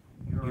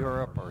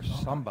Europe or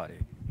somebody.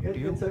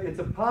 It's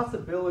a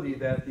possibility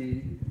that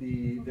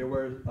there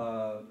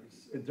were,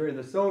 during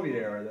the Soviet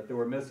era, that there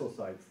were missile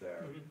sites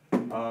there.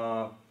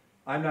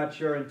 I'm not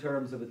sure in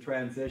terms of the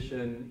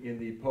transition in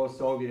the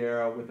post-Soviet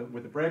era with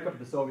the breakup of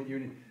the Soviet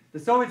Union. The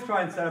Soviets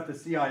try and set up the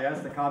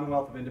CIS, the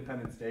Commonwealth of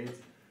Independent States,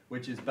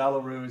 which is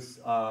Belarus,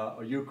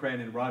 Ukraine,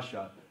 and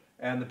Russia.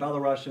 And the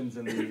Belarusians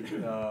and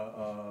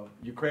the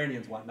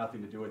Ukrainians want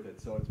nothing to do with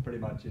it, so it's pretty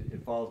much,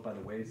 it falls by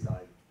the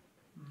wayside.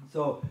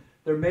 So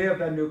there may have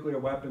been nuclear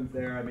weapons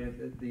there. I mean,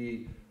 if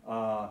you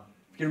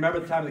remember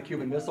the time of the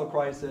Cuban Missile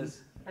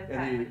Crisis. The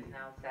time is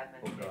now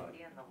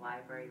 7:50 and the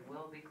library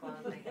will be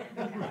closing.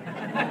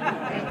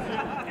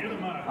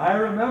 I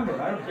remember.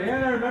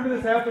 Dan, I remember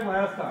this happened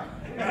last time.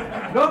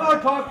 No more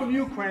talk from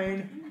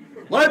Ukraine.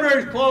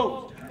 Library's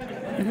closed.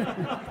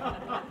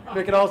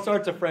 Making all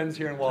sorts of friends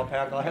here in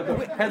Walpack. I'll have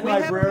the head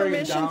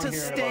librarian down here in about 5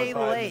 minutes. We have permission to stay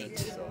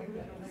late.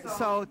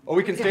 So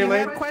we can stay if you late?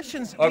 have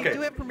questions, okay. We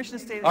do have permission to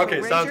stay late.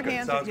 Okay, so sounds raise your good.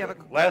 hands Sounds if you have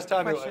good. a Last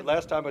time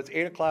it was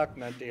 8 o'clock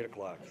meant 8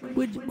 o'clock.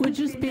 Would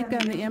you speak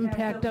on the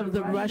impact of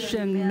the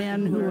Russian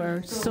men who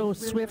are so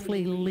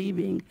swiftly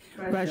leaving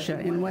Russia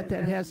and what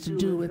that has to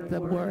do with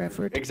the war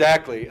effort?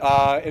 Exactly.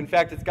 In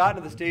fact, it's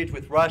gotten to the stage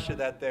with Russia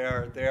that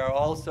they are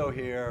also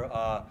here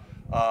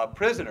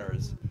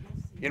prisoners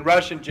in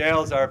Russian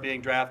jails are being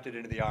drafted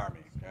into the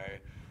army. Okay?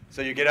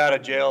 So you get out a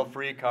jail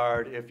free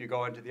card if you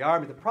go into the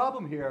army. The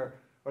problem here,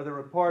 or the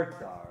reports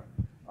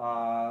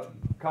are,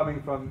 coming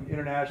from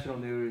international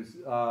news,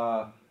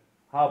 how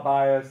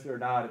biased or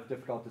not, it's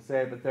difficult to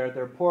say, but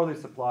they're poorly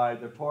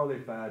supplied, they're poorly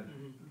fed.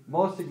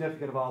 Most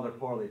significant of all, they're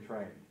poorly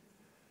trained.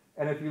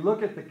 And if you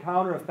look at the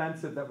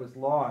counteroffensive that was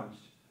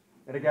launched,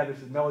 and again, this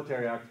is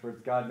military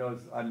experts, God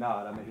knows I'm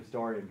not, I'm a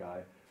historian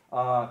guy.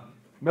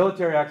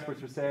 Military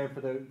experts were saying for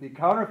the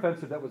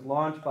counteroffensive that was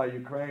launched by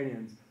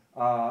Ukrainians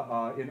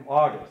in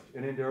August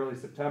and into early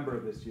September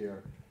of this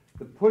year,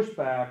 the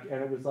pushback,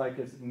 and it was like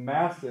this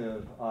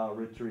massive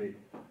retreat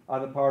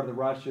on the part of the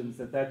Russians,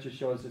 that just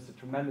shows just a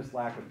tremendous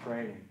lack of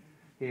training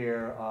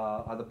here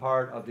on the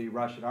part of the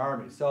Russian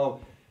army.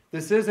 So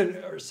this isn't,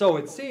 or so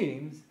it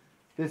seems,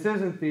 this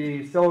isn't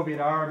the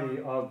Soviet army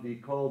of the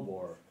Cold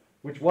War,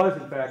 which was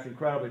in fact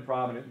incredibly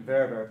prominent and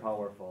very, very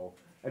powerful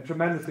and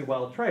tremendously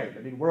well trained.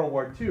 I mean, World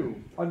War II,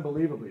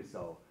 unbelievably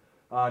so.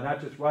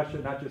 Not just Russia,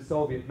 not just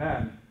Soviet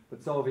men,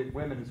 but Soviet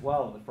women as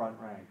well in the front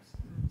ranks.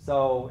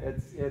 So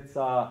it's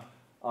a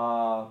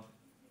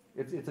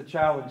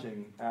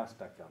challenging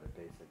aspect of it,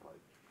 basically.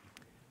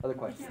 Other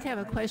questions? I just have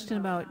a question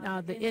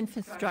about the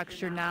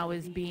infrastructure now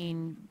is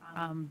being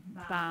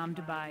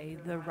bombed by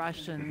the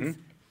Russians.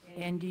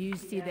 And do you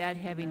see that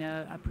having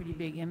a pretty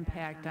big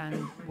impact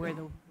on where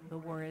the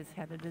war is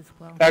headed as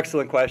well?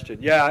 Excellent question.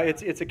 Yeah,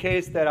 it's a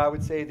case that I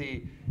would say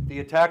the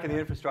attack on the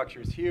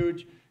infrastructure is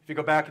huge. If you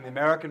go back in the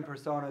American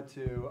persona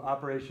to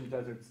Operation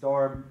Desert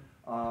Storm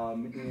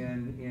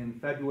in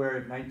February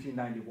of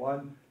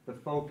 1991, the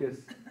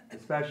focus,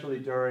 especially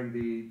during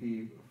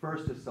the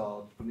first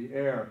assault from the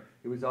air,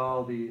 it was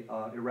all the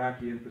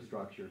Iraqi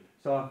infrastructure,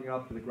 softening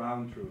up for the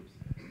ground troops.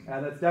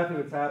 And that's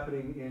definitely what's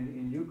happening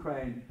in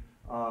Ukraine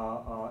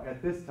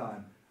at this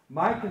time.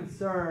 My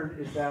concern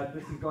is that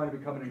this is going to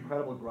become an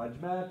incredible grudge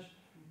match,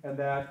 and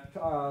that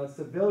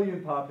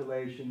civilian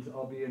populations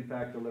will be, in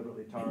fact,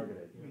 deliberately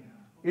targeted.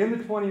 In the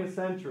 20th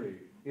century,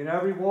 in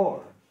every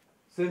war,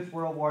 since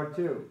World War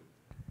II,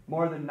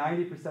 more than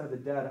 90% of the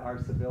dead are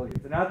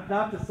civilians. And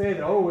not to say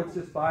that, oh, it's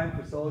just fine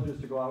for soldiers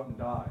to go out and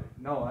die.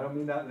 No, I don't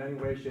mean that in any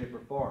way, shape,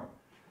 or form.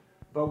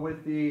 But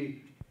with the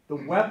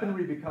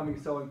weaponry becoming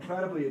so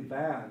incredibly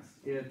advanced,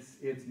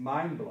 it's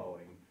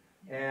mind-blowing.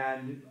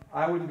 And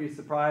I wouldn't be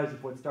surprised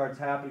if what starts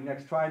happening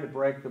next, trying to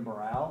break the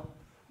morale,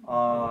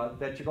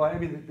 that you're going, I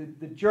mean,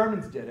 the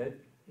Germans did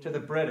it to the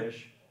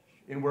British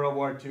in World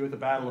War II at the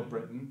Battle of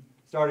Britain,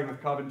 starting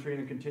with Coventry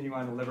and continuing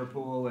on to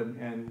Liverpool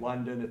and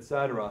London,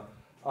 etc.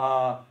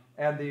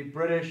 And the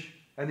British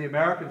and the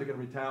Americans are going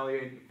to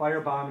retaliate.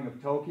 Firebombing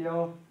of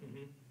Tokyo.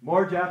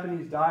 More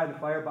Japanese die in the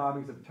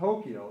firebombings of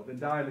Tokyo than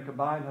die in the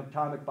combined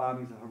atomic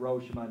bombings of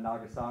Hiroshima and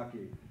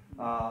Nagasaki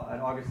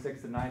on August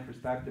 6th and 9th,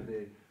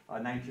 respectively,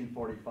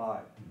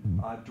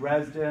 1945.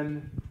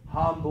 Dresden,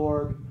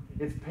 Hamburg,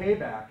 it's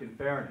payback, in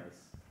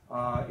fairness,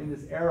 in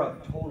this era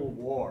of total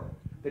war,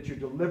 that you're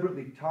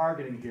deliberately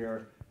targeting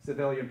here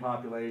civilian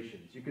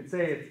populations. You could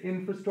say it's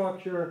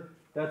infrastructure,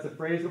 that's a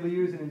phrase that we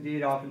use, and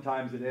indeed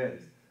oftentimes it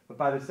is. But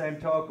by the same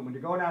token, when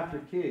you're going after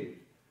Kyiv,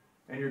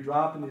 and you're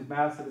dropping these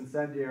massive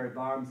incendiary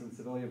bombs in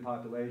civilian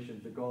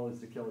populations, the goal is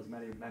to kill as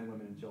many men,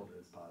 women, and children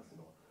as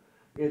possible.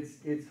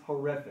 It's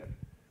horrific.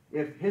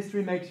 If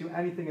history makes you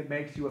anything, it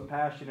makes you a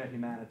passionate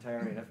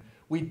humanitarian. If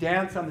we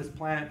dance on this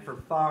planet for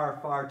far,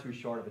 far too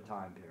short of a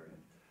time period.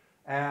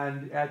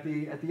 And at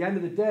the end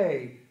of the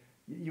day,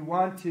 you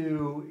want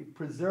to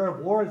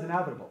preserve, war is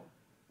inevitable,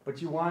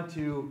 but you want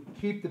to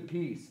keep the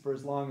peace for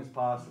as long as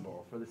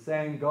possible. For the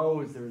saying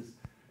goes,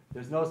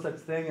 there's no such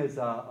thing as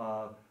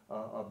a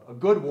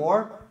good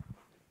war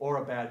or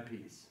a bad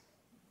peace.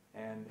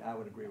 And I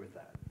would agree with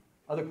that.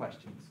 Other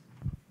questions?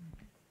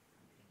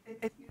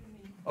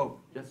 Oh,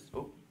 yes.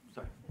 Oh,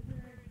 sorry.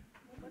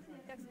 What's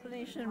the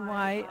explanation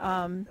why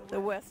the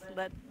West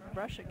let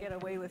Russia get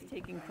away with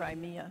taking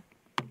Crimea?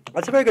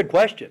 That's a very good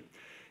question.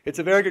 It's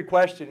a very good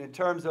question in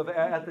terms of,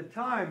 at the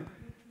time,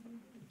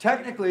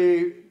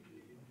 technically,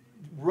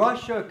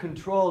 Russia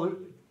controlled,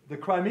 the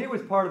Crimea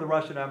was part of the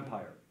Russian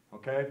Empire,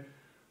 okay,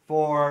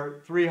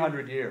 for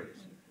 300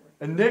 years.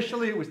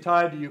 Initially, it was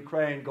tied to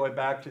Ukraine going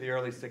back to the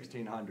early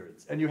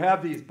 1600s. And you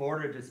have these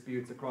border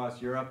disputes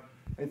across Europe.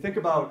 And think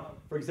about,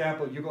 for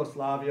example,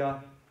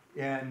 Yugoslavia,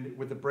 and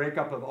with the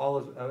breakup of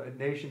all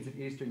nations in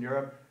Eastern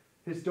Europe,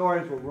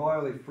 historians were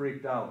royally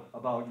freaked out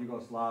about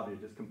Yugoslavia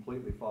just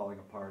completely falling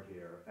apart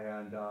here.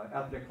 And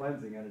ethnic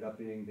cleansing ended up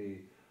being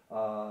the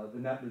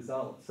net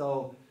result.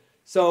 So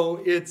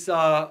it's,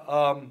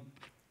 no,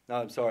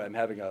 I'm sorry, I'm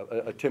having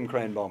a Tim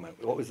Crain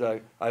moment. What was I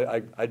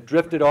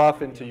drifted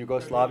off into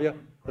Yugoslavia.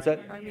 What's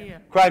that?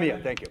 Crimea. Crimea,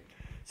 thank you.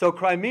 So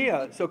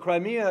Crimea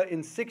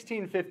in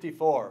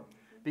 1654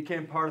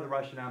 became part of the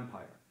Russian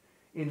Empire.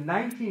 In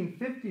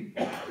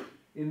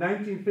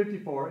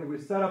 1954, it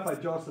was set up by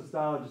Joseph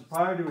Stalin just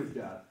prior to his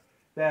death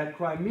that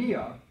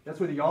Crimea, that's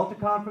where the Yalta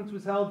Conference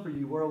was held for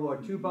you World War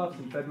II buffs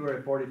in February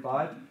of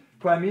 45,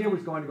 Crimea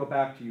was going to go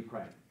back to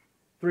Ukraine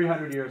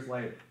 300 years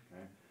later.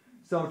 Okay?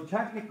 So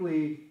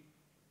technically,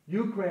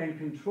 Ukraine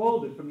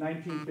controlled it from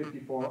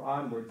 1954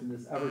 onwards in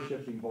this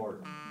ever-shifting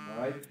border.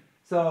 All right?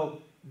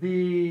 So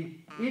the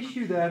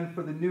issue then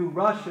for the new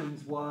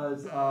Russians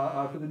was,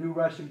 for the new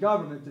Russian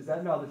government, is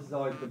that no, this has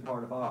always been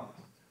part of ours.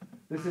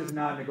 This is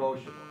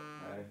non-negotiable.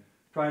 Okay?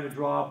 Trying to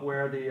draw up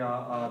where the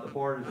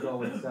borders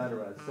go,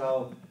 etc.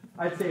 So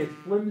I'd say it's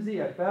flimsy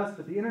at best,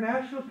 but the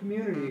international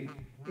community,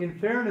 in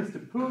fairness to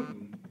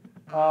Putin,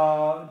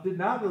 did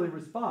not really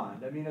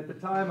respond. I mean, at the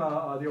time,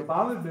 the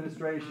Obama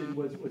administration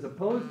was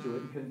opposed to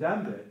it and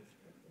condemned it,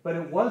 but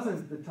it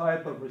wasn't the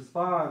type of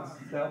response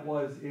that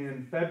was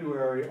in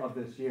February of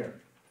this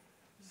year.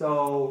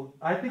 So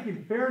I think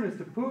in fairness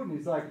to Putin,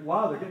 he's like,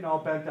 wow, they're getting all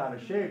bent out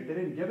of shape. They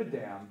didn't give a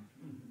damn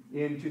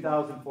in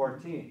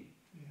 2014.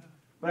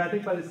 But I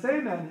think by the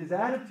same end, his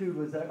attitude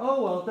was that,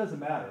 oh, well, it doesn't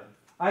matter.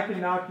 I can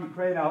knock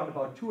Ukraine out in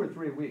about 2 or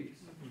 3 weeks.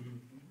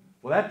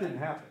 Well, that didn't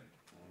happen.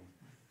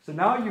 So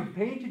now you've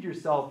painted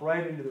yourself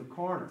right into the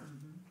corner.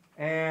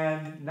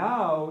 And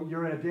now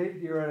you're in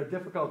a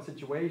difficult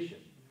situation.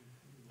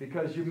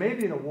 Because you may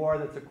be in a war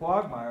that's a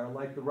quagmire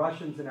like the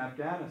Russians in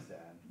Afghanistan.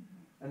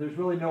 And there's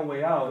really no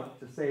way out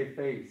to save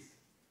face,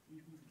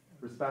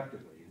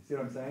 respectively. You see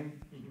what I'm saying?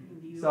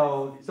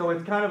 So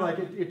it's kind of like,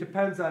 it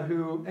depends on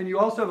who, and you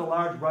also have a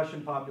large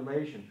Russian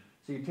population,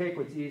 so you take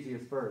what's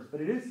easiest first.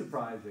 But it is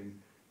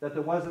surprising that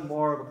there wasn't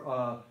more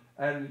of,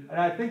 and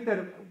I think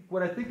that,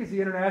 what I think is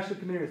the international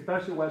community,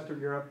 especially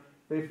Western Europe,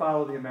 they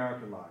follow the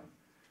American line.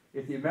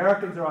 If the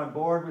Americans are on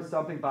board with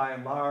something by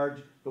and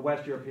large, the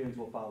West Europeans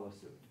will follow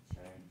suit.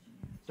 Okay?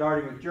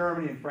 Starting with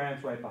Germany and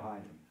France right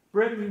behind them.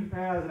 Britain,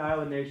 as an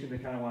island nation, they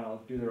kind of want to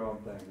do their own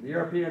thing. The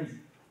Europeans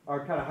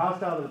are kind of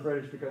hostile to the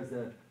British because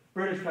the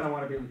British kind of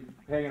want to be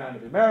hanging on to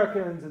the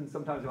Americans, and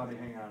sometimes they want to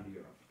be hanging on to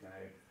Europe.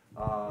 Okay?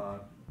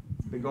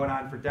 It's been going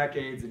on for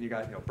decades, and you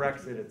got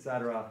Brexit,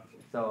 etc.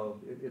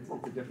 So it's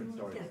a different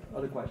story.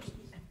 Other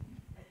questions?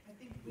 I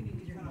think we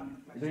need to cut off.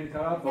 You need to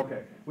cut off?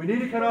 Okay. We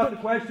need to cut off the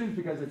questions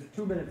because it's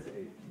 2 minutes to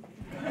 8.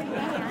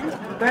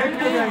 Thank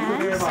you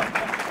very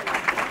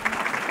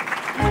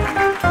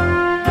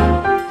much.